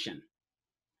to function.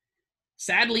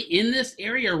 Sadly, in this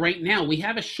area right now, we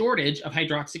have a shortage of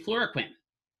hydroxychloroquine.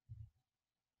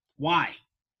 Why?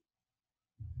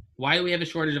 Why do we have a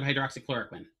shortage of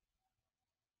hydroxychloroquine?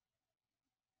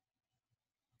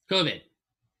 COVID,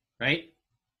 right?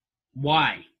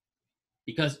 Why?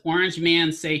 Because Orange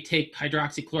Man say take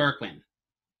hydroxychloroquine.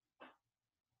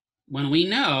 When we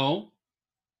know,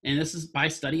 and this is by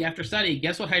study after study,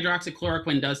 guess what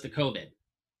hydroxychloroquine does to COVID?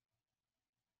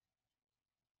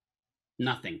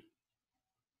 Nothing.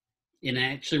 In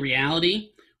actual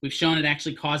reality, we've shown it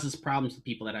actually causes problems with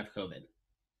people that have COVID.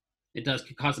 It does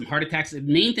cause them heart attacks. The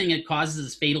main thing it causes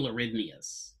is fatal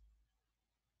arrhythmias,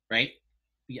 right?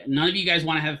 None of you guys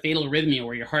want to have a fatal arrhythmia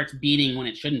where your heart's beating when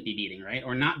it shouldn't be beating, right?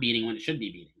 Or not beating when it should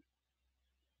be beating.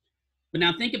 But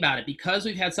now think about it. Because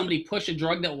we've had somebody push a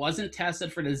drug that wasn't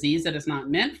tested for disease that it's not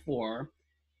meant for,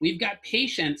 we've got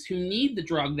patients who need the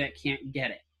drug that can't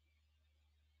get it.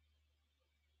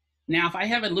 Now, if I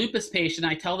have a lupus patient,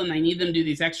 I tell them I need them to do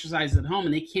these exercises at home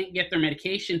and they can't get their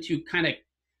medication to kind of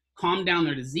calm down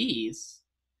their disease,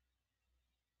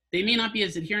 they may not be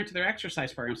as adherent to their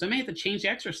exercise program. So I may have to change the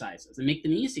exercises and make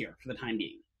them easier for the time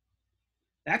being.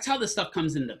 That's how this stuff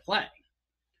comes into play.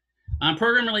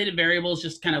 Program-related variables,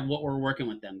 just kind of what we're working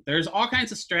with them. There's all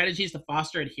kinds of strategies to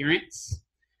foster adherence.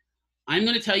 I'm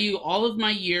going to tell you all of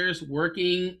my years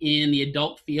working in the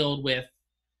adult field with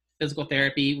physical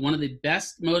therapy, one of the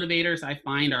best motivators I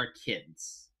find are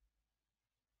kids.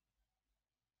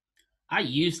 I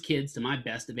use kids to my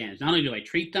best advantage. Not only do I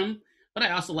treat them, but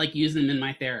I also like using them in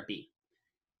my therapy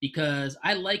because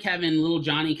I like having little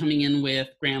Johnny coming in with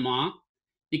grandma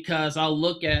because I'll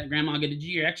look at grandma, did you do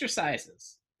your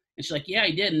exercises? And she's like, yeah,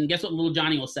 I did. And guess what little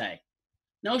Johnny will say?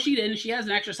 No, she didn't. She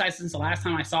hasn't exercised since the last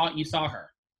time I saw it. You saw her.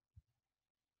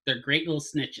 They're great little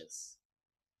snitches.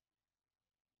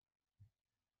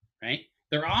 Right?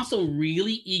 They're also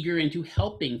really eager into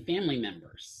helping family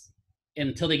members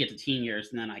until they get to teen years,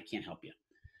 and then I can't help you.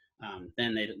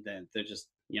 Then they're just,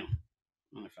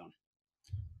 on their phone.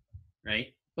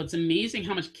 Right? But it's amazing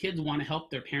how much kids want to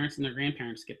help their parents and their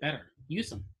grandparents get better. Use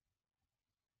them.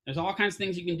 There's all kinds of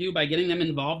things you can do by getting them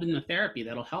involved in the therapy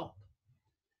that'll help.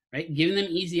 Right? Giving them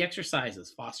easy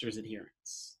exercises fosters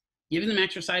adherence. Giving them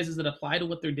exercises that apply to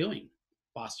what they're doing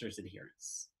fosters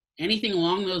adherence. Anything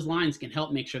along those lines can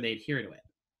help make sure they adhere to it.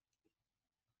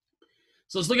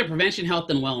 So let's look at prevention, health,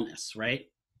 and wellness, right?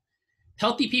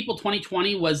 Healthy People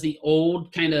 2020 was the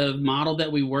old kind of model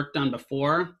that we worked on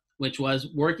before, which was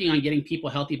working on getting people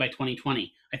healthy by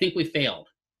 2020. I think we failed.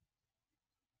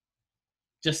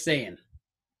 Just saying.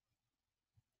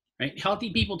 Right?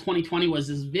 Healthy People 2020 was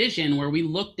this vision where we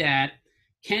looked at,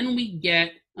 can we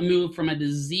get a move from a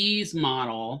disease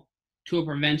model to a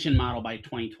prevention model by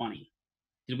 2020?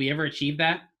 Did we ever achieve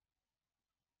that?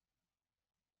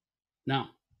 No,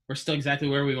 we're still exactly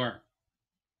where we were,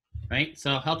 right?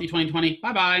 So Healthy 2020,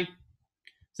 bye-bye.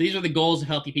 So these are the goals of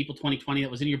Healthy People 2020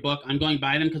 that was in your book. I'm going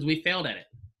by them because we failed at it.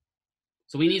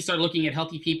 So we need to start looking at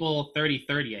Healthy People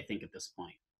 3030, I think, at this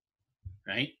point,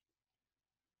 right?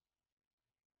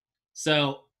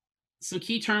 So some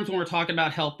key terms when we're talking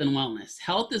about health and wellness.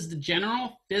 Health is the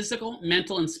general physical,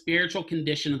 mental, and spiritual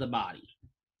condition of the body.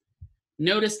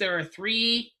 Notice there are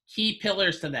three key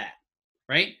pillars to that,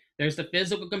 right? There's the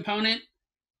physical component,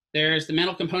 there's the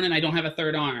mental component, I don't have a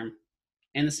third arm,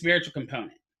 and the spiritual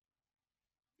component.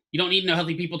 You don't need to know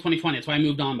Healthy People 2020. That's why I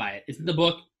moved on by it. It's in the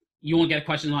book. You won't get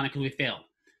questions on it because we failed.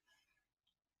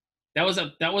 That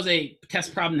was a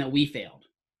test problem that we failed,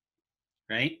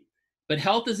 right? But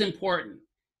health is important.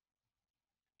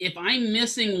 If I'm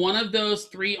missing one of those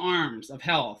 3 arms of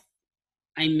health,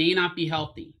 I may not be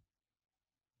healthy.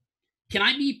 Can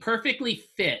I be perfectly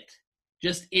fit,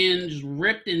 just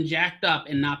ripped and jacked up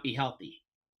and not be healthy?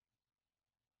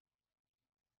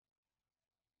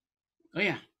 Oh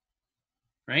yeah,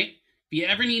 right? If you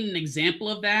ever need an example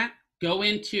of that, go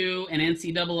into an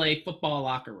NCAA football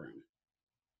locker room.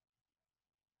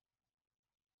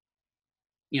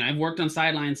 I've worked on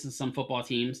sidelines in some football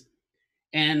teams,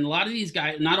 and a lot of these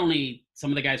guys, not only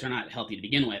some of the guys are not healthy to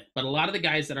begin with, but a lot of the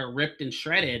guys that are ripped and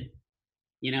shredded,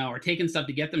 are taking stuff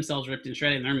to get themselves ripped and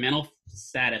shredded, and their mental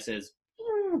status is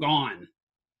gone,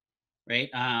 right?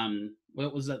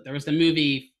 What was it? There was the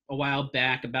movie a while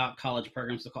back about college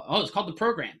programs. It's called The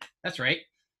Program. That's right. If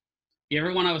you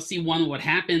ever want to see what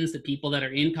happens to people that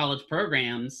are in college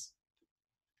programs,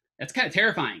 that's kind of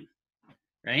terrifying,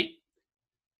 right?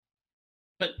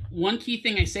 But one key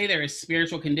thing I say there is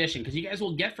spiritual condition, because you guys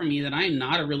will get from me that I'm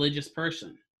not a religious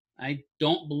person. I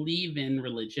don't believe in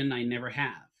religion. I never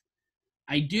have.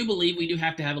 I do believe we do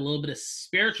have to have a little bit of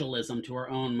spiritualism to our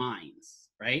own minds,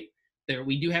 right?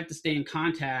 We do have to stay in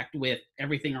contact with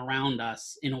everything around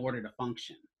us in order to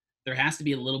function. There has to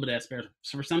be a little bit of spiritual.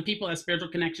 So for some people, that spiritual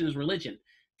connection is religion.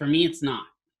 For me, it's not,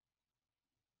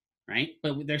 right?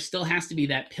 But there still has to be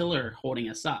that pillar holding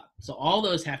us up. So all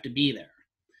those have to be there.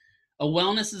 A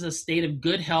wellness is a state of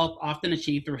good health, often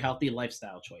achieved through healthy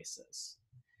lifestyle choices.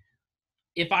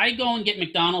 If I go and get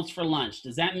McDonald's for lunch,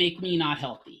 does that make me not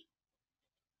healthy?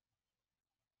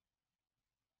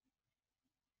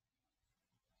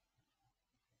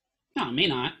 No, it may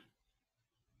not,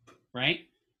 right?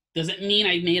 Does it mean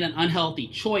I made an unhealthy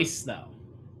choice, though?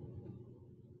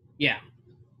 Yeah.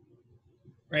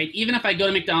 Right? Even if I go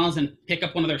to McDonald's and pick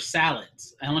up one of their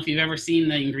salads, I don't know if you've ever seen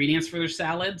the ingredients for their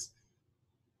salads,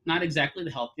 not exactly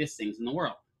the healthiest things in the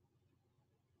world,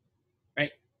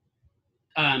 right?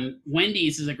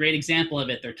 Wendy's is a great example of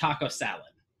it, their taco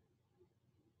salad.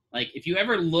 Like, if you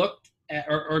ever looked at,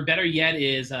 or better yet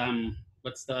is,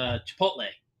 what's the Chipotle,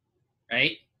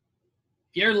 right?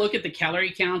 If you ever look at the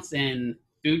calorie counts and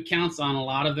food counts on a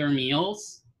lot of their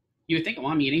meals, you would think, oh,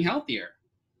 I'm eating healthier.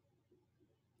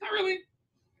 Not really,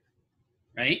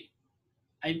 right?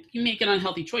 You make an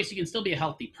unhealthy choice, you can still be a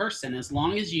healthy person as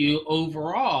long as you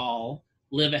overall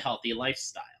live a healthy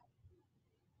lifestyle,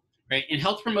 right? And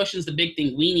health promotion is the big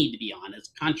thing we need to be on. It's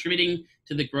contributing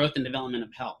to the growth and development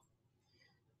of health.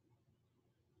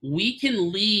 We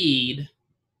can lead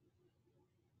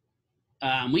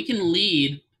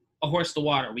a horse to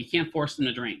water. We can't force them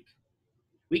to drink.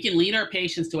 We can lead our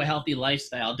patients to a healthy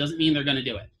lifestyle. It doesn't mean they're going to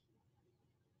do it,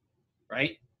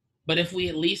 right? But if we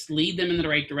at least lead them in the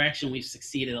right direction, we've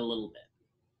succeeded a little bit,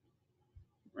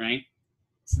 right?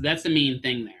 So that's the main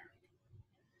thing there.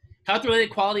 Health-related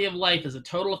quality of life is a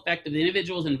total effect of the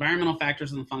individual's environmental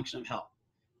factors on the function of health.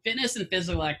 Fitness and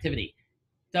physical activity.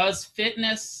 Does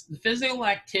physical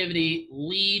activity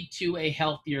lead to a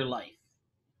healthier life?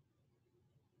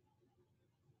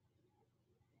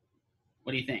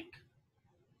 What do you think?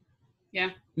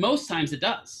 Yeah, most times it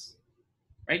does,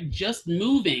 right? Just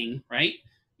moving, right?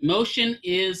 Motion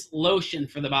is lotion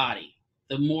for the body.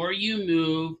 The more you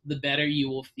move, the better you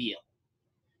will feel.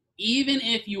 Even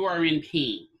if you are in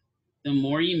pain, the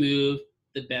more you move,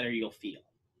 the better you'll feel,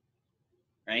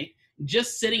 right?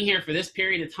 Just sitting here for this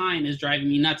period of time is driving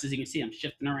me nuts. As you can see, I'm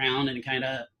shifting around and kind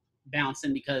of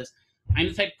bouncing because I'm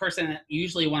the type of person that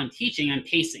usually when I'm teaching, I'm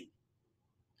pacing.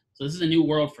 So this is a new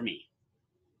world for me.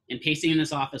 And pacing in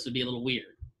this office would be a little weird.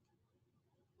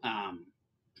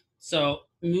 So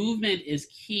movement is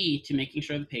key to making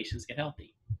sure the patients get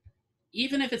healthy.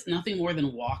 Even if it's nothing more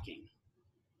than walking,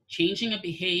 changing a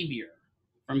behavior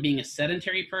from being a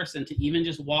sedentary person to even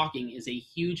just walking is a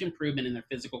huge improvement in their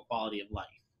physical quality of life.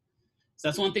 So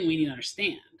that's one thing we need to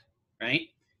understand, right?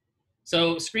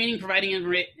 So screening, providing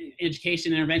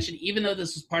education, intervention, even though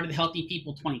this was part of the Healthy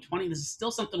People 2020, this is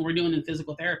still something we're doing in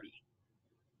physical therapy,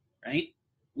 right?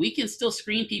 We can still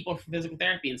screen people for physical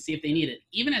therapy and see if they need it.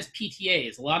 Even as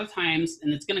PTAs, a lot of times,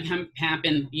 and it's going to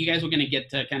happen, you guys are going to get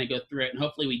to kind of go through it, and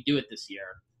hopefully we do it this year.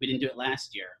 We didn't do it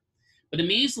last year. But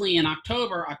amazingly, in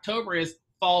October is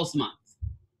Falls Month.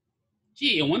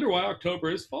 Gee, I wonder why October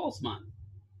is Falls Month,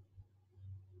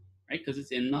 right? Because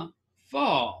it's in the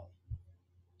fall.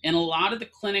 And a lot of the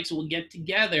clinics will get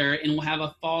together and will have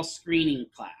a fall screening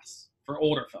class for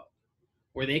older folk,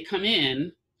 where they come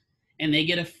in and they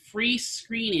get a free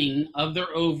screening of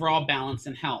their overall balance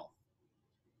and health.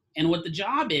 And what the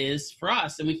job is for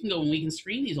us, and we can go and we can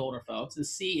screen these older folks and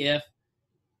see if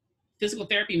physical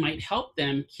therapy might help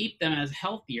them keep them as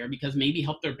healthier, because maybe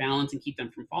help their balance and keep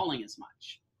them from falling as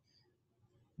much.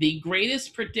 The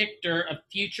greatest predictor of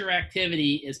future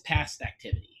activity is past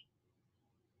activity.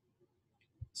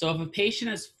 So if a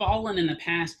patient has fallen in the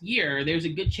past year, there's a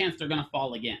good chance they're going to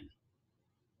fall again.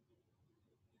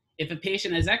 If a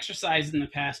patient has exercised in the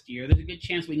past year, there's a good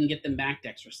chance we can get them back to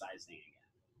exercising again.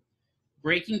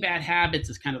 Breaking bad habits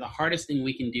is kind of the hardest thing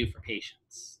we can do for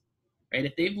patients, right?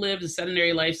 If they've lived a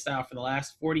sedentary lifestyle for the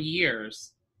last 40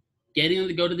 years, getting them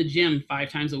to go to the gym 5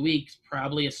 times a week is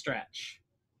probably a stretch,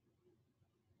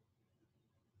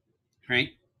 right?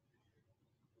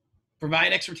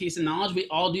 Provide expertise and knowledge. We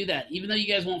all do that. Even though you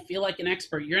guys won't feel like an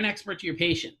expert, you're an expert to your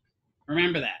patient.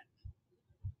 Remember that,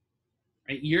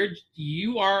 right?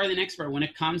 You are an expert when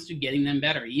it comes to getting them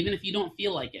better, even if you don't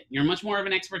feel like it. You're much more of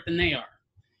an expert than they are.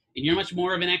 And you're much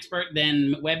more of an expert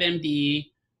than WebMD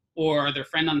or their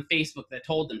friend on Facebook that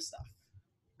told them stuff,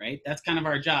 right? That's kind of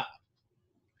our job.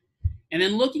 And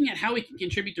then looking at how we can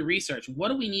contribute to research. What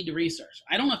do we need to research?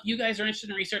 I don't know if you guys are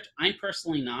interested in research. I'm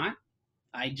personally not.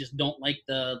 I just don't like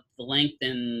the length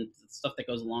and stuff that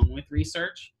goes along with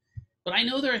research. But I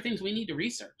know there are things we need to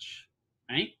research,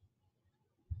 right?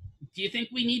 Do you think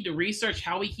we need to research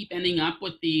how we keep ending up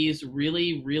with these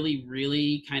really, really,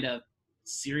 really kind of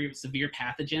serious, severe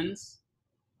pathogens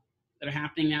that are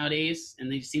happening nowadays,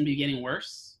 and they seem to be getting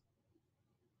worse,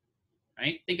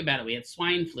 right? Think about it. We had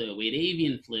swine flu, we had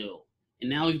avian flu, and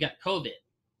now we've got COVID.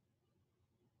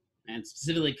 And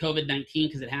specifically COVID-19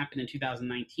 because it happened in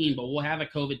 2019, but we'll have a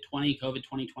COVID-20,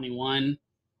 COVID-2021,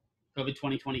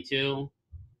 COVID-2022.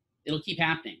 It'll keep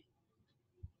happening.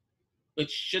 Which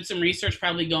should some research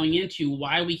probably going into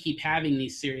why we keep having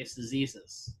these serious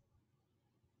diseases.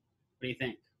 What do you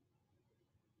think?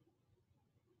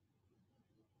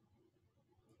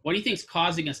 What do you think is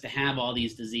causing us to have all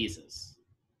these diseases?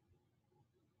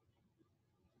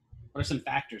 What are some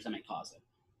factors that might cause it?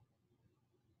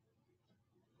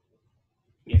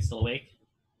 You guys still awake?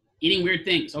 Eating weird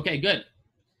things. Okay, good.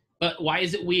 But why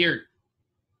is it weird?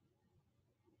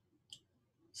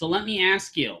 So let me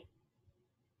ask you,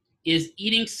 is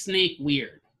eating snake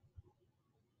weird?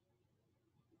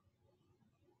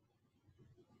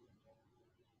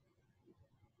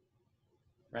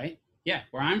 Right? Yeah,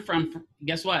 where I'm from,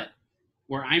 guess what?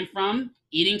 Where I'm from,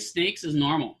 eating snakes is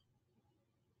normal.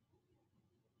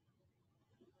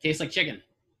 Tastes like chicken.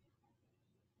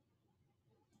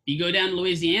 You go down to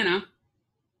Louisiana,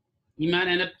 you might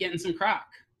end up getting some croc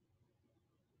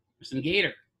or some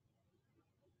gator,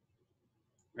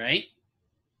 right?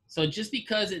 So just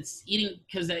because it's eating,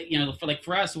 because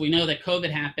for us, we know that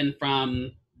COVID happened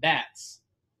from bats,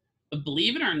 but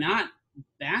believe it or not,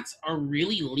 bats are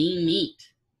really lean meat,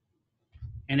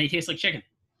 and they taste like chicken.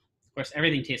 Of course,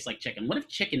 everything tastes like chicken. What if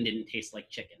chicken didn't taste like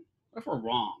chicken? What if we're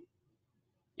wrong,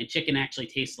 and chicken actually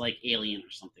tastes like alien or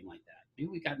something like that? Maybe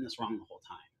we've gotten this wrong the whole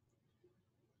time.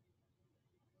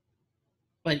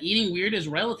 But eating weird is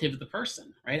relative to the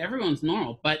person, right? Everyone's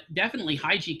normal, but definitely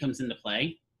hygiene comes into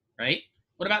play, right?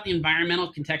 What about the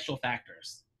environmental contextual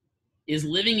factors? Is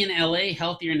living in LA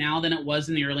healthier now than it was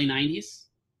in the early 90s?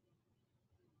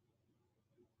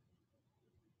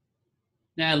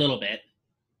 Yeah, a little bit.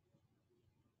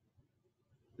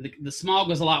 The smog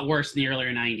was a lot worse in the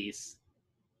earlier 90s.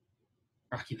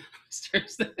 Rocky Mountain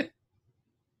oysters.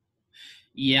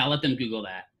 Yeah, I'll let them Google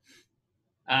that.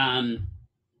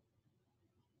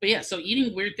 But yeah, so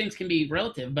eating weird things can be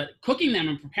relative, but cooking them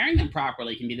and preparing them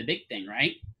properly can be the big thing,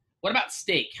 right? What about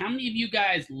steak? How many of you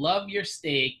guys love your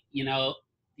steak?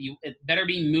 It better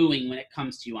be mooing when it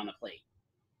comes to you on the plate.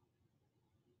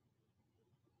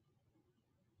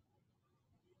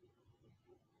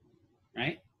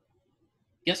 Right?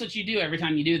 Guess what you do every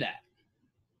time you do that?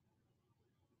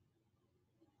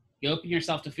 You open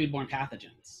yourself to foodborne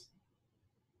pathogens.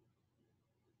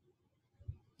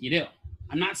 You do.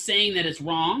 I'm not saying that it's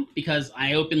wrong, because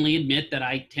I openly admit that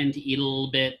I tend to eat a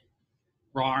little bit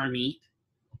raw meat,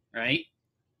 right?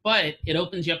 But it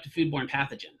opens you up to foodborne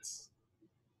pathogens.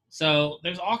 So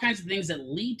there's all kinds of things that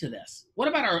lead to this. What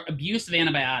about our abuse of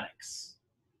antibiotics?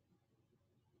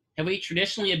 Have we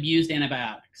traditionally abused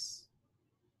antibiotics?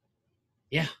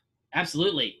 Yeah,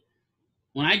 absolutely.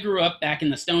 When I grew up back in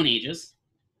the Stone Ages,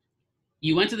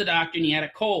 you went to the doctor and you had a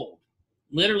cold.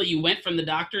 Literally, you went from the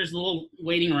doctor's little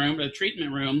waiting room or the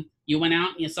treatment room, you went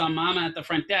out and you saw Mama at the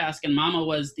front desk, and Mama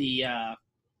was the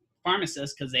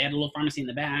pharmacist, because they had a little pharmacy in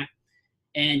the back,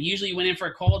 and usually you went in for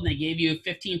a cold and they gave you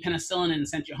 15 penicillin and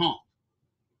sent you home.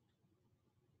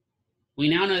 We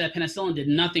now know that penicillin did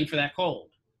nothing for that cold.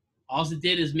 All it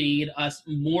did is made us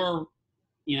more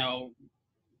you know,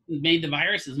 made the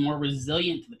viruses more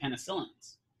resilient to the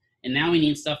penicillins. And now we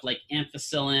need stuff like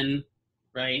ampicillin,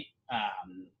 right?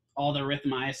 All the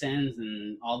erythromycins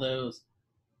and all those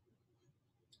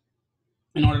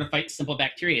in order to fight simple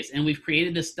bacteria. And we've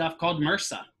created this stuff called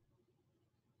MRSA,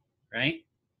 right?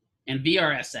 And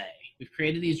VRSA. We've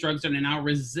created these drugs that are now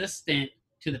resistant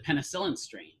to the penicillin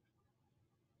strain.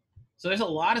 So there's a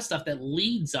lot of stuff that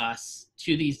leads us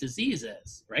to these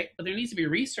diseases, right? But there needs to be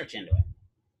research into it.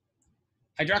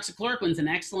 Hydroxychloroquine is an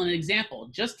excellent example.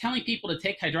 Just telling people to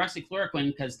take hydroxychloroquine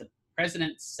because the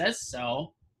president says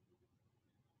so,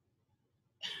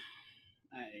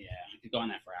 yeah, I could go on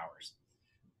that for hours.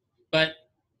 But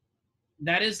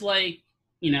that is like,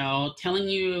 you know, telling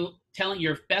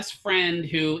your best friend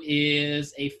who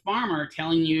is a farmer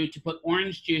telling you to put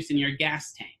orange juice in your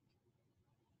gas tank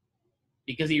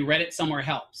because he read it somewhere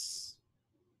helps.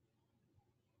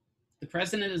 The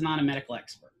president is not a medical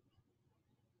expert,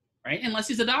 right? Unless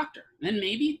he's a doctor. Then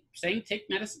maybe saying take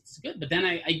medicine is good. But then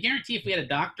I guarantee if we had a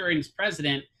doctor and he's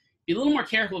president, be a little more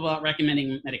careful about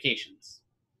recommending medications,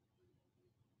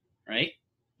 right?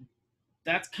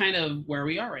 That's kind of where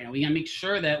we are right now. We gotta make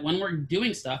sure that when we're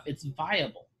doing stuff, it's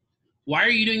viable. Why are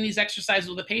you doing these exercises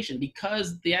with a patient?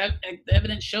 Because the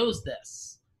evidence shows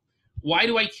this. Why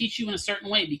do I teach you in a certain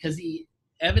way? Because the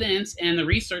evidence and the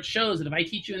research shows that if I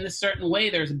teach you in this certain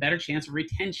way, there's a better chance of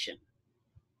retention.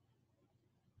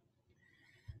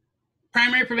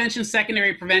 Primary prevention,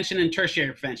 secondary prevention, and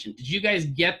tertiary prevention. Did you guys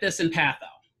get this in patho?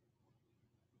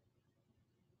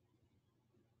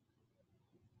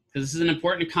 Because this is an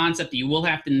important concept that you will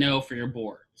have to know for your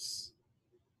boards.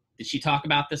 Did she talk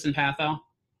about this in patho?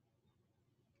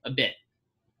 A bit.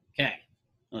 Okay,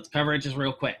 let's cover it just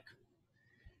real quick,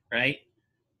 right?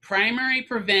 Primary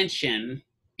prevention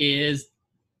is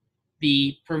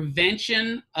the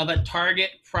prevention of a target,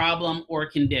 problem, or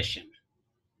condition.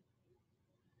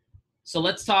 So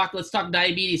let's talk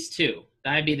diabetes 2.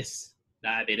 Diabetes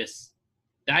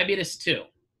 2.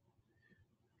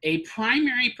 A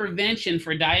primary prevention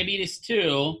for diabetes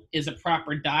 2 is a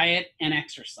proper diet and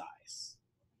exercise.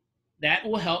 That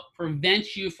will help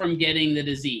prevent you from getting the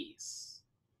disease,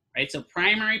 right? So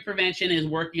primary prevention is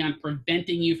working on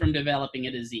preventing you from developing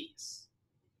a disease.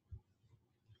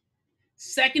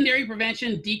 Secondary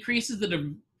prevention decreases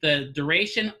the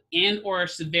duration and or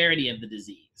severity of the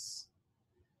disease.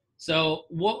 So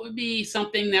what would be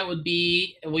something that would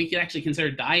be, we could actually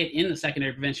consider diet in the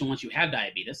secondary prevention once you have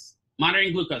diabetes.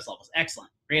 Monitoring glucose levels, excellent,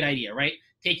 great idea, right?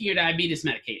 Taking your diabetes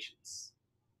medications,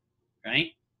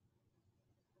 right?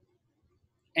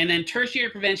 And then tertiary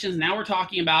preventions, now we're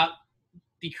talking about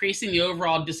decreasing the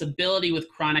overall disability with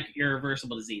chronic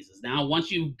irreversible diseases. Now,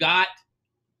 once you've got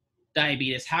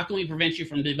diabetes, how can we prevent you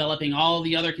from developing all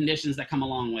the other conditions that come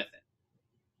along with it,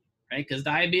 right? Because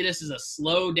diabetes is a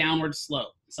slow downward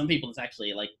slope. Some people, it's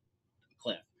actually like a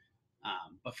cliff.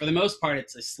 But for the most part,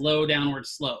 it's a slow downward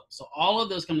slope. So all of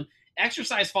those come,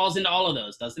 exercise falls into all of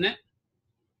those, doesn't it?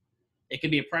 It could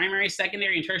be a primary,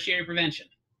 secondary, and tertiary prevention,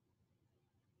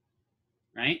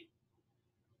 right?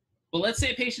 Well, let's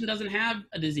say a patient doesn't have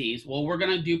a disease. Well, we're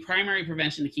going to do primary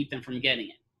prevention to keep them from getting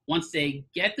it. Once they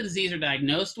get the disease or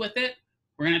diagnosed with it,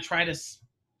 we're going to try to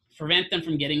prevent them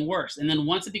from getting worse. And then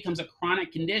once it becomes a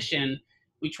chronic condition,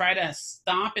 we try to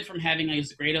stop it from having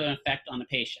as great of an effect on the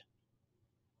patient.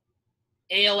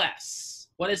 ALS.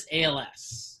 What is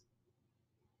ALS?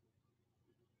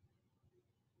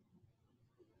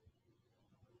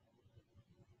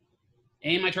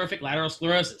 Amyotrophic lateral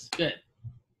sclerosis. Good.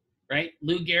 Right?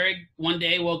 Lou Gehrig one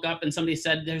day woke up and somebody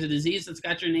said, there's a disease that's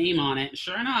got your name on it. And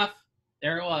sure enough,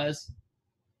 there it was.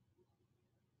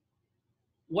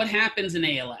 What happens in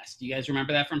ALS? Do you guys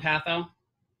remember that from patho?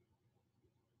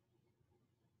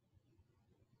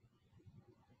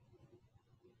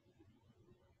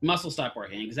 Muscles stop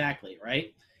working, exactly,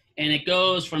 right? And it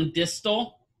goes from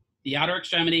distal, the outer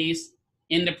extremities,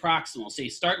 into proximal. So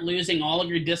you start losing all of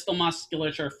your distal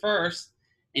musculature first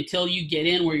until you get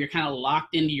in where you're kind of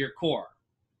locked into your core.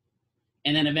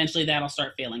 And then eventually that'll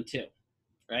start failing too,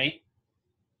 right?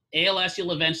 ALS,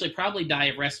 you'll eventually probably die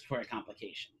of respiratory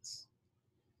complications.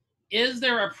 Is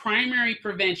there a primary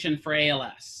prevention for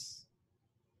ALS?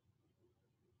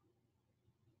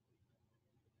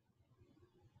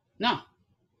 No,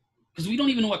 because we don't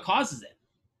even know what causes it.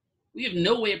 We have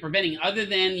no way of preventing other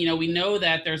than, we know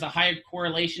that there's a higher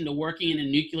correlation to working in a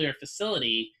nuclear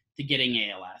facility to getting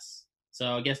ALS.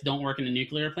 So I guess don't work in a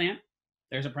nuclear plant.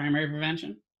 There's a primary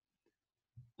prevention.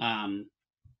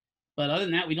 But other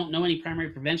than that, we don't know any primary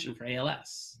prevention for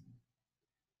ALS.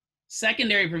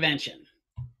 Secondary prevention.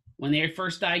 When they're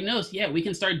first diagnosed, yeah, we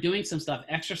can start doing some stuff,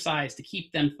 exercise to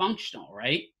keep them functional,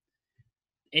 right?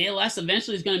 ALS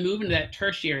eventually is going to move into that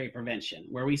tertiary prevention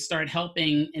where we start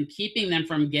helping and keeping them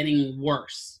from getting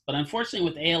worse. But unfortunately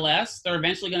with ALS, they're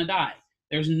eventually going to die.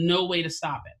 There's no way to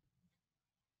stop it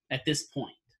at this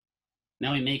point.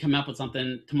 Now we may come up with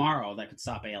something tomorrow that could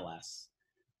stop ALS.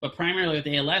 But primarily with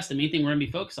ALS, the main thing we're going to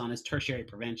be focused on is tertiary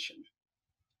prevention.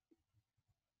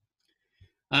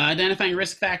 Identifying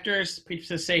risk factors,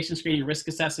 pre-cessation screening risk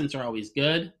assessments are always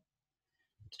good.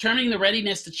 Determining the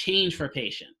readiness to change for a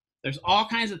patient. There's all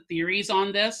kinds of theories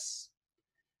on this,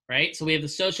 right? So we have the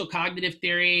social cognitive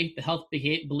theory, the health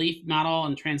belief model,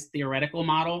 and trans-theoretical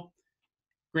model.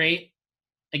 Great.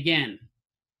 Again,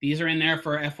 these are in there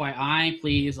for FYI,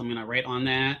 please. I'm going to write on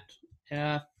that.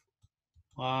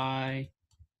 FYI.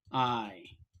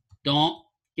 Don't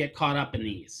get caught up in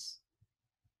these.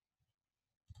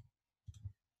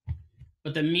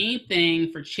 But the main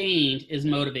thing for change is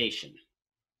motivation,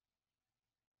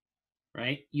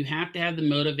 right? You have to have the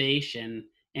motivation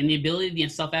and the ability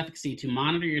and self-efficacy to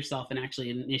monitor yourself and actually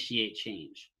initiate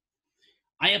change.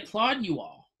 I applaud you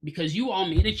all because you all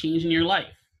made a change in your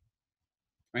life,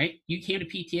 right? You came to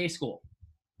PTA school.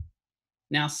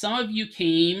 Now, some of you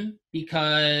came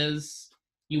because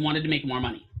you wanted to make more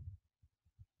money.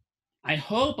 I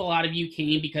hope a lot of you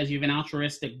came because you have an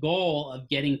altruistic goal of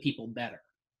getting people better.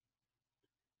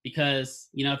 Because,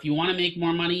 you know, if you want to make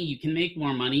more money, you can make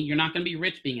more money. You're not going to be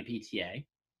rich being a PTA.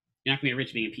 You're not going to be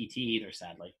rich being a PT either,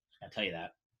 sadly. I'll tell you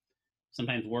that.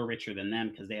 Sometimes we're richer than them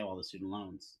because they have all the student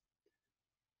loans.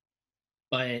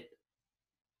 But,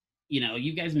 you know,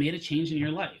 you guys made a change in your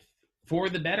life for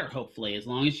the better, hopefully, as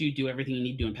long as you do everything you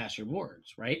need to do and pass your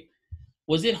boards, right?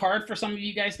 Was it hard for some of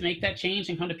you guys to make that change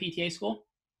and come to PTA school?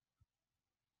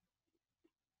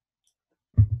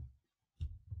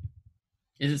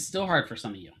 Is it still hard for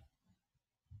some of you?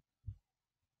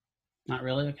 Not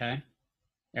really? Okay.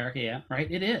 Erica, yeah,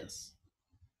 right? It is.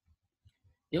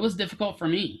 It was difficult for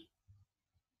me.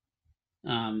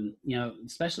 You know,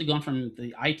 especially going from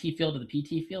the IT field to the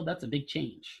PT field, that's a big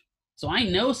change. So I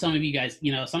know some of you guys,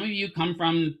 you know, some of you come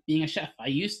from being a chef. I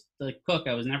used to cook.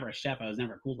 I was never a chef. I was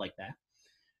never cool like that,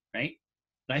 right?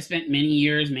 But I spent many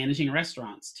years managing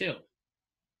restaurants too,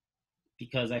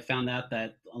 because I found out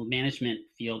that a management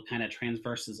field kind of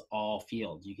transverses all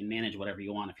fields. You can manage whatever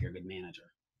you want if you're a good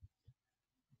manager.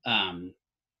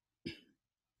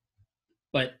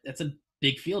 But that's a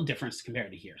big field difference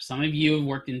compared to here. Some of you have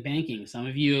worked in banking. Some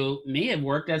of you may have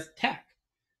worked as tech.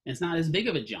 It's not as big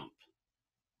of a jump,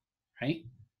 right?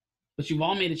 But you've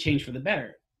all made a change for the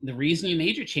better. The reason you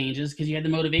made your change is because you had the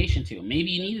motivation to.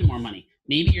 Maybe you needed more money.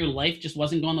 Maybe your life just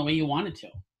wasn't going the way you wanted to.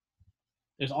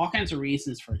 There's all kinds of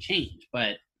reasons for a change,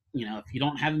 but you know, if you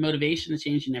don't have the motivation to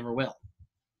change, you never will,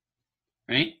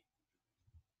 right?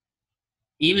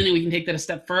 Even if we can take that a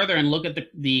step further and look at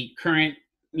the current,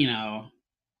 you know,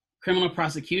 criminal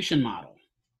prosecution model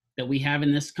that we have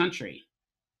in this country.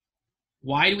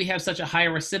 Why do we have such a high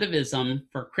recidivism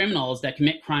for criminals that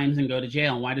commit crimes and go to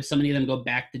jail? And why do so many of them go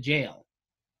back to jail?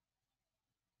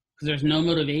 Because there's no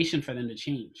motivation for them to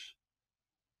change,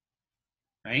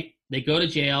 right? They go to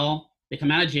jail, they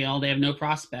come out of jail, they have no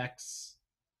prospects,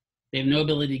 they have no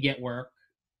ability to get work.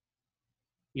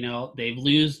 You know, they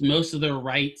lose most of their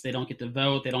rights, they don't get to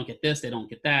vote, they don't get this, they don't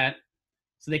get that.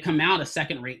 So they come out a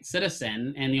second-rate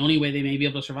citizen, and the only way they may be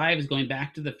able to survive is going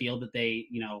back to the field that they,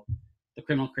 you know, the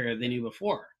criminal career they knew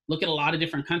before. Look at a lot of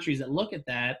different countries that look at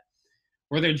that,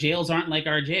 where their jails aren't like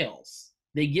our jails.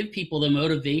 They give people the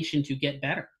motivation to get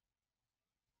better.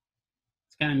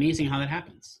 It's kind of amazing how that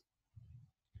happens.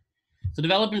 So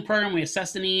developing a program, we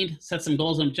assess the need, set some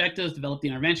goals and objectives, develop the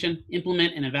intervention,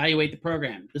 implement and evaluate the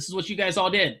program. This is what you guys all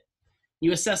did.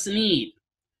 You assess the need.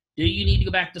 Do you need to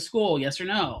go back to school? Yes or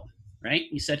no?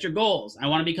 Right? You set your goals. I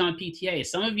want to become a PTA.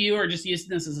 Some of you are just using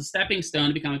this as a stepping stone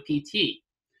to become a PT,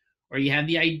 or you have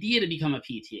the idea to become a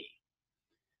PT.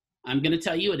 I'm going to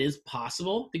tell you it is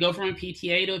possible to go from a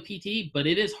PTA to a PT, but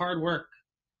it is hard work.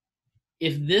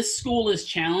 If this school is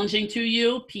challenging to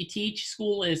you, PT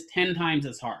school is 10 times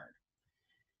as hard.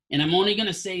 And I'm only going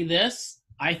to say this,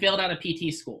 I failed out of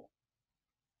PT school.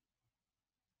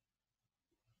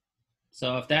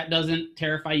 So if that doesn't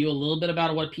terrify you a little bit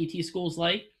about what PT school is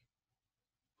like,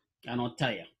 I don't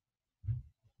tell you.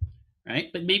 Right?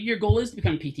 But maybe your goal is to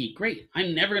become a PT. Great.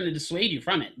 I'm never going to dissuade you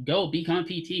from it. Go become a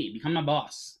PT. Become my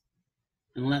boss.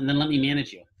 And then let me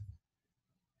manage you.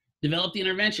 Develop the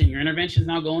intervention. Your intervention is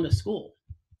now going to school.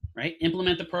 Right?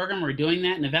 Implement the program. We're doing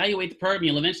that. And evaluate the program.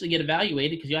 You'll eventually get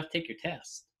evaluated because you have to take your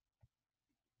test.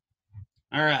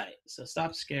 All right. So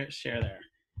stop share there.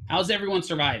 How's everyone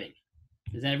surviving?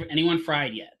 Is anyone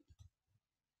fried yet?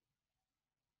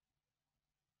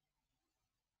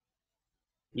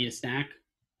 Need a snack?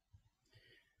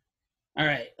 All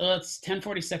right, well, it's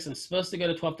 10:46. I'm supposed to go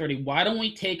to 12:30. Why don't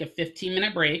we take a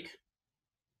 15-minute break,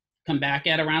 come back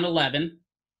at around 11,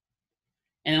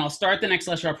 and then I'll start the next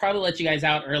lecture. I'll probably let you guys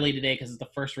out early today because it's the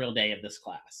first real day of this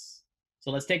class.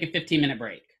 So let's take a 15-minute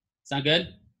break. Sound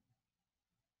good?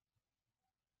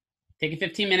 Take a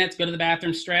 15 minutes, go to the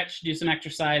bathroom, stretch, do some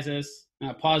exercises,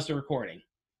 pause the recording.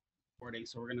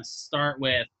 So we're going to start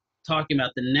with talking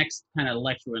about the next kind of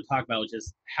lecture we're going to talk about, which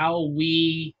is how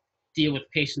we deal with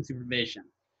patient supervision,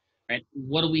 right?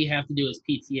 What do we have to do as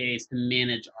PTAs to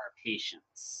manage our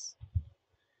patients?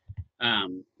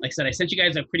 Like I said, I sent you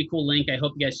guys a pretty cool link. I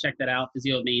hope you guys check that out.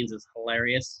 Physio Mains is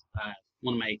hilarious.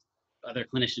 One of my other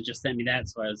clinicians just sent me that,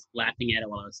 so I was laughing at it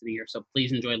while I was sitting here. So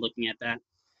please enjoy looking at that.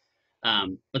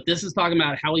 But this is talking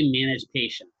about how we manage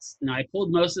patients. Now, I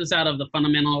pulled most of this out of the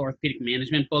Fundamental Orthopedic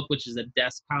Management book, which is a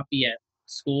desk copy at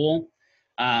school.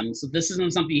 So this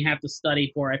isn't something you have to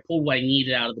study for. I pulled what I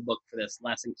needed out of the book for this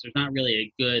lesson, because there's not really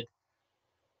a good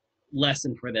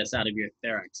lesson for this out of your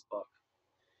TherEx book.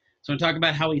 So I'm talking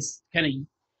about how we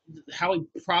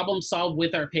problem solve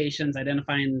with our patients,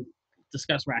 identify and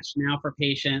discuss rationale for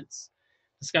patients,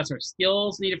 discuss our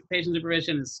skills needed for patient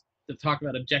supervision, is to talk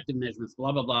about objective measurements,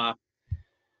 blah, blah, blah.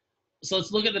 So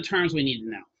let's look at the terms we need to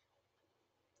know.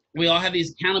 We all have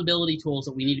these accountability tools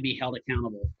that we need to be held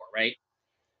accountable for, right?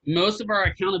 Most of our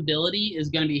accountability is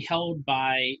going to be held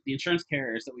by the insurance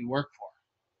carriers that we work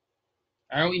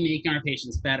for. Are we making our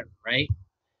patients better, right?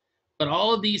 But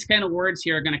all of these kind of words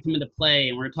here are going to come into play,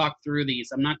 and we're going to talk through these.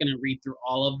 I'm not going to read through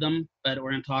all of them, but we're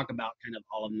going to talk about kind of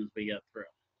all of them as we go through.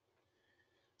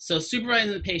 So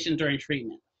supervising the patient during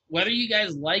treatment. Whether you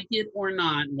guys like it or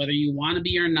not, whether you want to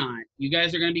be or not, you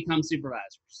guys are going to become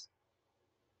supervisors.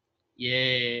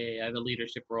 Yay, I have a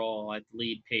leadership role. I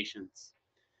lead patients.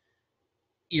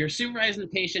 You're supervising the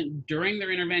patient during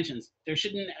their interventions. There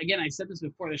shouldn't, again, I said this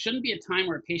before, there shouldn't be a time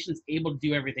where a patient's able to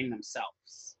do everything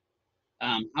themselves.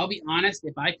 I'll be honest,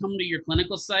 if I come to your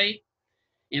clinical site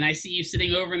and I see you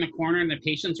sitting over in the corner and the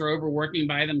patients are overworking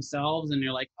by themselves and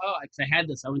you're like, oh, because I had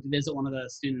this, I went to visit one of the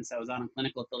students that was on a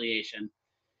clinical affiliation,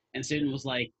 and the student was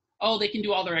like, oh, they can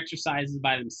do all their exercises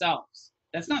by themselves.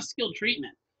 That's not skilled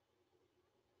treatment.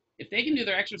 If they can do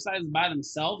their exercises by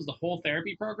themselves, the whole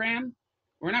therapy program,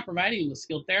 we're not providing them with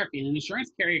skilled therapy, and an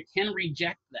insurance carrier can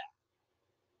reject that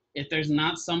if there's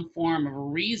not some form of a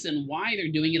reason why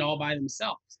they're doing it all by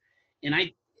themselves. And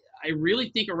I really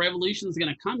think a revolution is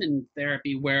going to come in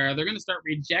therapy where they're going to start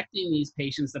rejecting these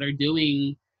patients that are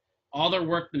doing all their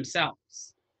work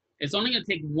themselves. It's only going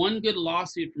to take one good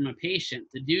lawsuit from a patient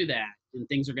to do that, and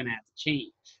things are going to have to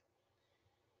change.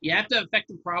 You have to have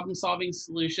effective problem-solving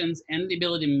solutions and the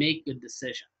ability to make good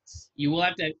decisions. You will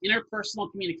have to have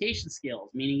interpersonal communication skills,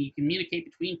 meaning you communicate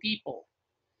between people,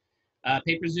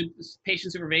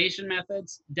 patient supervision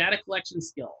methods, data collection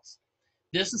skills.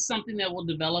 This is something that will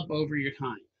develop over your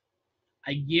time.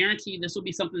 I guarantee this will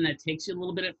be something that takes you a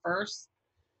little bit at first,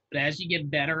 but as you get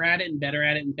better at it and better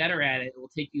at it and better at it, it will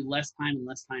take you less time and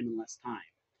less time and less time.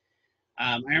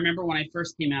 I remember when I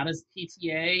first came out as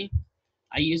PTA,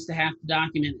 I used to have to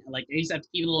document, like I used to have to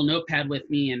keep a little notepad with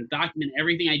me and document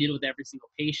everything I did with every single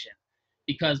patient,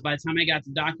 because by the time I got to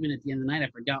document at the end of the night, I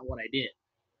forgot what I did.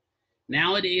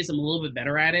 Nowadays, I'm a little bit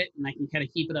better at it, and I can kind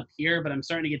of keep it up here, but I'm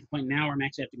starting to get to the point now where I'm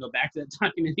actually have to go back to that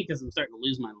document because I'm starting to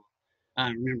lose my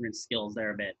remembrance skills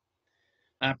there a bit.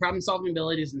 Problem-solving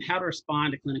abilities and how to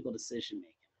respond to clinical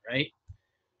decision-making, right?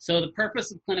 So the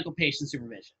purpose of clinical patient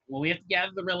supervision. Well, we have to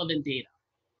gather the relevant data.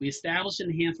 We establish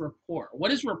and enhance rapport.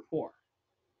 What is rapport?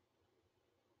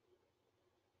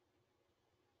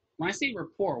 When I say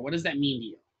rapport, what does that mean to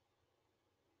you?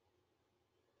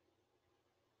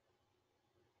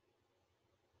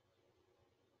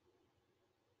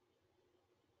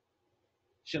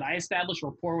 Should I establish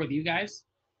rapport with you guys?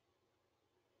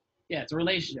 Yeah, it's a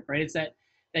relationship, right? It's that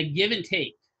give and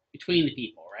take between the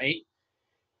people, right?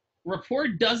 Rapport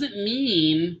doesn't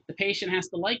mean the patient has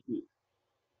to like me.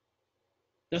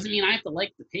 Doesn't mean I have to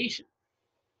like the patient.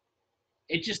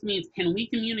 It just means, can we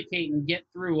communicate and get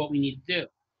through what we need to do,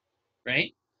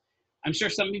 right? I'm sure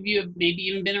some of you have maybe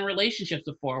even been in relationships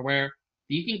before where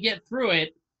you can get through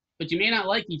it, but you may not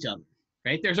like each other,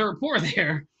 right? There's a rapport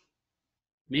there.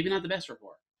 Maybe not the best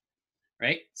rapport,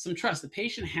 right? Some trust. The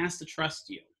patient has to trust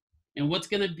you. And what's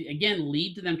going to, again,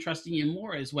 lead to them trusting you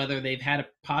more is whether they've had a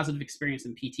positive experience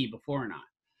in PT before or not.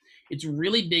 It's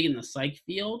really big in the psych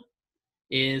field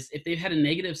is if they've had a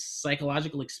negative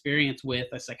psychological experience with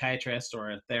a psychiatrist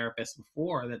or a therapist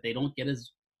before, that they don't get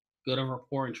as good of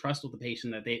rapport and trust with the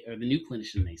patient that they, or the new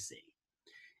clinician they see.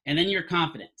 And then your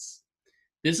confidence.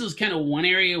 This is kind of one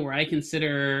area where I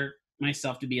consider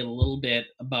myself to be a little bit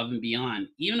above and beyond.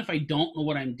 Even if I don't know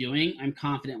what I'm doing, I'm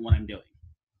confident in what I'm doing.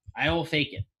 I will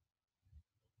fake it.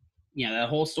 You know, that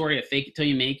whole story of fake it till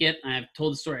you make it. I've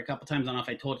told the story a couple times. I don't know if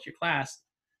I told it to your class.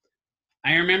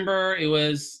 I remember I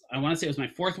want to say it was my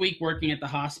 4th week working at the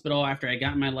hospital after I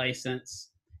got my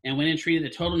license, and went and treated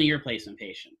a total knee replacement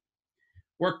patient.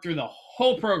 Worked through the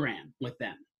whole program with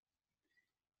them.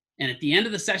 And at the end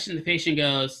of the session, the patient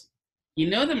goes, you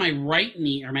know that my right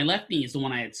knee or my left knee is the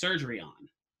one I had surgery on,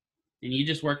 and you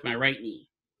just worked my right knee.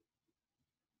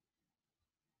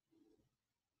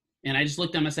 And I just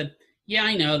looked at him and I said, yeah,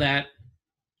 I know that.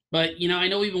 But, you know, I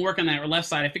know we've been working on that left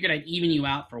side. I figured I'd even you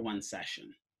out for one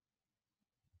session.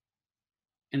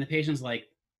 And the patient's like,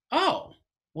 oh,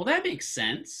 well, that makes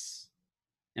sense.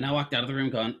 And I walked out of the room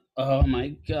going, oh,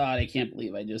 my God, I can't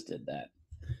believe I just did that.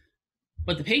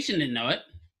 But the patient didn't know it.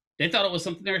 They thought it was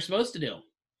something they were supposed to do.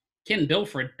 Can't bill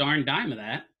for a darn dime of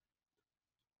that.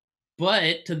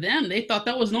 But to them, they thought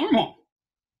that was normal.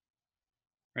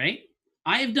 Right?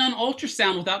 I have done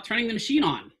ultrasound without turning the machine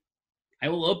on. I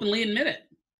will openly admit it.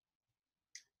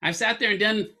 I've sat there and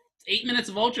done 8 minutes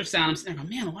of ultrasound. I'm sitting there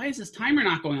going, man, why is this timer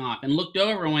not going off? And looked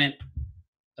over and went,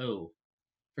 oh,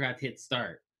 forgot to hit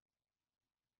start.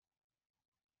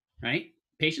 Right?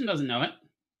 Patient doesn't know it.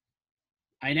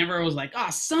 I never was like, oh,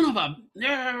 son of a,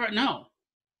 no.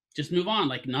 Just move on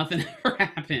like nothing ever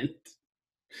happened.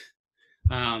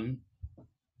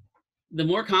 The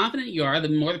more confident you are, the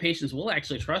more the patients will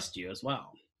actually trust you as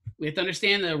well. We have to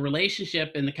understand the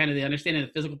relationship and the understanding of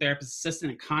the physical therapist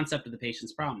assistant and concept of the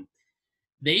patient's problem.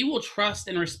 They will trust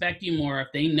and respect you more if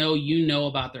they know you know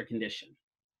about their condition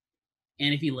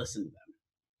and if you listen to them.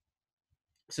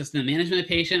 Assist in the management of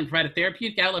the patient and provide a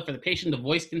therapeutic outlet for the patient to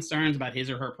voice concerns about his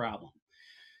or her problem.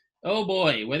 Oh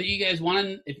boy, whether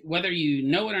you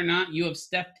know it or not, you have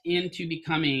stepped into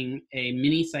becoming a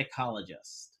mini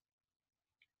psychologist,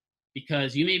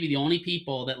 because you may be the only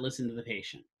people that listen to the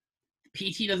patient.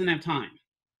 The PT doesn't have time.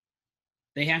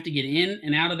 They have to get in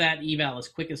and out of that eval as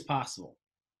quick as possible.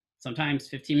 Sometimes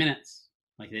 15 minutes,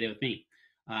 like they did with me.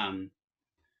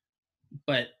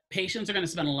 But patients are going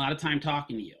to spend a lot of time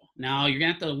talking to you. Now, you're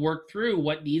going to have to work through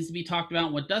what needs to be talked about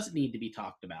and what doesn't need to be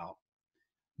talked about.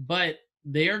 But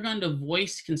they're going to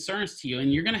voice concerns to you,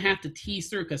 and you're going to have to tease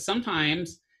through, because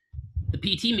sometimes the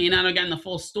PT may not have gotten the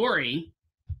full story,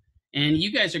 and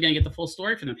you guys are going to get the full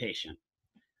story from the patient.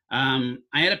 I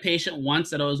had a patient once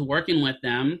that I was working with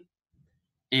them,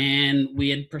 and we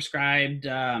had prescribed,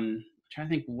 I'm trying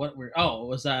to think what it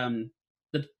was the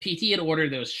PT had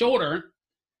ordered, there was shoulder,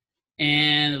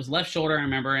 and it was left shoulder, I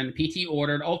remember, and the PT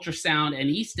ordered ultrasound and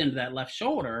e-stim to that left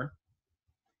shoulder.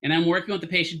 And I'm working with the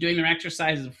patient doing their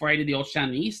exercises before I did the ultrasound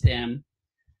and e-stim.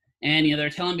 And,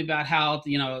 they're telling me about how,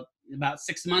 about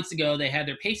 6 months ago, they had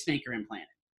their pacemaker implanted.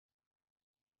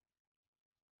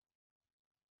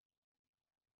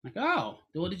 Like, oh,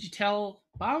 well, did you tell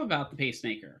Bob about the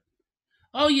pacemaker?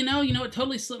 Oh, it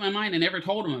totally slipped my mind. I never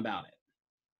told him about it.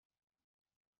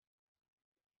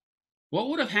 What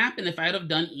would have happened if I'd have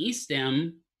done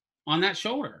e-stim on that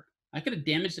shoulder? I could have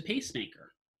damaged the pacemaker.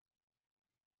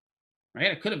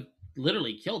 Right? I could have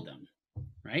literally killed them,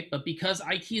 right? But because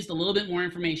I teased a little bit more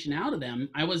information out of them,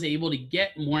 I was able to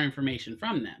get more information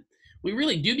from them. We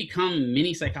really do become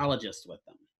mini psychologists with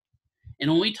them.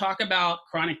 And when we talk about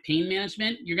chronic pain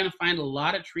management, you're going to find a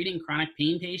lot of treating chronic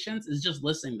pain patients is just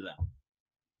listening to them.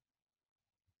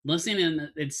 Listening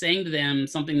and saying to them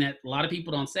something that a lot of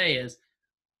people don't say is,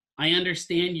 I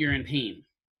understand you're in pain,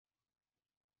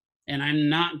 and I'm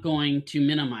not going to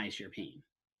minimize your pain.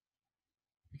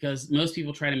 Because most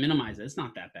people try to minimize it. It's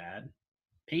not that bad.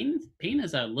 Pain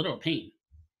is a literal pain.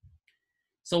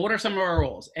 So what are some of our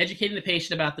roles? Educating the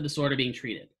patient about the disorder being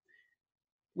treated.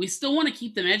 We still want to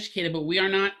keep them educated, but we are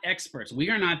not experts. We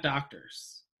are not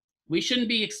doctors. We shouldn't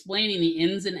be explaining the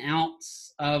ins and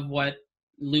outs of what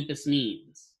lupus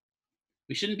means.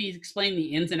 We shouldn't be explaining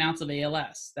the ins and outs of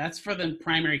ALS. That's for the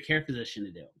primary care physician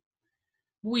to do.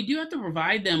 But we do have to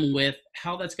provide them with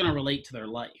how that's going to relate to their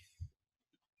life.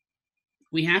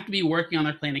 We have to be working on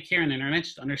their plan of care and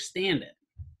intervention to understand it.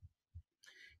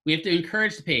 We have to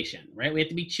encourage the patient, right? We have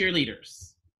to be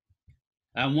cheerleaders.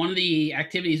 One of the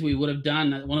activities we would have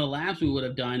done, one of the labs we would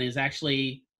have done is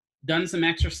actually done some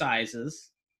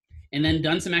exercises, and then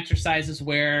done some exercises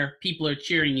where people are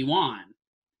cheering you on.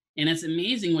 And it's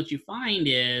amazing what you find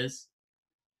is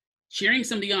cheering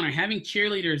somebody on or having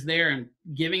cheerleaders there and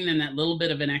giving them that little bit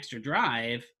of an extra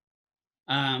drive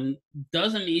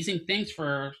does amazing things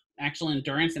for actual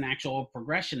endurance and actual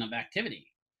progression of activity.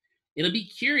 It'll be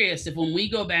curious if when we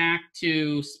go back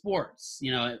to sports,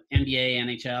 NBA,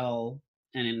 NHL,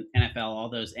 and NFL, all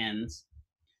those ends,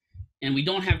 and we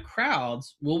don't have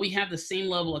crowds, will we have the same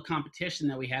level of competition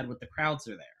that we had with the crowds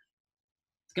are there?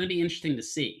 It's going to be interesting to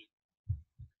see.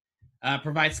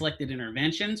 Provide selected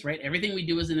interventions, right? Everything we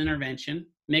do is an intervention.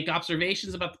 Make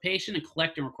observations about the patient and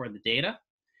collect and record the data.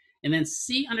 And then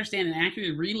see, understand, and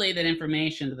accurately relay that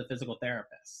information to the physical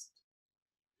therapist.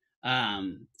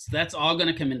 So that's all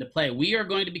going to come into play. We are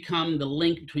going to become the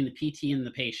link between the PT and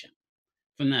the patient,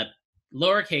 from the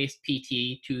lowercase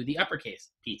PT to the uppercase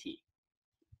PT.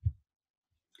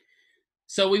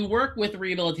 So we work with the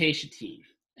rehabilitation team.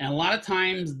 And a lot of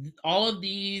times, all of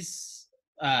these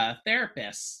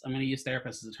therapists, I'm going to use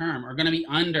therapists as a term, are going to be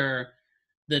under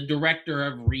the director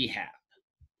of rehab.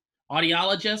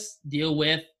 Audiologists deal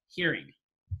with hearing.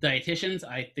 Dietitians,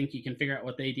 I think you can figure out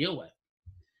what they deal with.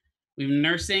 We have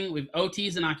nursing, we have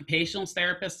OTs and occupational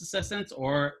therapist assistants,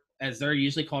 or as they're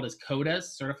usually called as CODAs,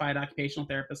 certified occupational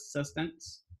therapist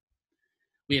assistants.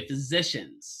 We have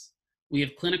physicians. We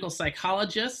have clinical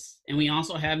psychologists, and we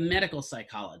also have medical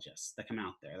psychologists that come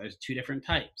out there. There's two different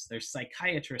types. There's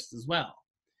psychiatrists as well.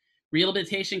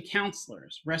 Rehabilitation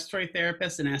counselors, respiratory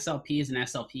therapists, and SLPs and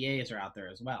SLPAs are out there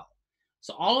as well.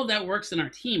 So all of that works in our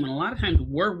team, and a lot of times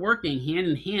we're working hand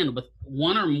in hand with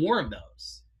one or more of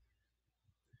those.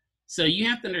 So you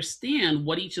have to understand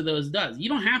what each of those does. You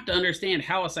don't have to understand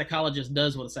how a psychologist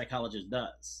does what a psychologist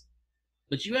does,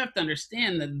 but you have to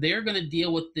understand that they're going to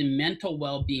deal with the mental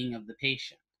well-being of the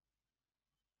patient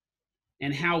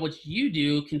and how what you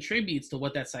do contributes to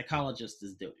what that psychologist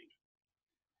is doing.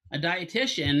 A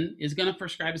dietitian is going to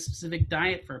prescribe a specific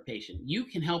diet for a patient. You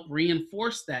can help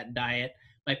reinforce that diet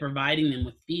by providing them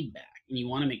with feedback, and you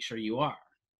want to make sure you are.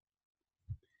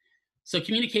 So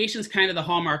communication is kind of the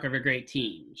hallmark of a great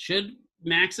team. Should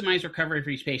maximize recovery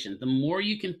for each patient. The more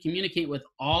you can communicate with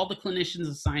all the clinicians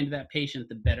assigned to that patient,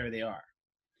 the better they are.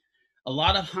 A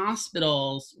lot of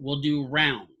hospitals will do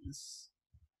rounds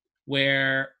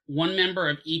where one member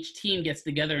of each team gets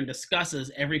together and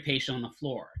discusses every patient on the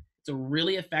floor. It's a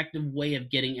really effective way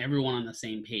of getting everyone on the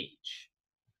same page.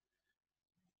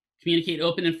 Communicate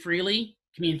open and freely.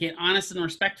 Communicate honest and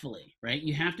respectfully, right?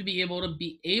 You have to be able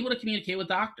to communicate with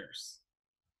doctors.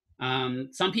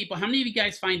 Some people, how many of you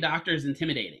guys find doctors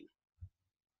intimidating?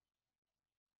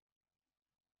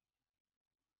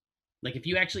 Like if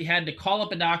you actually had to call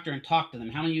up a doctor and talk to them,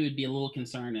 how many of you would be a little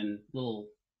concerned and find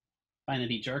them to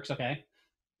be jerks? Okay,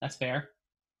 that's fair.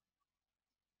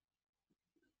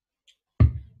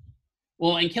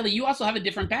 Well, and Kelly, you also have a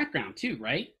different background too,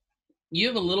 right? You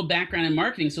have a little background in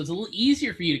marketing, so it's a little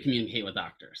easier for you to communicate with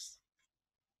doctors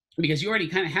because you already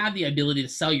kind of have the ability to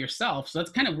sell yourself. So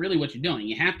that's kind of really what you're doing.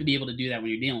 You have to be able to do that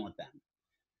when you're dealing with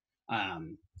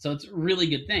them. So it's a really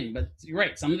good thing, but you're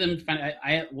right. Some of them,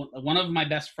 one of my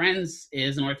best friends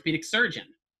is an orthopedic surgeon,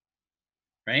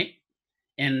 right?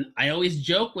 And I always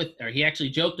joke with, or he actually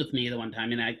joked with me the one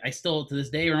time, and I still to this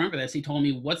day remember this. He told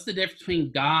me, what's the difference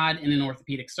between God and an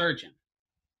orthopedic surgeon?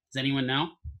 Does anyone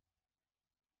know?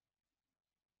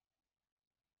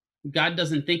 God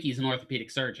doesn't think he's an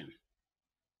orthopedic surgeon.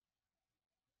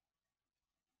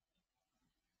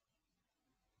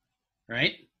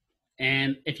 Right?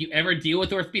 And if you ever deal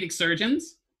with orthopedic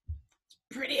surgeons, it's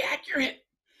pretty accurate.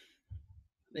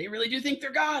 They really do think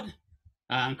they're God.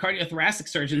 Cardiothoracic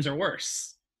surgeons are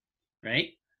worse, right?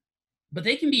 But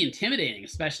they can be intimidating,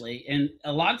 especially. And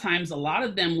a lot of times, a lot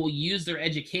of them will use their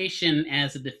education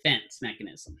as a defense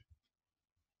mechanism.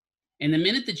 And the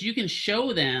minute that you can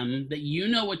show them that you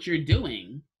know what you're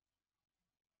doing,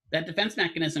 that defense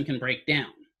mechanism can break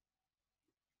down.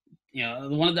 You know,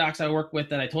 one of the docs I work with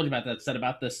that I told you about that said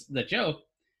about this, the joke,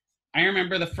 I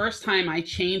remember the first time I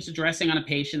changed the dressing on a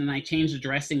patient and I changed the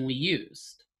dressing we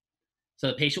used. So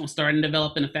the patient was starting to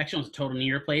develop an infection, it was a total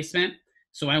knee replacement.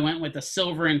 So I went with a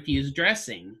silver infused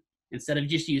dressing instead of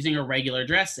just using a regular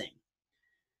dressing.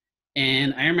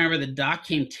 And I remember the doc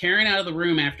came tearing out of the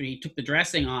room after he took the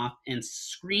dressing off and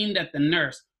screamed at the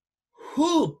nurse,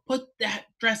 "Who put that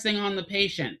dressing on the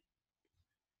patient?"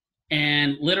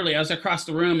 And literally I was across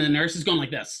the room and the nurse is going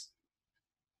like this,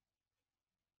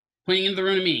 pointing into the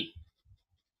room to me.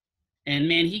 And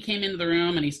man, he came into the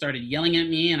room and he started yelling at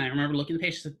me. And I remember looking at the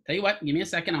patient and said, "Tell you what, give me a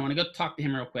second. I want to go talk to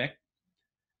him real quick."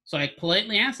 So I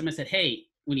politely asked him, I said, "Hey,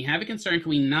 when you have a concern, can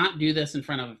we not do this in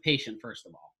front of a patient, first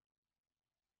of all?"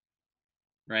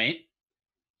 Right?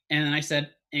 And then I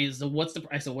said, what's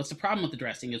the problem with the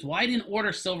dressing? He goes, "Well, I didn't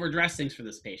order silver dressings for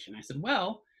this patient." I said,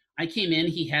 "Well, I came in,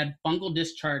 he had fungal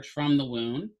discharge from the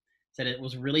wound." Said it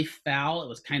was really foul. It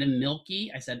was kind of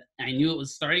milky. I said, "I knew it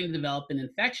was starting to develop an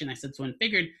infection." I said, "So I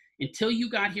figured until you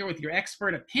got here with your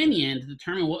expert opinion to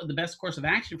determine what the best course of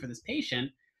action for this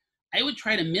patient, I would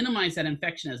try to minimize that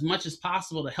infection as much as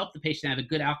possible to help the patient have a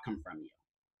good outcome from you."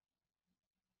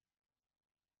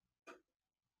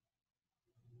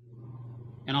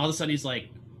 And all of a sudden he's like,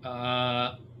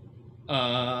 uh,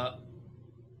 uh,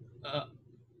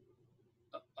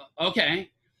 okay.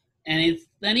 And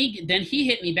then he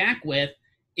hit me back with,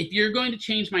 if you're going to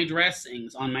change my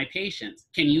dressings on my patients,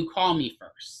 can you call me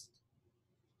first?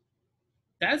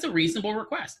 That is a reasonable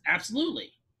request.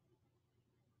 Absolutely.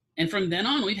 And from then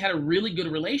on, we've had a really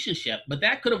good relationship, but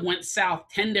that could have went south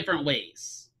 10 different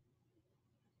ways.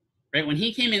 Right? When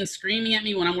he came in screaming at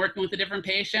me when I'm working with a different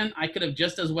patient, I could have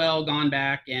just as well gone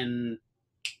back and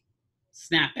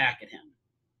snapped back at him.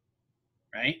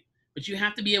 Right? But you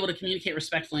have to be able to communicate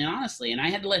respectfully and honestly. And I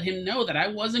had to let him know that I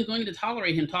wasn't going to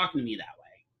tolerate him talking to me that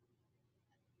way.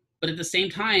 But at the same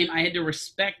time, I had to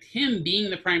respect him being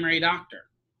the primary doctor.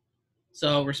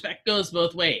 So respect goes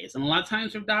both ways. And a lot of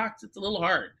times for docs, it's a little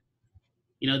hard.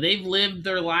 You know, they've lived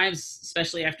their lives,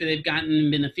 especially after they've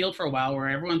been in the field for a while, where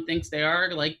everyone thinks they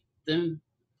are like them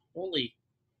holy,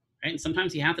 right? And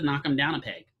sometimes you have to knock them down a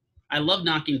peg. I love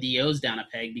knocking DOs down a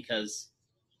peg because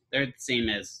they're the same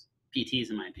as PTs,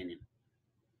 in my opinion.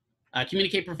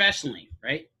 Communicate professionally,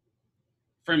 right?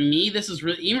 For me, this is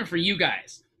really, even for you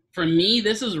guys, for me,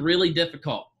 this is really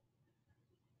difficult.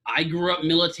 I grew up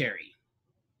military,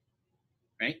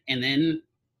 right? And then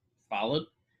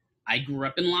I grew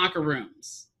up in locker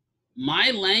rooms.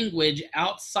 My language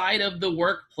outside of the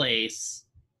workplace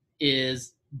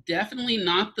is definitely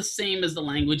not the same as the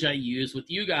language I use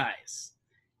with you guys.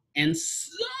 And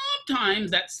sometimes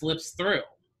that slips through.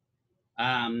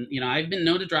 I've been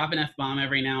known to drop an F-bomb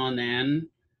every now and then,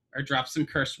 or drop some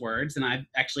curse words, and I've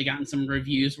actually gotten some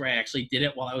reviews where I actually did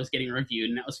it while I was getting reviewed,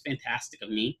 and that was fantastic of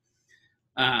me.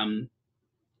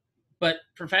 But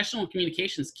professional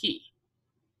communication is key,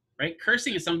 right?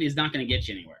 Cursing at somebody is not going to get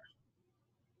you anywhere.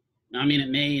 I mean, it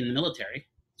may in the military.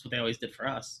 That's what they always did for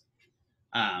us.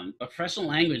 But professional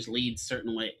language leads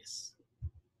certain ways.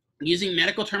 Using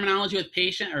medical terminology with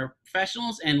patient or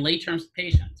professionals and lay terms with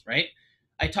patients, right?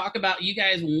 I talk about, you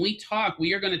guys, when we talk,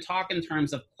 we are going to talk in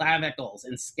terms of clavicles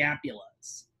and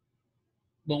scapulas.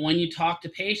 But when you talk to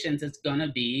patients, it's going to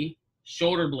be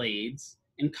shoulder blades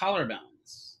and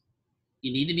collarbones.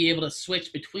 You need to be able to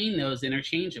switch between those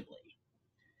interchangeably.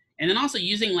 And then also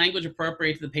using language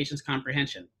appropriate to the patient's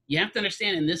comprehension. You have to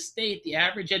understand, in this state, the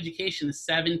average education is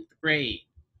 7th grade.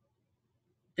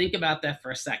 Think about that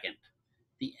for a second.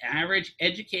 The average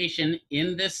education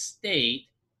in this state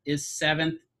is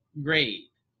 7th grade.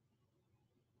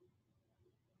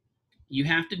 You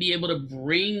have to be able to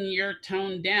bring your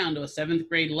tone down to a 7th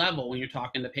grade level when you're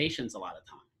talking to patients a lot of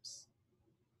times.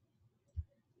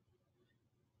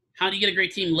 How do you get a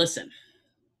great team? Listen.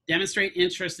 Demonstrate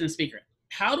interest in the speaker.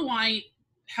 How do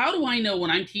I know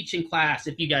when I'm teaching class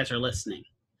if you guys are listening?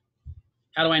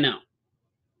 How do I know?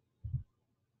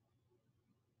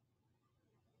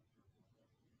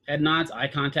 Head nods, eye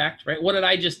contact, right? What did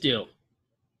I just do?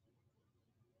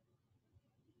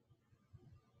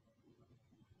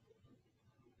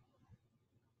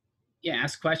 Yeah,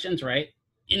 ask questions, right?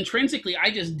 Intrinsically,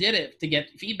 I just did it to get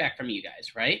feedback from you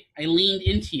guys, right? I leaned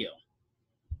into you.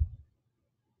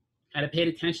 I paid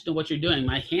attention to what you're doing.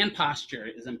 My hand posture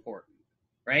is important,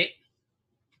 right?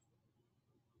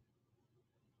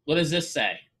 What does this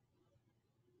say?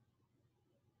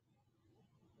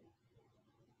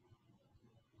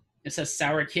 It says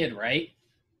sour kid, right?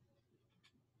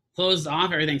 Closed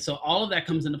off everything. So all of that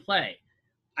comes into play.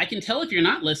 I can tell if you're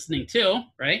not listening too,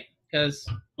 right? Because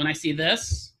when I see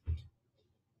this,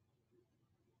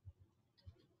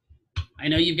 I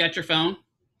know you've got your phone.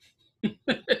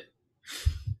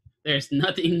 There's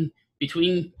nothing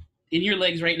in your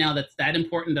legs right now that's that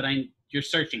important that you're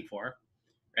searching for,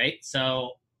 right?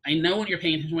 So I know when you're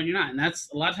paying attention, when you're not. And that's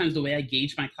a lot of times the way I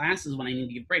gauge my classes when I need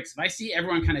to give breaks. If I see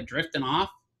everyone kind of drifting off,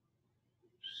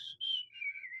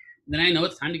 then I know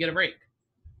it's time to get a break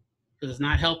because it's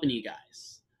not helping you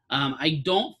guys. I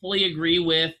don't fully agree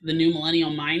with the new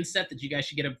millennial mindset that you guys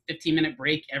should get a 15-minute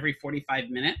break every 45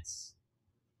 minutes.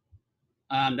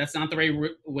 That's not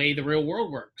the way the real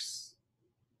world works,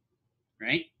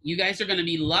 right? You guys are going to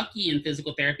be lucky in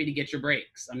physical therapy to get your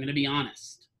breaks. I'm going to be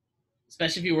honest,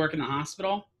 especially if you work in the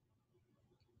hospital.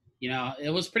 You know, it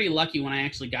was pretty lucky when I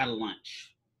actually got a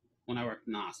lunch when I worked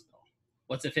in the hospital.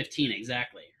 What's a 15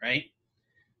 exactly, right?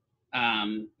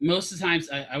 Most of the times,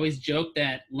 I always joke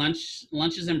that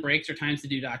lunches and breaks are times to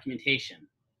do documentation.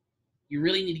 You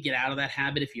really need to get out of that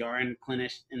habit if you are in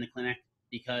the clinic,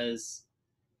 because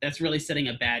that's really setting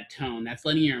a bad tone. That's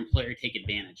letting your employer take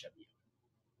advantage of you,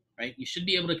 right? You should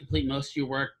be able to complete most of your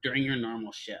work during your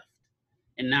normal shift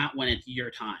and not when it's your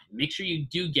time. Make sure you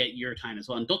do get your time as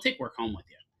well, and don't take work home with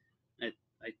you.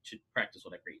 I should practice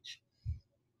what I preach.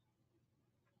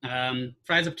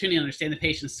 Provides opportunity to understand the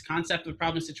patient's concept of the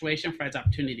problem situation, provides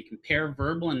opportunity to compare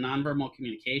verbal and nonverbal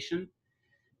communication.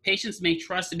 Patients may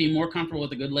trust to be more comfortable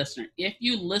with a good listener. If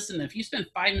you spend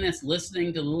 5 minutes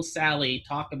listening to little Sally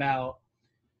talk about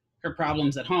her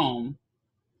problems at home,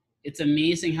 it's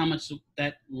amazing how much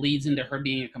that leads into her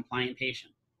being a compliant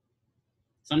patient.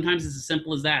 Sometimes it's as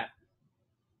simple as that.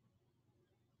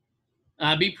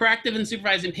 Be proactive in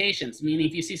supervising patients, meaning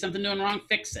if you see something doing wrong,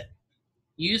 fix it.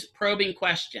 Use probing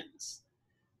questions.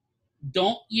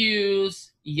 Don't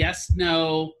use yes,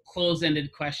 no,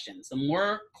 close-ended questions. The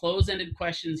more close-ended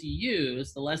questions you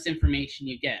use, the less information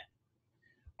you get.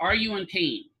 Are you in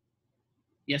pain?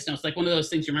 Yes, no. It's like one of those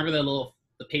things. You remember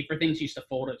the paper things you used to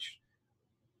fold it?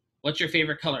 What's your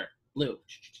favorite color? Blue.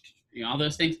 You know, all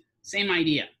those things. Same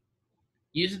idea.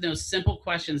 Using those simple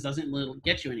questions doesn't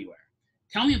get you anywhere.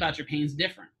 Tell me about your pain's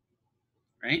different,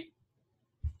 right?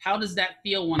 How does that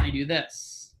feel when I do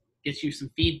this? Gets you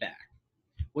some feedback.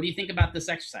 What do you think about this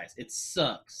exercise? It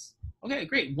sucks. Okay,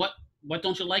 great. What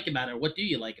don't you like about it? Or what do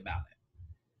you like about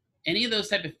it? Any of those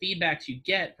type of feedbacks you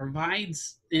get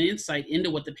provides an insight into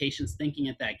what the patient's thinking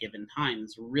at that given time.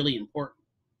 It's really important.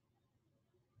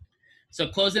 So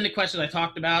close-ended questions I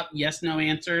talked about, yes, no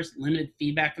answers, limited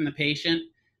feedback from the patient.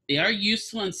 They are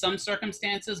useful in some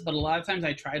circumstances, but a lot of times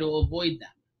I try to avoid them,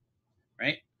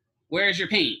 right? Where is your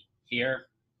pain? Here,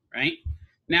 right?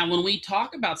 Now, when we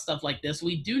talk about stuff like this,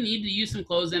 we do need to use some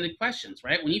closed-ended questions,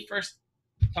 right? When you first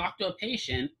talk to a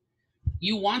patient,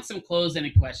 you want some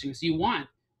closed-ended questions. You want,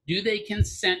 do they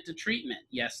consent to treatment?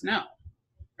 Yes, no,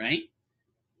 right?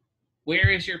 Where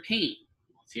is your pain?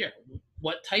 It's here.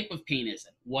 What type of pain is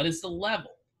it? What is the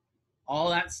level? All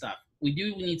that stuff. We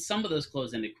need some of those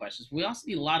closed-ended questions. We also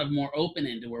need a lot of more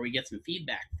open-ended where we get some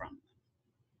feedback from them,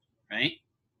 right?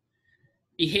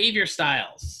 Behavior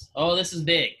styles. Oh, this is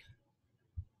big.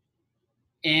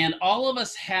 And all of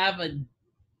us have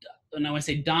when I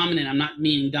say dominant, I'm not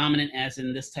meaning dominant as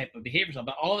in this type of behavior style,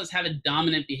 but all of us have a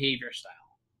dominant behavior style,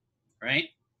 right?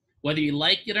 Whether you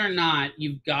like it or not,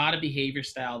 you've got a behavior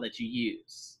style that you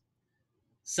use.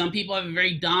 Some people have a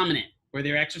very dominant, where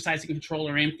they're exercising control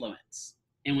or influence.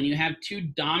 And when you have two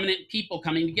dominant people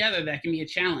coming together, that can be a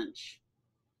challenge,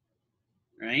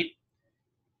 right?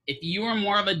 If you are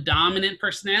more of a dominant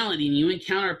personality and you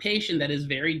encounter a patient that is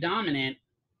very dominant,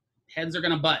 heads are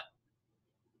going to butt,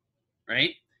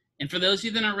 right? And for those of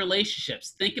you that are in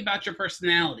relationships, think about your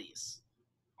personalities.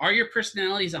 Are your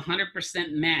personalities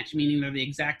 100% match, meaning they're the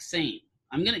exact same?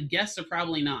 I'm going to guess they're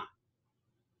probably not.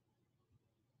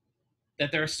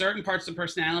 That there are certain parts of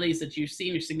personalities that you see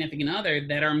in your significant other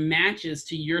that are matches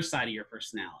to your side of your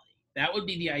personality. That would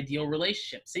be the ideal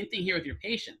relationship. Same thing here with your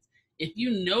patients. If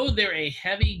you know they're a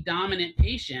heavy dominant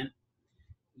patient,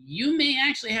 you may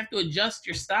actually have to adjust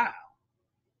your style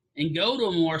and go to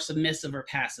a more submissive or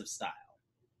passive style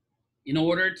in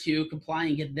order to comply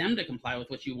and get them to comply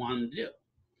with what you want them to do,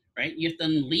 right? You have to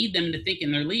lead them to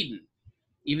thinking they're leading,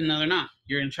 even though they're not.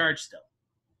 You're in charge still,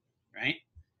 right?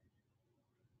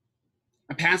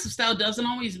 A passive style doesn't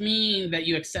always mean that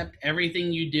you accept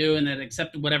everything you do and that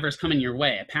accept whatever's coming your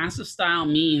way. A passive style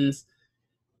means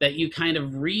that you kind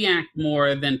of react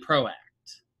more than proact.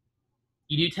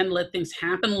 You do tend to let things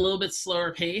happen a little bit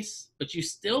slower pace, but you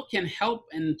still can help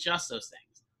and adjust those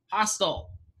things.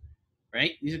 Hostile,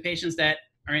 right? These are patients that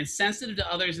are insensitive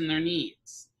to others and their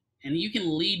needs, and you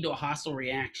can lead to a hostile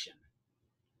reaction,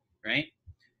 right?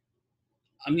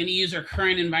 I'm going to use our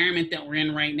current environment that we're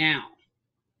in right now.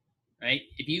 Right?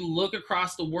 If you look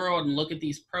across the world and look at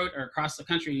these or across the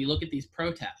country and you look at these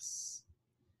protests,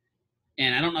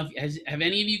 and I don't know if have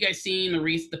any of you guys seen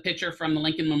the picture from the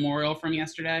Lincoln Memorial from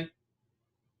yesterday?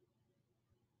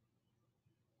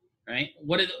 Right?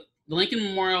 The Lincoln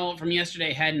Memorial from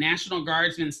yesterday had National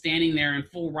Guardsmen standing there in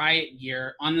full riot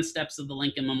gear on the steps of the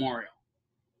Lincoln Memorial.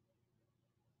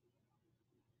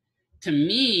 To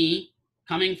me,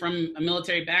 coming from a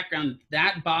military background,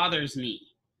 that bothers me.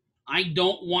 I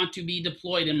don't want to be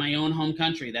deployed in my own home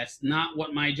country. That's not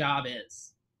what my job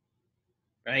is,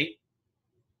 right?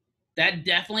 That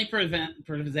definitely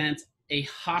presents a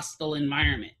hostile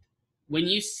environment. When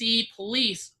you see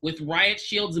police with riot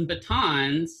shields and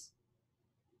batons,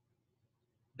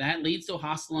 that leads to a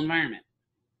hostile environment.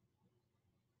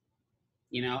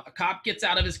 You know, a cop gets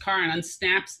out of his car and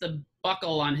unsnaps the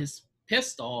buckle on his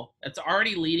pistol, that's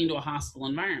already leading to a hostile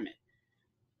environment.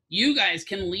 You guys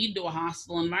can lead to a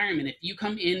hostile environment. If you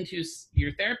come into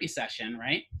your therapy session,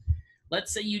 right?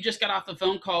 Let's say you just got off the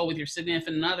phone call with your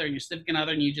significant other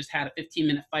and you just had a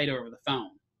 15-minute fight over the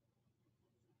phone.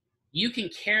 You can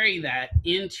carry that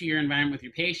into your environment with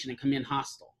your patient and come in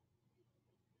hostile,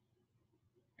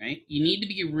 right? You need to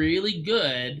be really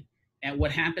good And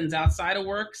what happens outside of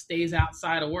work stays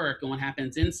outside of work, and what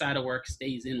happens inside of work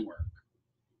stays in work.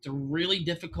 It's a really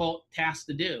difficult task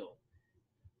to do.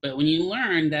 But when you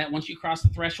learn that once you cross the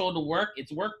threshold of work,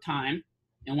 it's work time,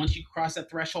 and once you cross that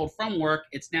threshold from work,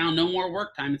 it's now no more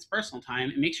work time, it's personal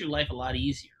time, it makes your life a lot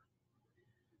easier.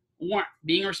 Warmth,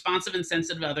 being responsive and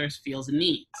sensitive to others' feels and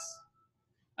needs.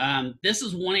 This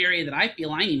is one area that I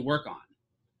feel I need to work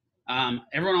on.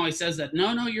 Everyone always says that,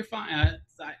 no, you're fine.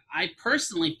 I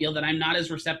personally feel that I'm not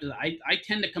as receptive. I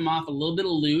tend to come off a little bit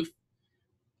aloof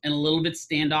and a little bit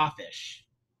standoffish.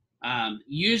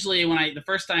 Usually the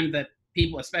first time that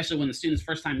people, especially when the students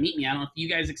first time meet me, I don't know if you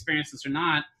guys experience this or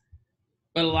not,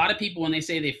 but a lot of people, when they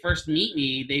say they first meet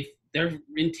me, they're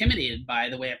intimidated by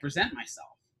the way I present myself.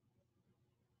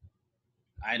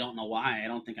 I don't know why. I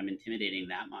don't think I'm intimidating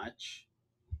that much.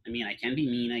 I mean, I can be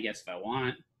mean, I guess, if I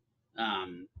want.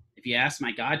 If you ask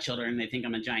my godchildren, they think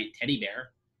I'm a giant teddy bear.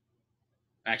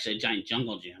 Actually, a giant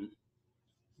jungle gym.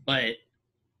 But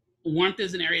warmth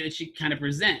is an area that you kind of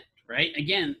present, right?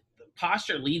 Again, the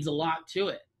posture leads a lot to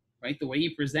it, right? The way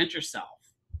you present yourself.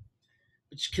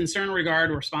 Which concern,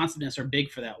 regard, responsiveness are big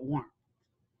for that warmth.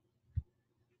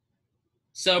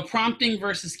 So prompting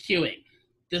versus cueing.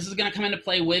 This is going to come into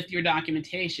play with your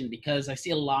documentation because I see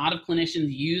a lot of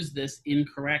clinicians use this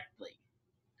incorrectly.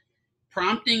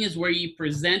 Prompting is where you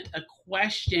present a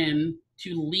question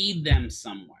to lead them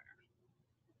somewhere,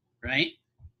 right?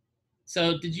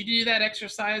 So did you do that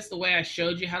exercise the way I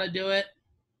showed you how to do it?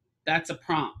 That's a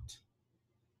prompt.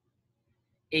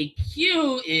 A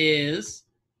cue is,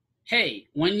 hey,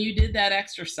 when you did that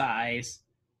exercise,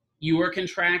 you were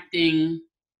contracting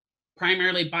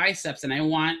primarily biceps, and I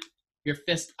want your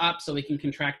fist up so we can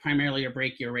contract primarily your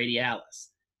brachioradialis.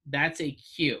 That's a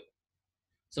cue.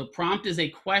 So prompt is a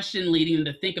question leading them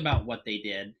to think about what they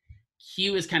did.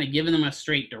 Cue is kind of giving them a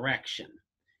straight direction.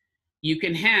 You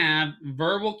can have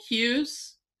verbal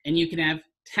cues and you can have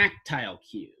tactile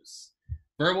cues.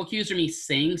 Verbal cues are me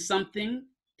saying something.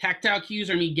 Tactile cues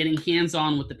are me getting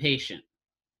hands-on with the patient.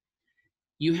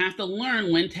 You have to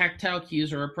learn when tactile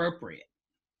cues are appropriate.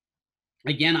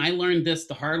 Again, I learned this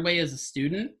the hard way as a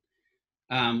student.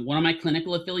 One of my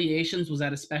clinical affiliations was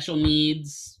at a special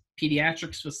needs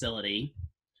pediatrics facility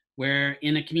where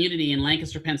in a community in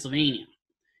Lancaster, Pennsylvania.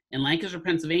 And Lancaster,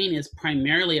 Pennsylvania is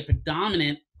primarily a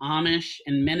predominant Amish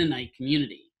and Mennonite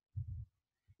community.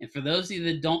 And for those of you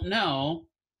that don't know,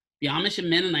 the Amish and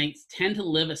Mennonites tend to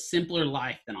live a simpler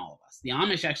life than all of us. The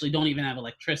Amish actually don't even have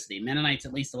electricity. Mennonites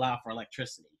at least allow for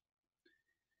electricity.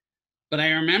 But I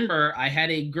remember I had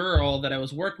a girl that I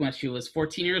was working with. She was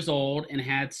 14 years old and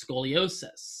had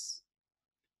scoliosis.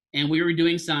 And we were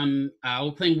doing we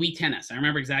were playing Wii tennis. I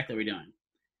remember exactly what we were doing.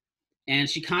 And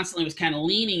she constantly was kind of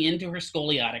leaning into her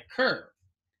scoliotic curve.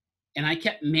 And I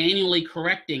kept manually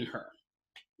correcting her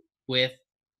with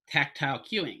tactile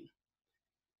cueing.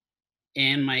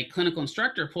 And my clinical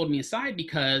instructor pulled me aside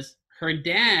because her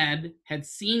dad had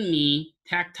seen me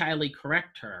tactilely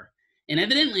correct her. And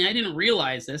evidently I didn't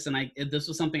realize this, and this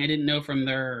was something I didn't know from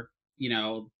their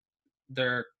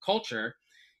culture,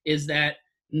 is that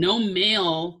no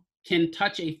male can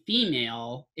touch a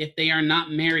female if they are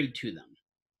not married to them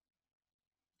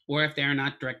or if they are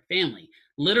not direct family.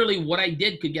 Literally what I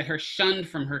did could get her shunned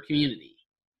from her community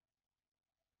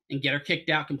and get her kicked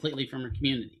out completely from her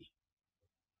community.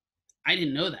 I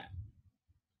didn't know that.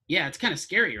 Yeah, it's kind of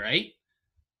scary, right?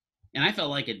 And I felt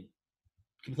like a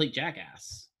complete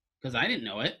jackass because I didn't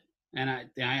know it. And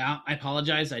I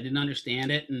apologized. I didn't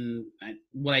understand it. And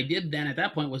what I did then at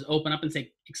that point was open up and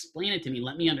say, explain it to me.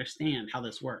 Let me understand how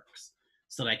this works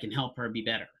so that I can help her be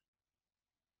better.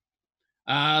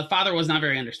 Father was not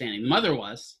very understanding. The mother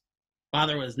was.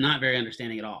 Father was not very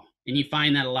understanding at all. And you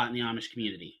find that a lot in the Amish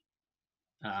community.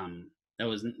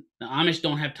 The Amish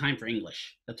don't have time for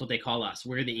English. That's what they call us.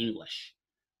 We're the English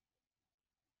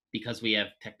because we have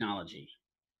technology.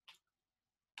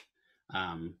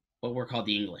 But we're called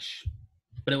the English.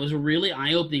 But it was a really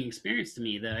eye-opening experience to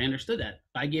me that I understood that.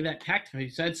 I gave that tactile,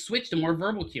 so I'd switch to more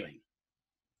verbal cueing.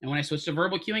 And when I switched to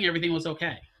verbal cueing, everything was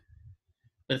okay.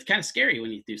 But it's kind of scary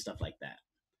when you do stuff like that.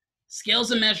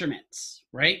 Scales and measurements,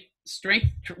 right? Strength,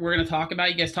 we're going to talk about.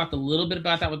 You guys talked a little bit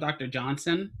about that with Dr.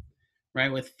 Johnson,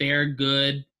 right? With fair,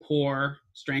 good, poor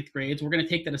strength grades. We're going to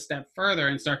take that a step further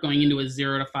and start going into a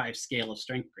 0 to 5 scale of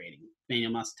strength grading,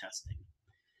 manual muscle testing.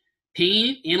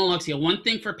 Pain, analogsia. One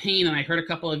thing for pain, and I heard a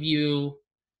couple of you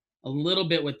a little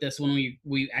bit with this when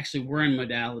we actually were in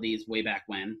modalities way back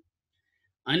when.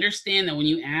 Understand that when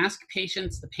you ask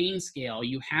patients the pain scale,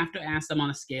 you have to ask them on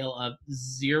a scale of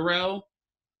 0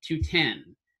 to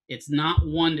 10. It's not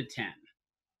 1 to 10.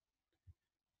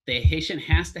 the patient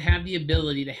has to have the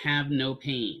ability to have no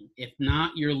pain. If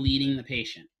not, you're leading the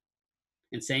patient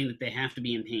and saying that they have to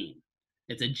be in pain.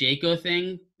 It's a JACO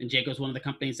thing, and JACO is one of the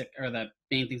companies that are the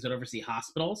main things that oversee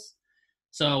hospitals.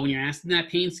 So when you're asking that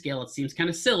pain scale, it seems kind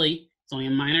of silly. It's only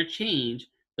a minor change,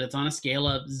 but it's on a scale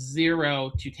of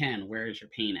 0 to 10. Where is your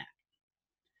pain at?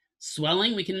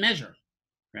 Swelling, we can measure,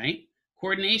 right?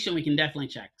 Coordination, we can definitely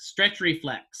check. Stretch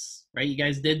reflex, right? You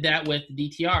guys did that with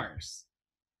DTRs.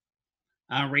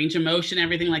 Range of motion,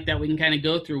 everything like that, we can kind of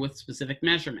go through with specific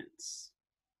measurements.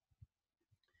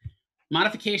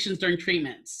 Modifications during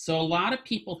treatments. So a lot of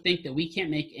people think that we can't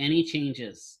make any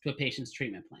changes to a patient's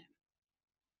treatment plan.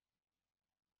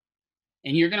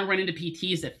 And you're going to run into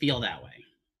PTs that feel that way.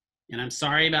 And I'm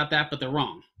sorry about that, but they're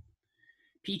wrong.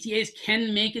 PTAs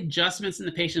can make adjustments in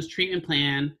the patient's treatment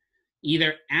plan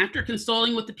either after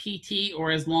consulting with the PT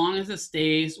or as long as it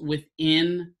stays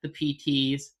within the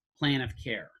PT's plan of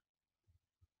care.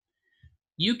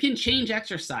 You can change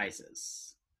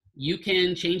exercises. You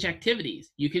can change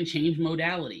activities. You can change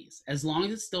modalities as long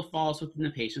as it still falls within the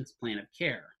patient's plan of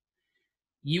care.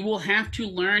 You will have to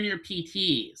learn your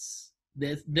PTs.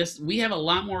 We have a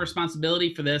lot more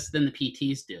responsibility for this than the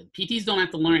PTs do. PTs don't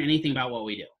have to learn anything about what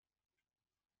we do.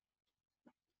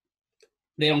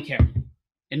 They don't care.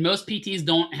 And most PTs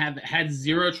don't have had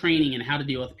zero training in how to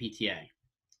deal with a PTA.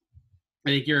 I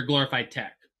think you're a glorified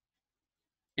tech.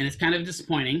 And it's kind of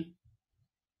disappointing,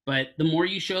 but the more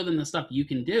you show them the stuff you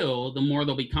can do, the more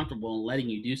they'll be comfortable in letting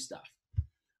you do stuff.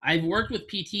 I've worked with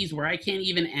PTs where I can't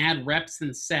even add reps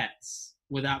and sets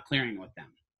without clearing with them.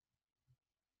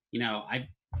 You know,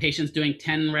 patients doing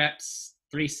 10 reps,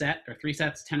 3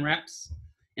 sets, 10 reps,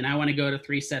 and I want to go to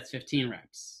 3 sets, 15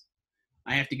 reps.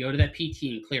 I have to go to that PT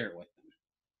and clear it with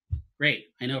them. Great.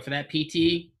 I know for that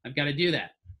PT, I've got to do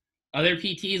that. Other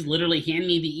PTs literally hand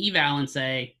me the eval and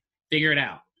say, figure it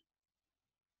out.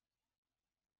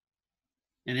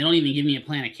 And they don't even give me a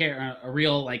plan of care, a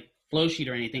real like flow sheet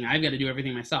or anything. I've got to do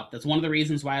everything myself. That's one of the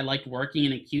reasons why I liked working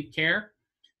in acute care,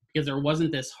 because there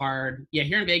wasn't this hard. Yeah,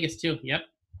 here in Vegas too. Yep.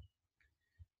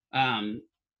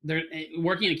 They're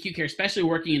working in acute care, especially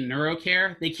working in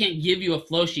neurocare. They can't give you a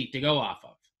flow sheet to go off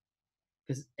of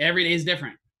because every day is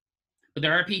different. But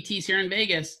there are PTs here in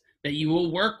Vegas that you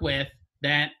will work with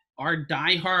that are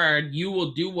die hard. You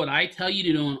will do what I tell you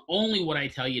to do and only what I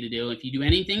tell you to do. If you do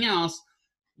anything else,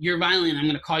 you're violent. I'm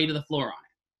going to call you to the floor on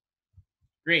it.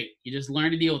 Great. You just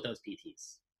learn to deal with those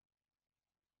PTs.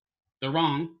 They're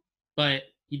wrong, but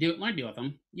you learn to deal with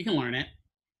them. You can learn it.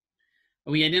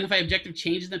 We identify objective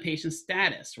changes in the patient's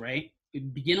status, right? We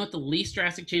begin with the least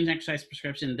drastic change in exercise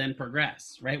prescription, then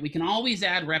progress, right? We can always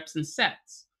add reps and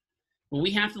sets. But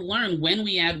we have to learn when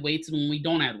we add weights and when we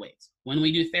don't add weights, when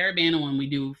we do TheraBand and when we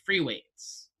do free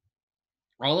weights.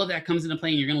 All of that comes into play,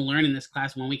 and you're going to learn in this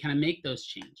class when we kind of make those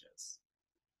changes.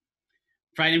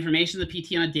 Provide information to the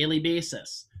PT on a daily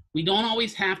basis. We don't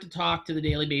always have to talk to the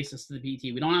daily basis to the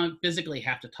PT. We don't physically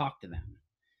have to talk to them.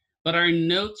 But our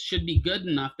notes should be good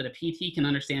enough that a PT can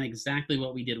understand exactly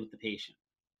what we did with the patient.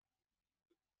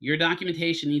 Your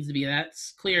documentation needs to be that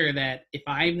clear that if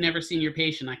I've never seen your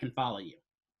patient, I can follow you.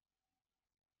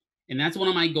 And that's one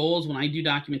of my goals when I do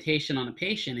documentation on a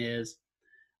patient is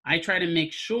I try to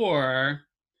make sure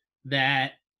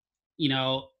that, you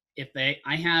know, if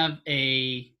I have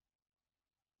a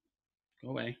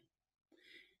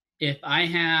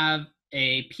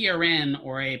PRN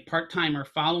or a part-timer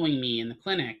following me in the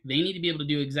clinic, they need to be able to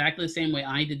do exactly the same way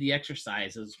I did the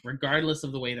exercises, regardless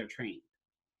of the way they're trained.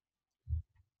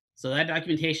 So that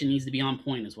documentation needs to be on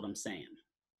point is what I'm saying.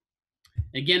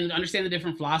 Again, understand the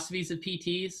different philosophies of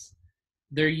PTs.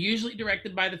 They're usually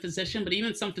directed by the physician, but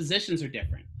even some physicians are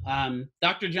different.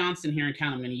 Dr. Johnson here in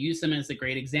town, I'm going to use him as a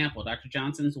great example. Dr.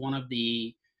 Johnson's one of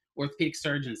the orthopedic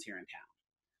surgeons here in town.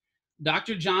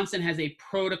 Dr. Johnson has a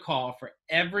protocol for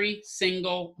every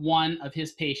single one of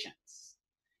his patients.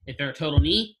 If they're a total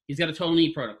knee, he's got a total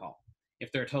knee protocol.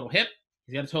 If they're a total hip,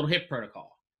 he's got a total hip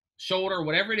protocol. Shoulder,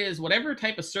 whatever it is, whatever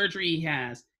type of surgery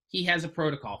he has a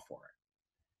protocol for it.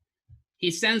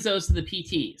 He sends those to the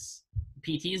PTs.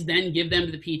 PTs then give them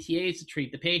to the PTAs to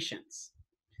treat the patients.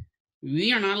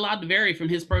 We are not allowed to vary from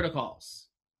his protocols.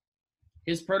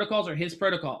 His protocols are his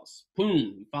protocols.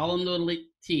 Boom, follow them to the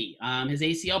T. His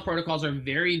ACL protocols are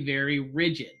very, very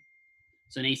rigid.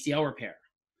 So an ACL repair.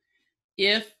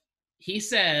 If he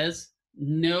says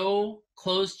no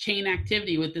closed chain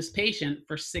activity with this patient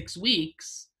for 6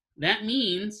 weeks, that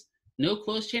means no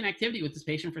closed chain activity with this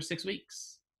patient for 6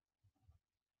 weeks.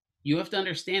 You have to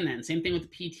understand that. And same thing with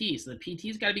the PTs. So the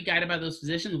PTs got to be guided by those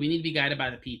physicians. We need to be guided by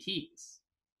the PTs.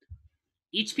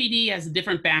 Each PD has a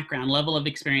different background, level of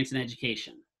experience, and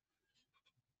education.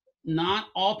 Not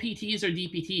all PTs are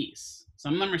DPTs.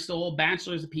 Some of them are still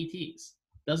bachelors of PTs.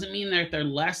 Doesn't mean that they're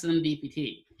less than a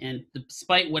DPT. And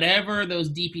despite whatever those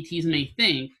DPTs may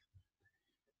think,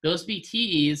 those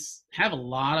PTs have a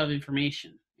lot of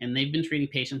information, and they've been treating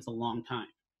patients a long time.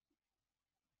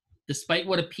 Despite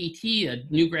what a PT, a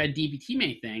new grad DPT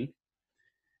may think,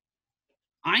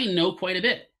 I know quite a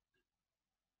bit.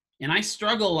 And I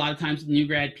struggle a lot of times with new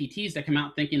grad PTs that come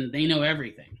out thinking they know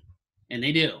everything. And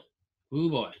they do. Ooh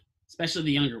boy, especially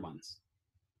the younger ones.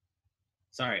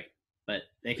 Sorry, but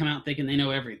they come out thinking they know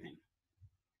everything.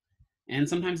 And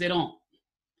sometimes they don't.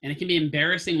 And it can be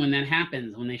embarrassing when that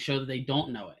happens, when they show that they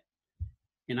don't know it.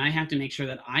 And I have to make sure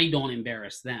that I don't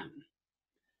embarrass them.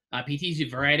 PTs use a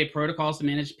variety of protocols to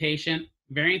manage the patient.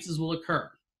 Variances will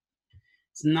occur.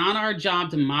 It's not our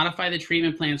job to modify the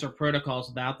treatment plans or protocols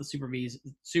without the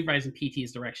supervising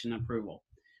PT's direction and approval.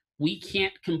 We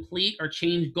can't complete or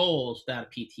change goals without a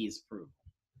PT's approval.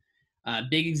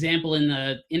 Big example in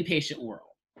the inpatient world.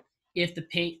 If the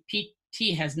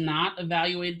PT has not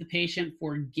evaluated the patient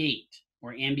for gait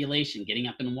or ambulation, getting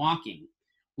up and walking,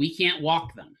 we can't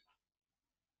walk them.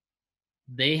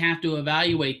 They have to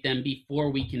evaluate them before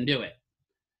we can do it.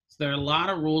 So there are a lot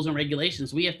of rules and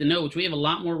regulations we have to know, which we have a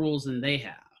lot more rules than they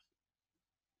have.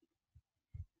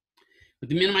 But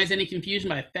to minimize any confusion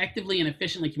by effectively and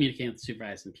efficiently communicating with the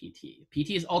supervising PT.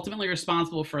 PT is ultimately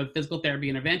responsible for the physical therapy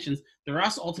interventions. They're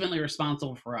also ultimately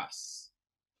responsible for us.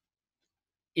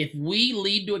 If we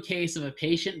lead to a case of a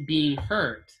patient being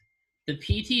hurt, the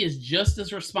PT is just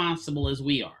as responsible as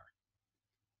we are.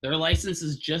 Their license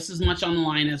is just as much on the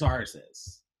line as ours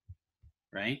is,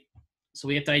 right? So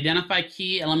we have to identify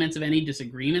key elements of any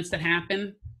disagreements that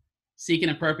happen, seek an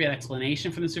appropriate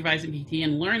explanation from the supervising PT,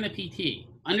 and learn the PT,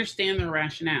 understand their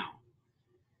rationale.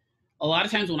 A lot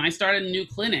of times when I start a new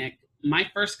clinic, my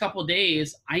first couple of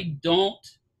days, I don't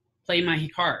play my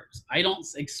cards. I don't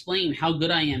explain how good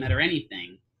I am at or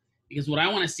anything, because what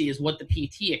I want to see is what the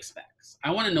PT expects. I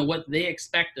want to know what they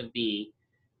expect of me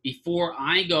before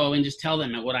I go and just tell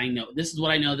them what I know. This is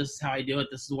what I know. This is how I do it.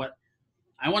 This is what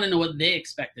I want to know, what they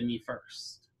expect of me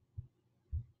first.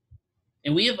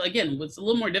 And we have, again, it's a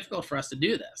little more difficult for us to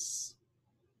do this.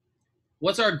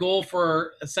 What's our goal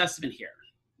for assessment here?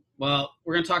 Well,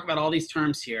 we're going to talk about all these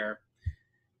terms here.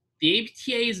 The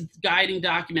APTA's guiding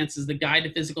documents is the Guide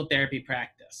to Physical Therapy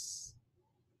Practice.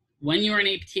 When you're an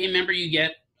APTA member, you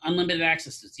get unlimited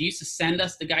access to it. So you used to send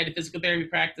us the Guide to Physical Therapy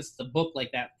Practice, the book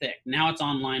like that thick. Now it's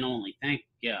online only, thank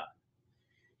God.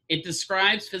 It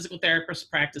describes physical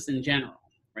therapist practice in general,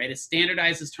 right? It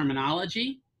standardizes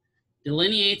terminology,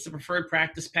 delineates the preferred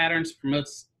practice patterns,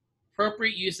 promotes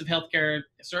appropriate use of healthcare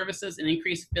services, and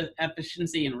increases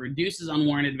efficiency and reduces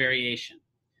unwarranted variation.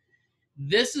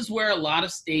 This is where a lot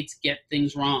of states get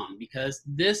things wrong, because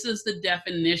this is the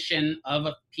definition of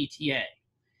a PTA.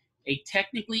 A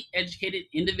technically educated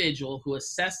individual who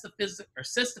assists the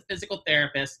physical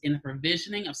therapist in the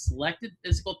provisioning of selected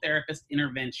physical therapist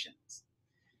interventions.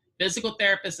 Physical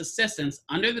therapist assistants,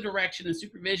 under the direction and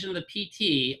supervision of the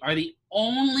PT, are the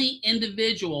only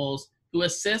individuals who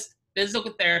assist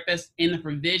physical therapists in the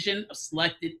provision of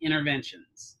selected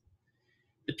interventions.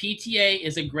 The PTA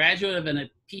is a graduate of a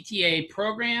PTA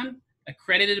program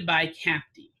accredited by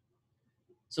CAPTE.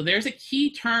 So there's a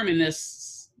key term in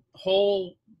this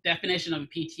whole definition of a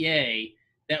PTA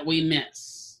that we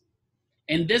miss.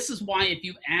 And this is why if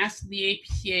you ask the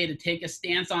APTA to take a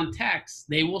stance on text,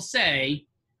 they will say,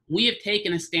 we have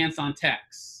taken a stance on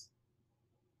text.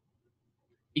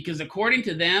 Because according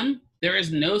to them, there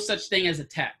is no such thing as a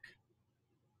tech.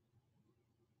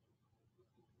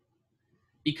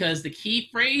 Because the key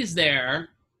phrase there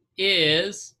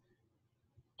is,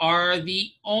 are the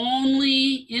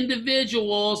only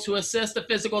individuals who assist a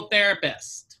physical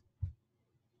therapist.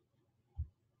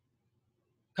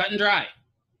 Cut and dry.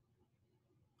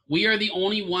 We are the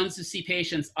only ones who see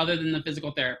patients other than the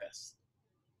physical therapist.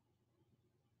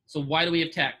 So why do we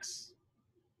have techs?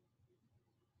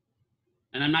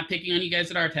 And I'm not picking on you guys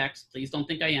that are techs. Please don't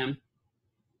think I am.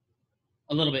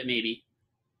 A little bit maybe.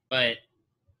 But,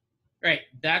 right,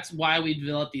 that's why we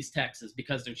developed these techs, is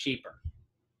because they're cheaper.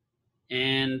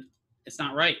 And it's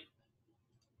not right.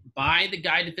 By the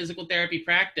Guide to Physical Therapy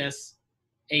Practice,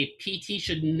 a PT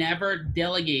should never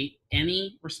delegate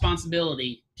any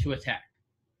responsibility to a tech.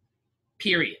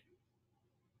 Period.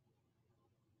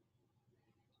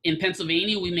 In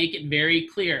Pennsylvania, we make it very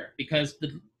clear, because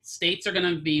the states are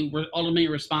going to be ultimately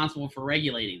responsible for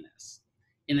regulating this.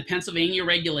 In the Pennsylvania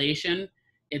regulation,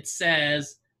 it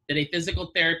says that a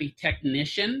physical therapy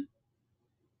technician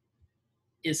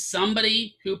is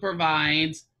somebody who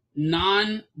provides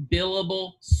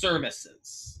non-billable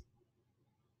services.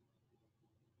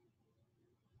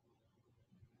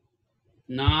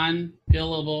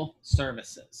 Non-billable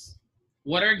services.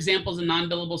 What are examples of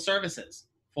non-billable services?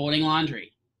 Folding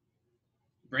laundry,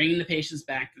 bringing the patients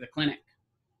back to the clinic,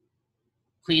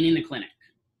 cleaning the clinic.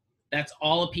 That's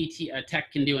all a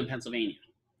tech can do in Pennsylvania.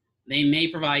 They may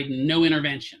provide no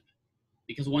intervention,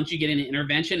 because once you get into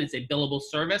intervention, it's a billable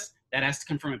service that has to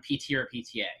come from a PT or a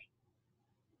PTA.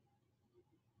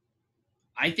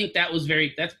 I think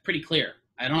that's pretty clear.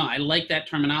 I don't know. I like that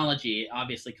terminology,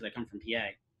 obviously, because I come from PA,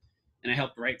 and I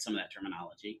helped write some of that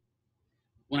terminology.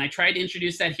 When I tried to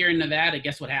introduce that here in Nevada,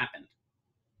 guess what happened?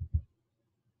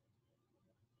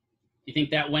 You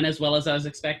think that went as well as I was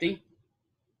expecting?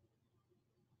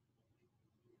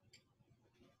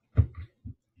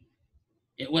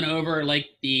 It went over like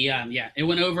the, it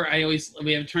went over,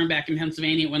 we have a term back in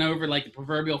Pennsylvania, it went over like the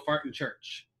proverbial fart in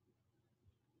church.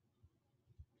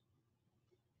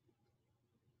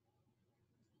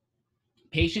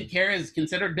 Patient care is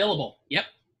considered billable. Yep.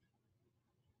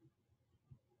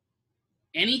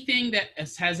 Anything that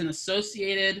has an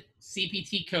associated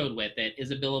CPT code with it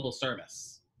is a billable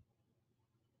service.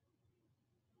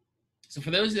 So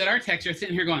for those that are techs, you're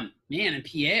sitting here going, man, in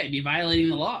PA, I'd be violating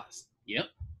the laws. Yep.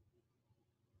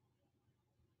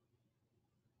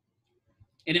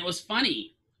 And it was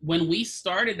funny when we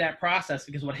started that process,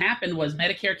 because what happened was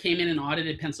Medicare came in and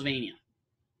audited Pennsylvania.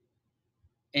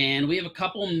 And we have a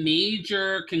couple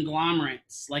major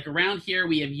conglomerates. Like around here,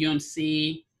 we have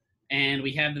UMC and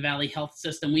we have the Valley Health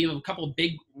System. We have a couple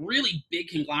big, really big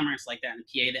conglomerates like that in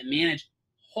PA that manage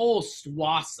whole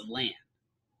swaths of land.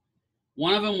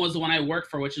 One of them was the one I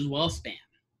worked for, which is WellSpan.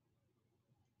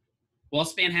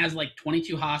 WellSpan has like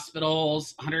 22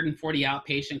 hospitals, 140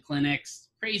 outpatient clinics,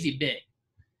 crazy big.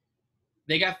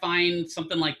 They got fined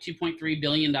something like $2.3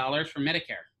 billion for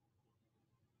Medicare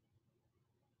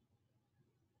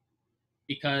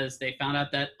because they found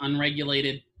out that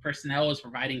unregulated personnel was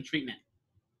providing treatment.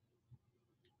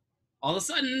 All of a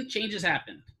sudden, changes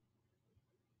happened.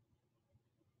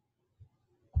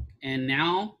 And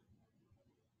now,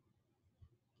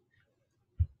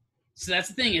 so that's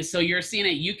the thing is, so you're a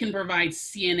CNA, you can provide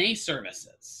CNA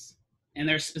services, and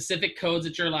there's specific codes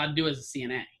that you're allowed to do as a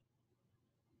CNA.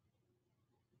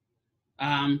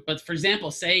 But for example,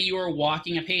 say you are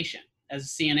walking a patient as a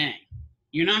CNA,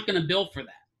 you're not going to bill for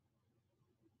that,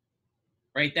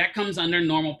 right? That comes under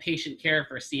normal patient care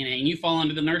for a CNA, and you fall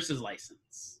under the nurse's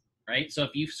license, right? So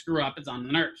if you screw up, it's on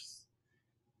the nurse.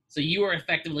 So you are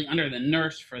effectively under the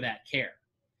nurse for that care.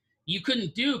 You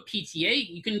couldn't do PTA,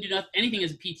 you couldn't do anything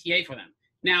as a PTA for them.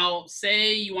 Now,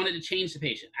 say you wanted to change the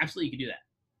patient, absolutely you could do that.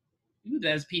 You can do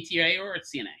that as a PTA or a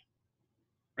CNA.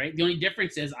 Right? The only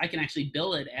difference is I can actually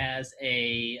bill it as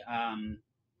a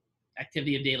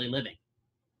activity of daily living,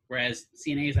 whereas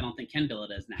CNAs I don't think can bill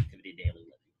it as an activity of daily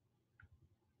living.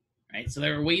 Right? So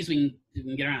there are ways we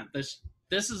can get around this.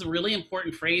 This is a really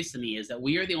important phrase to me, is that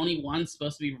we are the only ones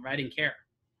supposed to be providing care.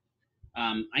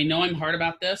 I know I'm hard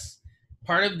about this.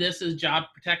 Part of this is job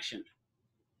protection.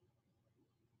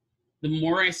 The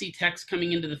more I see techs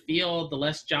coming into the field, the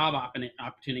less job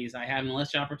opportunities I have, and the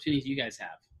less job opportunities you guys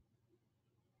have.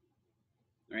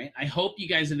 Right? I hope you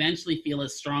guys eventually feel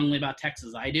as strongly about techs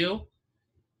as I do,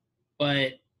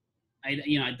 but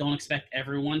I don't expect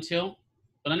everyone to.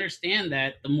 But understand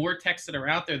that the more techs that are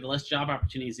out there, the less job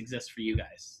opportunities exist for you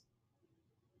guys.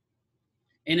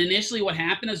 And initially what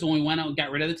happened is when we went out and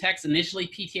got rid of the techs, initially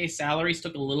PTA salaries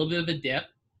took a little bit of a dip,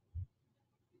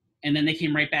 and then they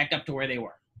came right back up to where they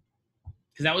were.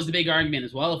 Because that was the big argument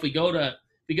as well. If we go to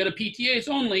PTAs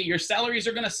only, your salaries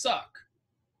are going to suck.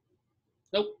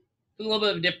 Nope. A little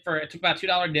bit of a dip it took about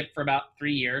 $2 dip for about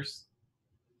 3 years,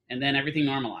 and then everything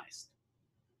normalized.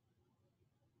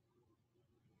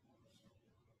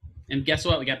 And guess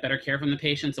what? We got better care from the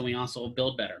patients, and we also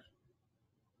build better.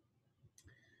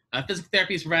 Physical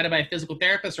therapy is provided by a physical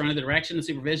therapist or under the direction and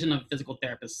supervision of physical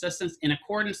therapist assistants in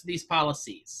accordance with these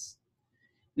policies.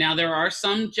 Now, there are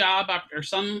some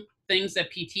some things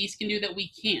that PTs can do that we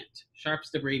can't.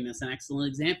 Sharp's debridement is an excellent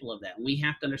example of that. And we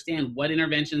have to understand what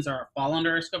interventions fall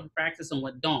under our scope of practice and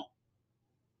what don't,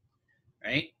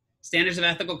 right? Standards of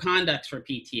ethical conduct for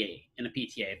PTA and a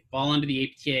PTA fall under the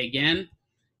APTA again.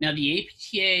 Now, the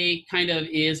APTA kind of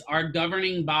is our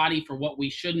governing body for what we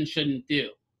should and shouldn't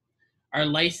do. Our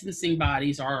licensing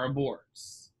bodies are our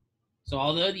boards. So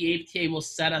although the APTA will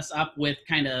set us up with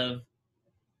kind of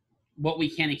what we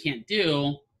can and can't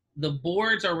do, the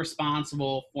boards are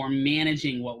responsible for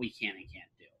managing what we can and can't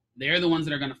do. They're the ones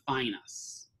that are going to fine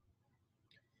us.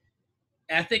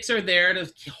 Ethics are there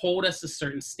to hold us to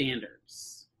certain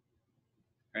standards,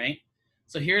 right?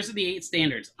 So here's the 8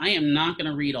 standards. I am not going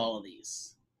to read all of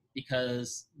these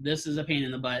because this is a pain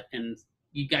in the butt, and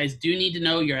you guys do need to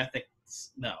know your ethics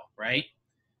months, though, right?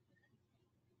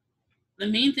 The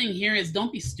main thing here is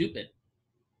don't be stupid,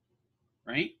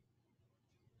 right?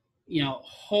 You know,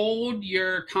 hold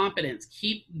your competence.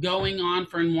 Keep going on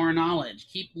for more knowledge.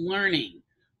 Keep learning.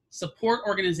 Support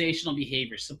organizational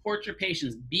behavior. Support your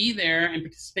patients. Be there and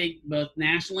participate both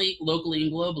nationally, locally,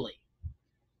 and globally,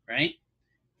 right?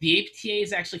 The APTA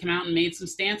has actually come out and made some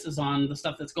stances on the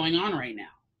stuff that's going on right now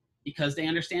because they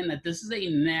understand that this is a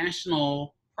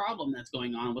national problem that's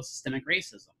going on with systemic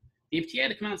racism. The APTA had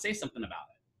to come out and say something about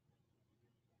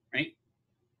it, right?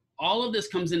 All of this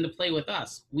comes into play with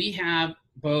us. We have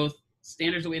both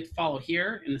standards that we have to follow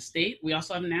here in the state. We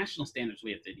also have national standards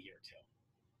we have to adhere to.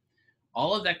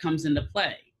 All of that comes into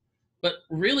play. But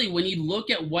really, when you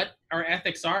look at what our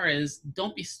ethics are, is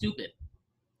don't be stupid.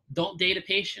 Don't date a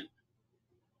patient.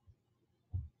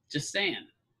 Just saying.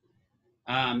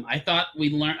 I thought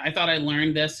I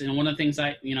learned this, and one of the things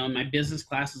in my business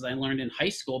classes I learned in high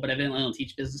school, but evidently I don't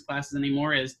teach business classes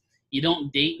anymore, is you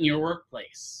don't date in your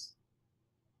workplace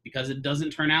because it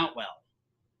doesn't turn out well.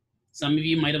 Some of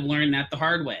you might have learned that the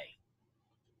hard way,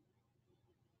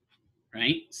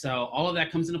 right? So all of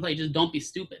that comes into play. Just don't be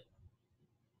stupid.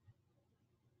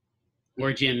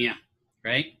 Or Jim, yeah,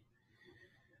 right?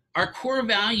 Our core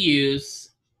values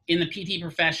in the PT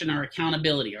profession are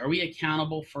accountability. Are we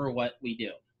accountable for what we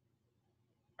do?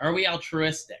 Are we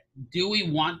altruistic? Do we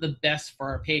want the best for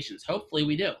our patients? Hopefully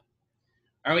we do.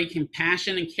 Are we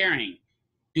compassionate and caring?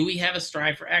 Do we have a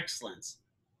strive for excellence?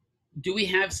 Do we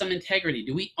have some integrity?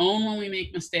 Do we own when we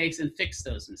make mistakes and fix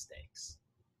those mistakes?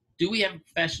 Do we have a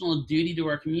professional duty to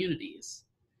our communities?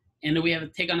 And do we have to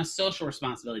take on a social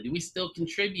responsibility? Do we still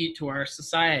contribute to our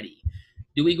society?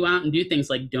 Do we go out and do things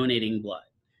like donating blood?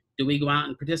 Do we go out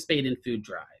and participate in food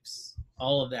drives?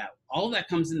 All of that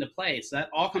comes into play. So that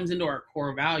all comes into our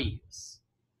core values.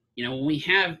 You know, when we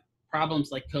have problems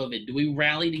like COVID, do we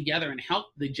rally together and help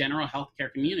the general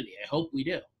healthcare community? I hope we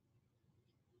do.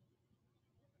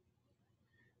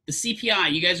 The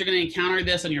CPI, you guys are going to encounter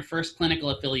this on your first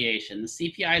clinical affiliation. The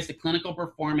CPI is the Clinical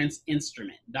Performance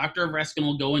Instrument. Dr. Reskin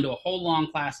will go into a whole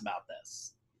long class about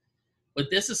this.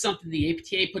 But this is something the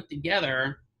APTA put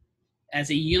together as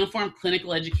a uniform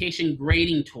clinical education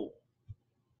grading tool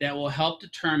that will help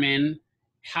determine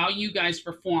how you guys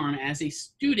perform as a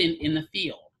student in the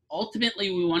field. Ultimately,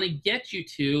 we want to get you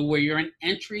to where you're an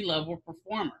entry-level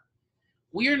performer.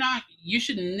 You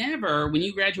should never, when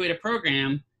you graduate a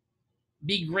program,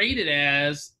 be graded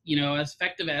as, as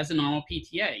effective as a normal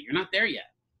PTA. You're not there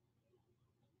yet.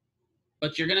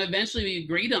 But you're going to eventually be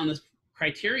graded on this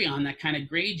criterion that kind of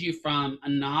grades you from a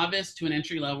novice to an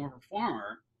entry-level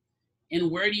performer.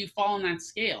 And where do you fall on that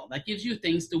scale? That gives you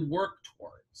things to work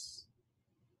towards.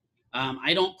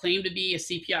 I don't claim to be a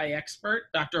CPI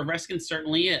expert. Dr. Reskin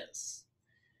certainly is.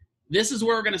 This is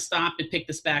where we're going to stop and pick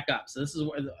this back up. So this is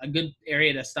a good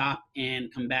area to stop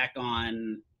and come back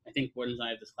on. I think, when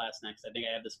I have this class next? I think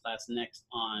I have this class next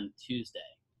on Tuesday.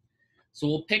 So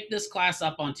we'll pick this class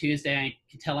up on Tuesday. I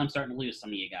can tell I'm starting to lose some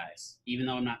of you guys. Even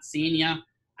though I'm not seeing you,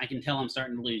 I can tell I'm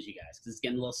starting to lose you guys because it's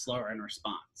getting a little slower in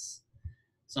response.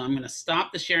 So I'm going to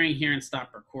stop the sharing here and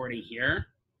stop recording here.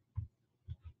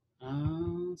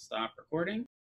 Stop recording.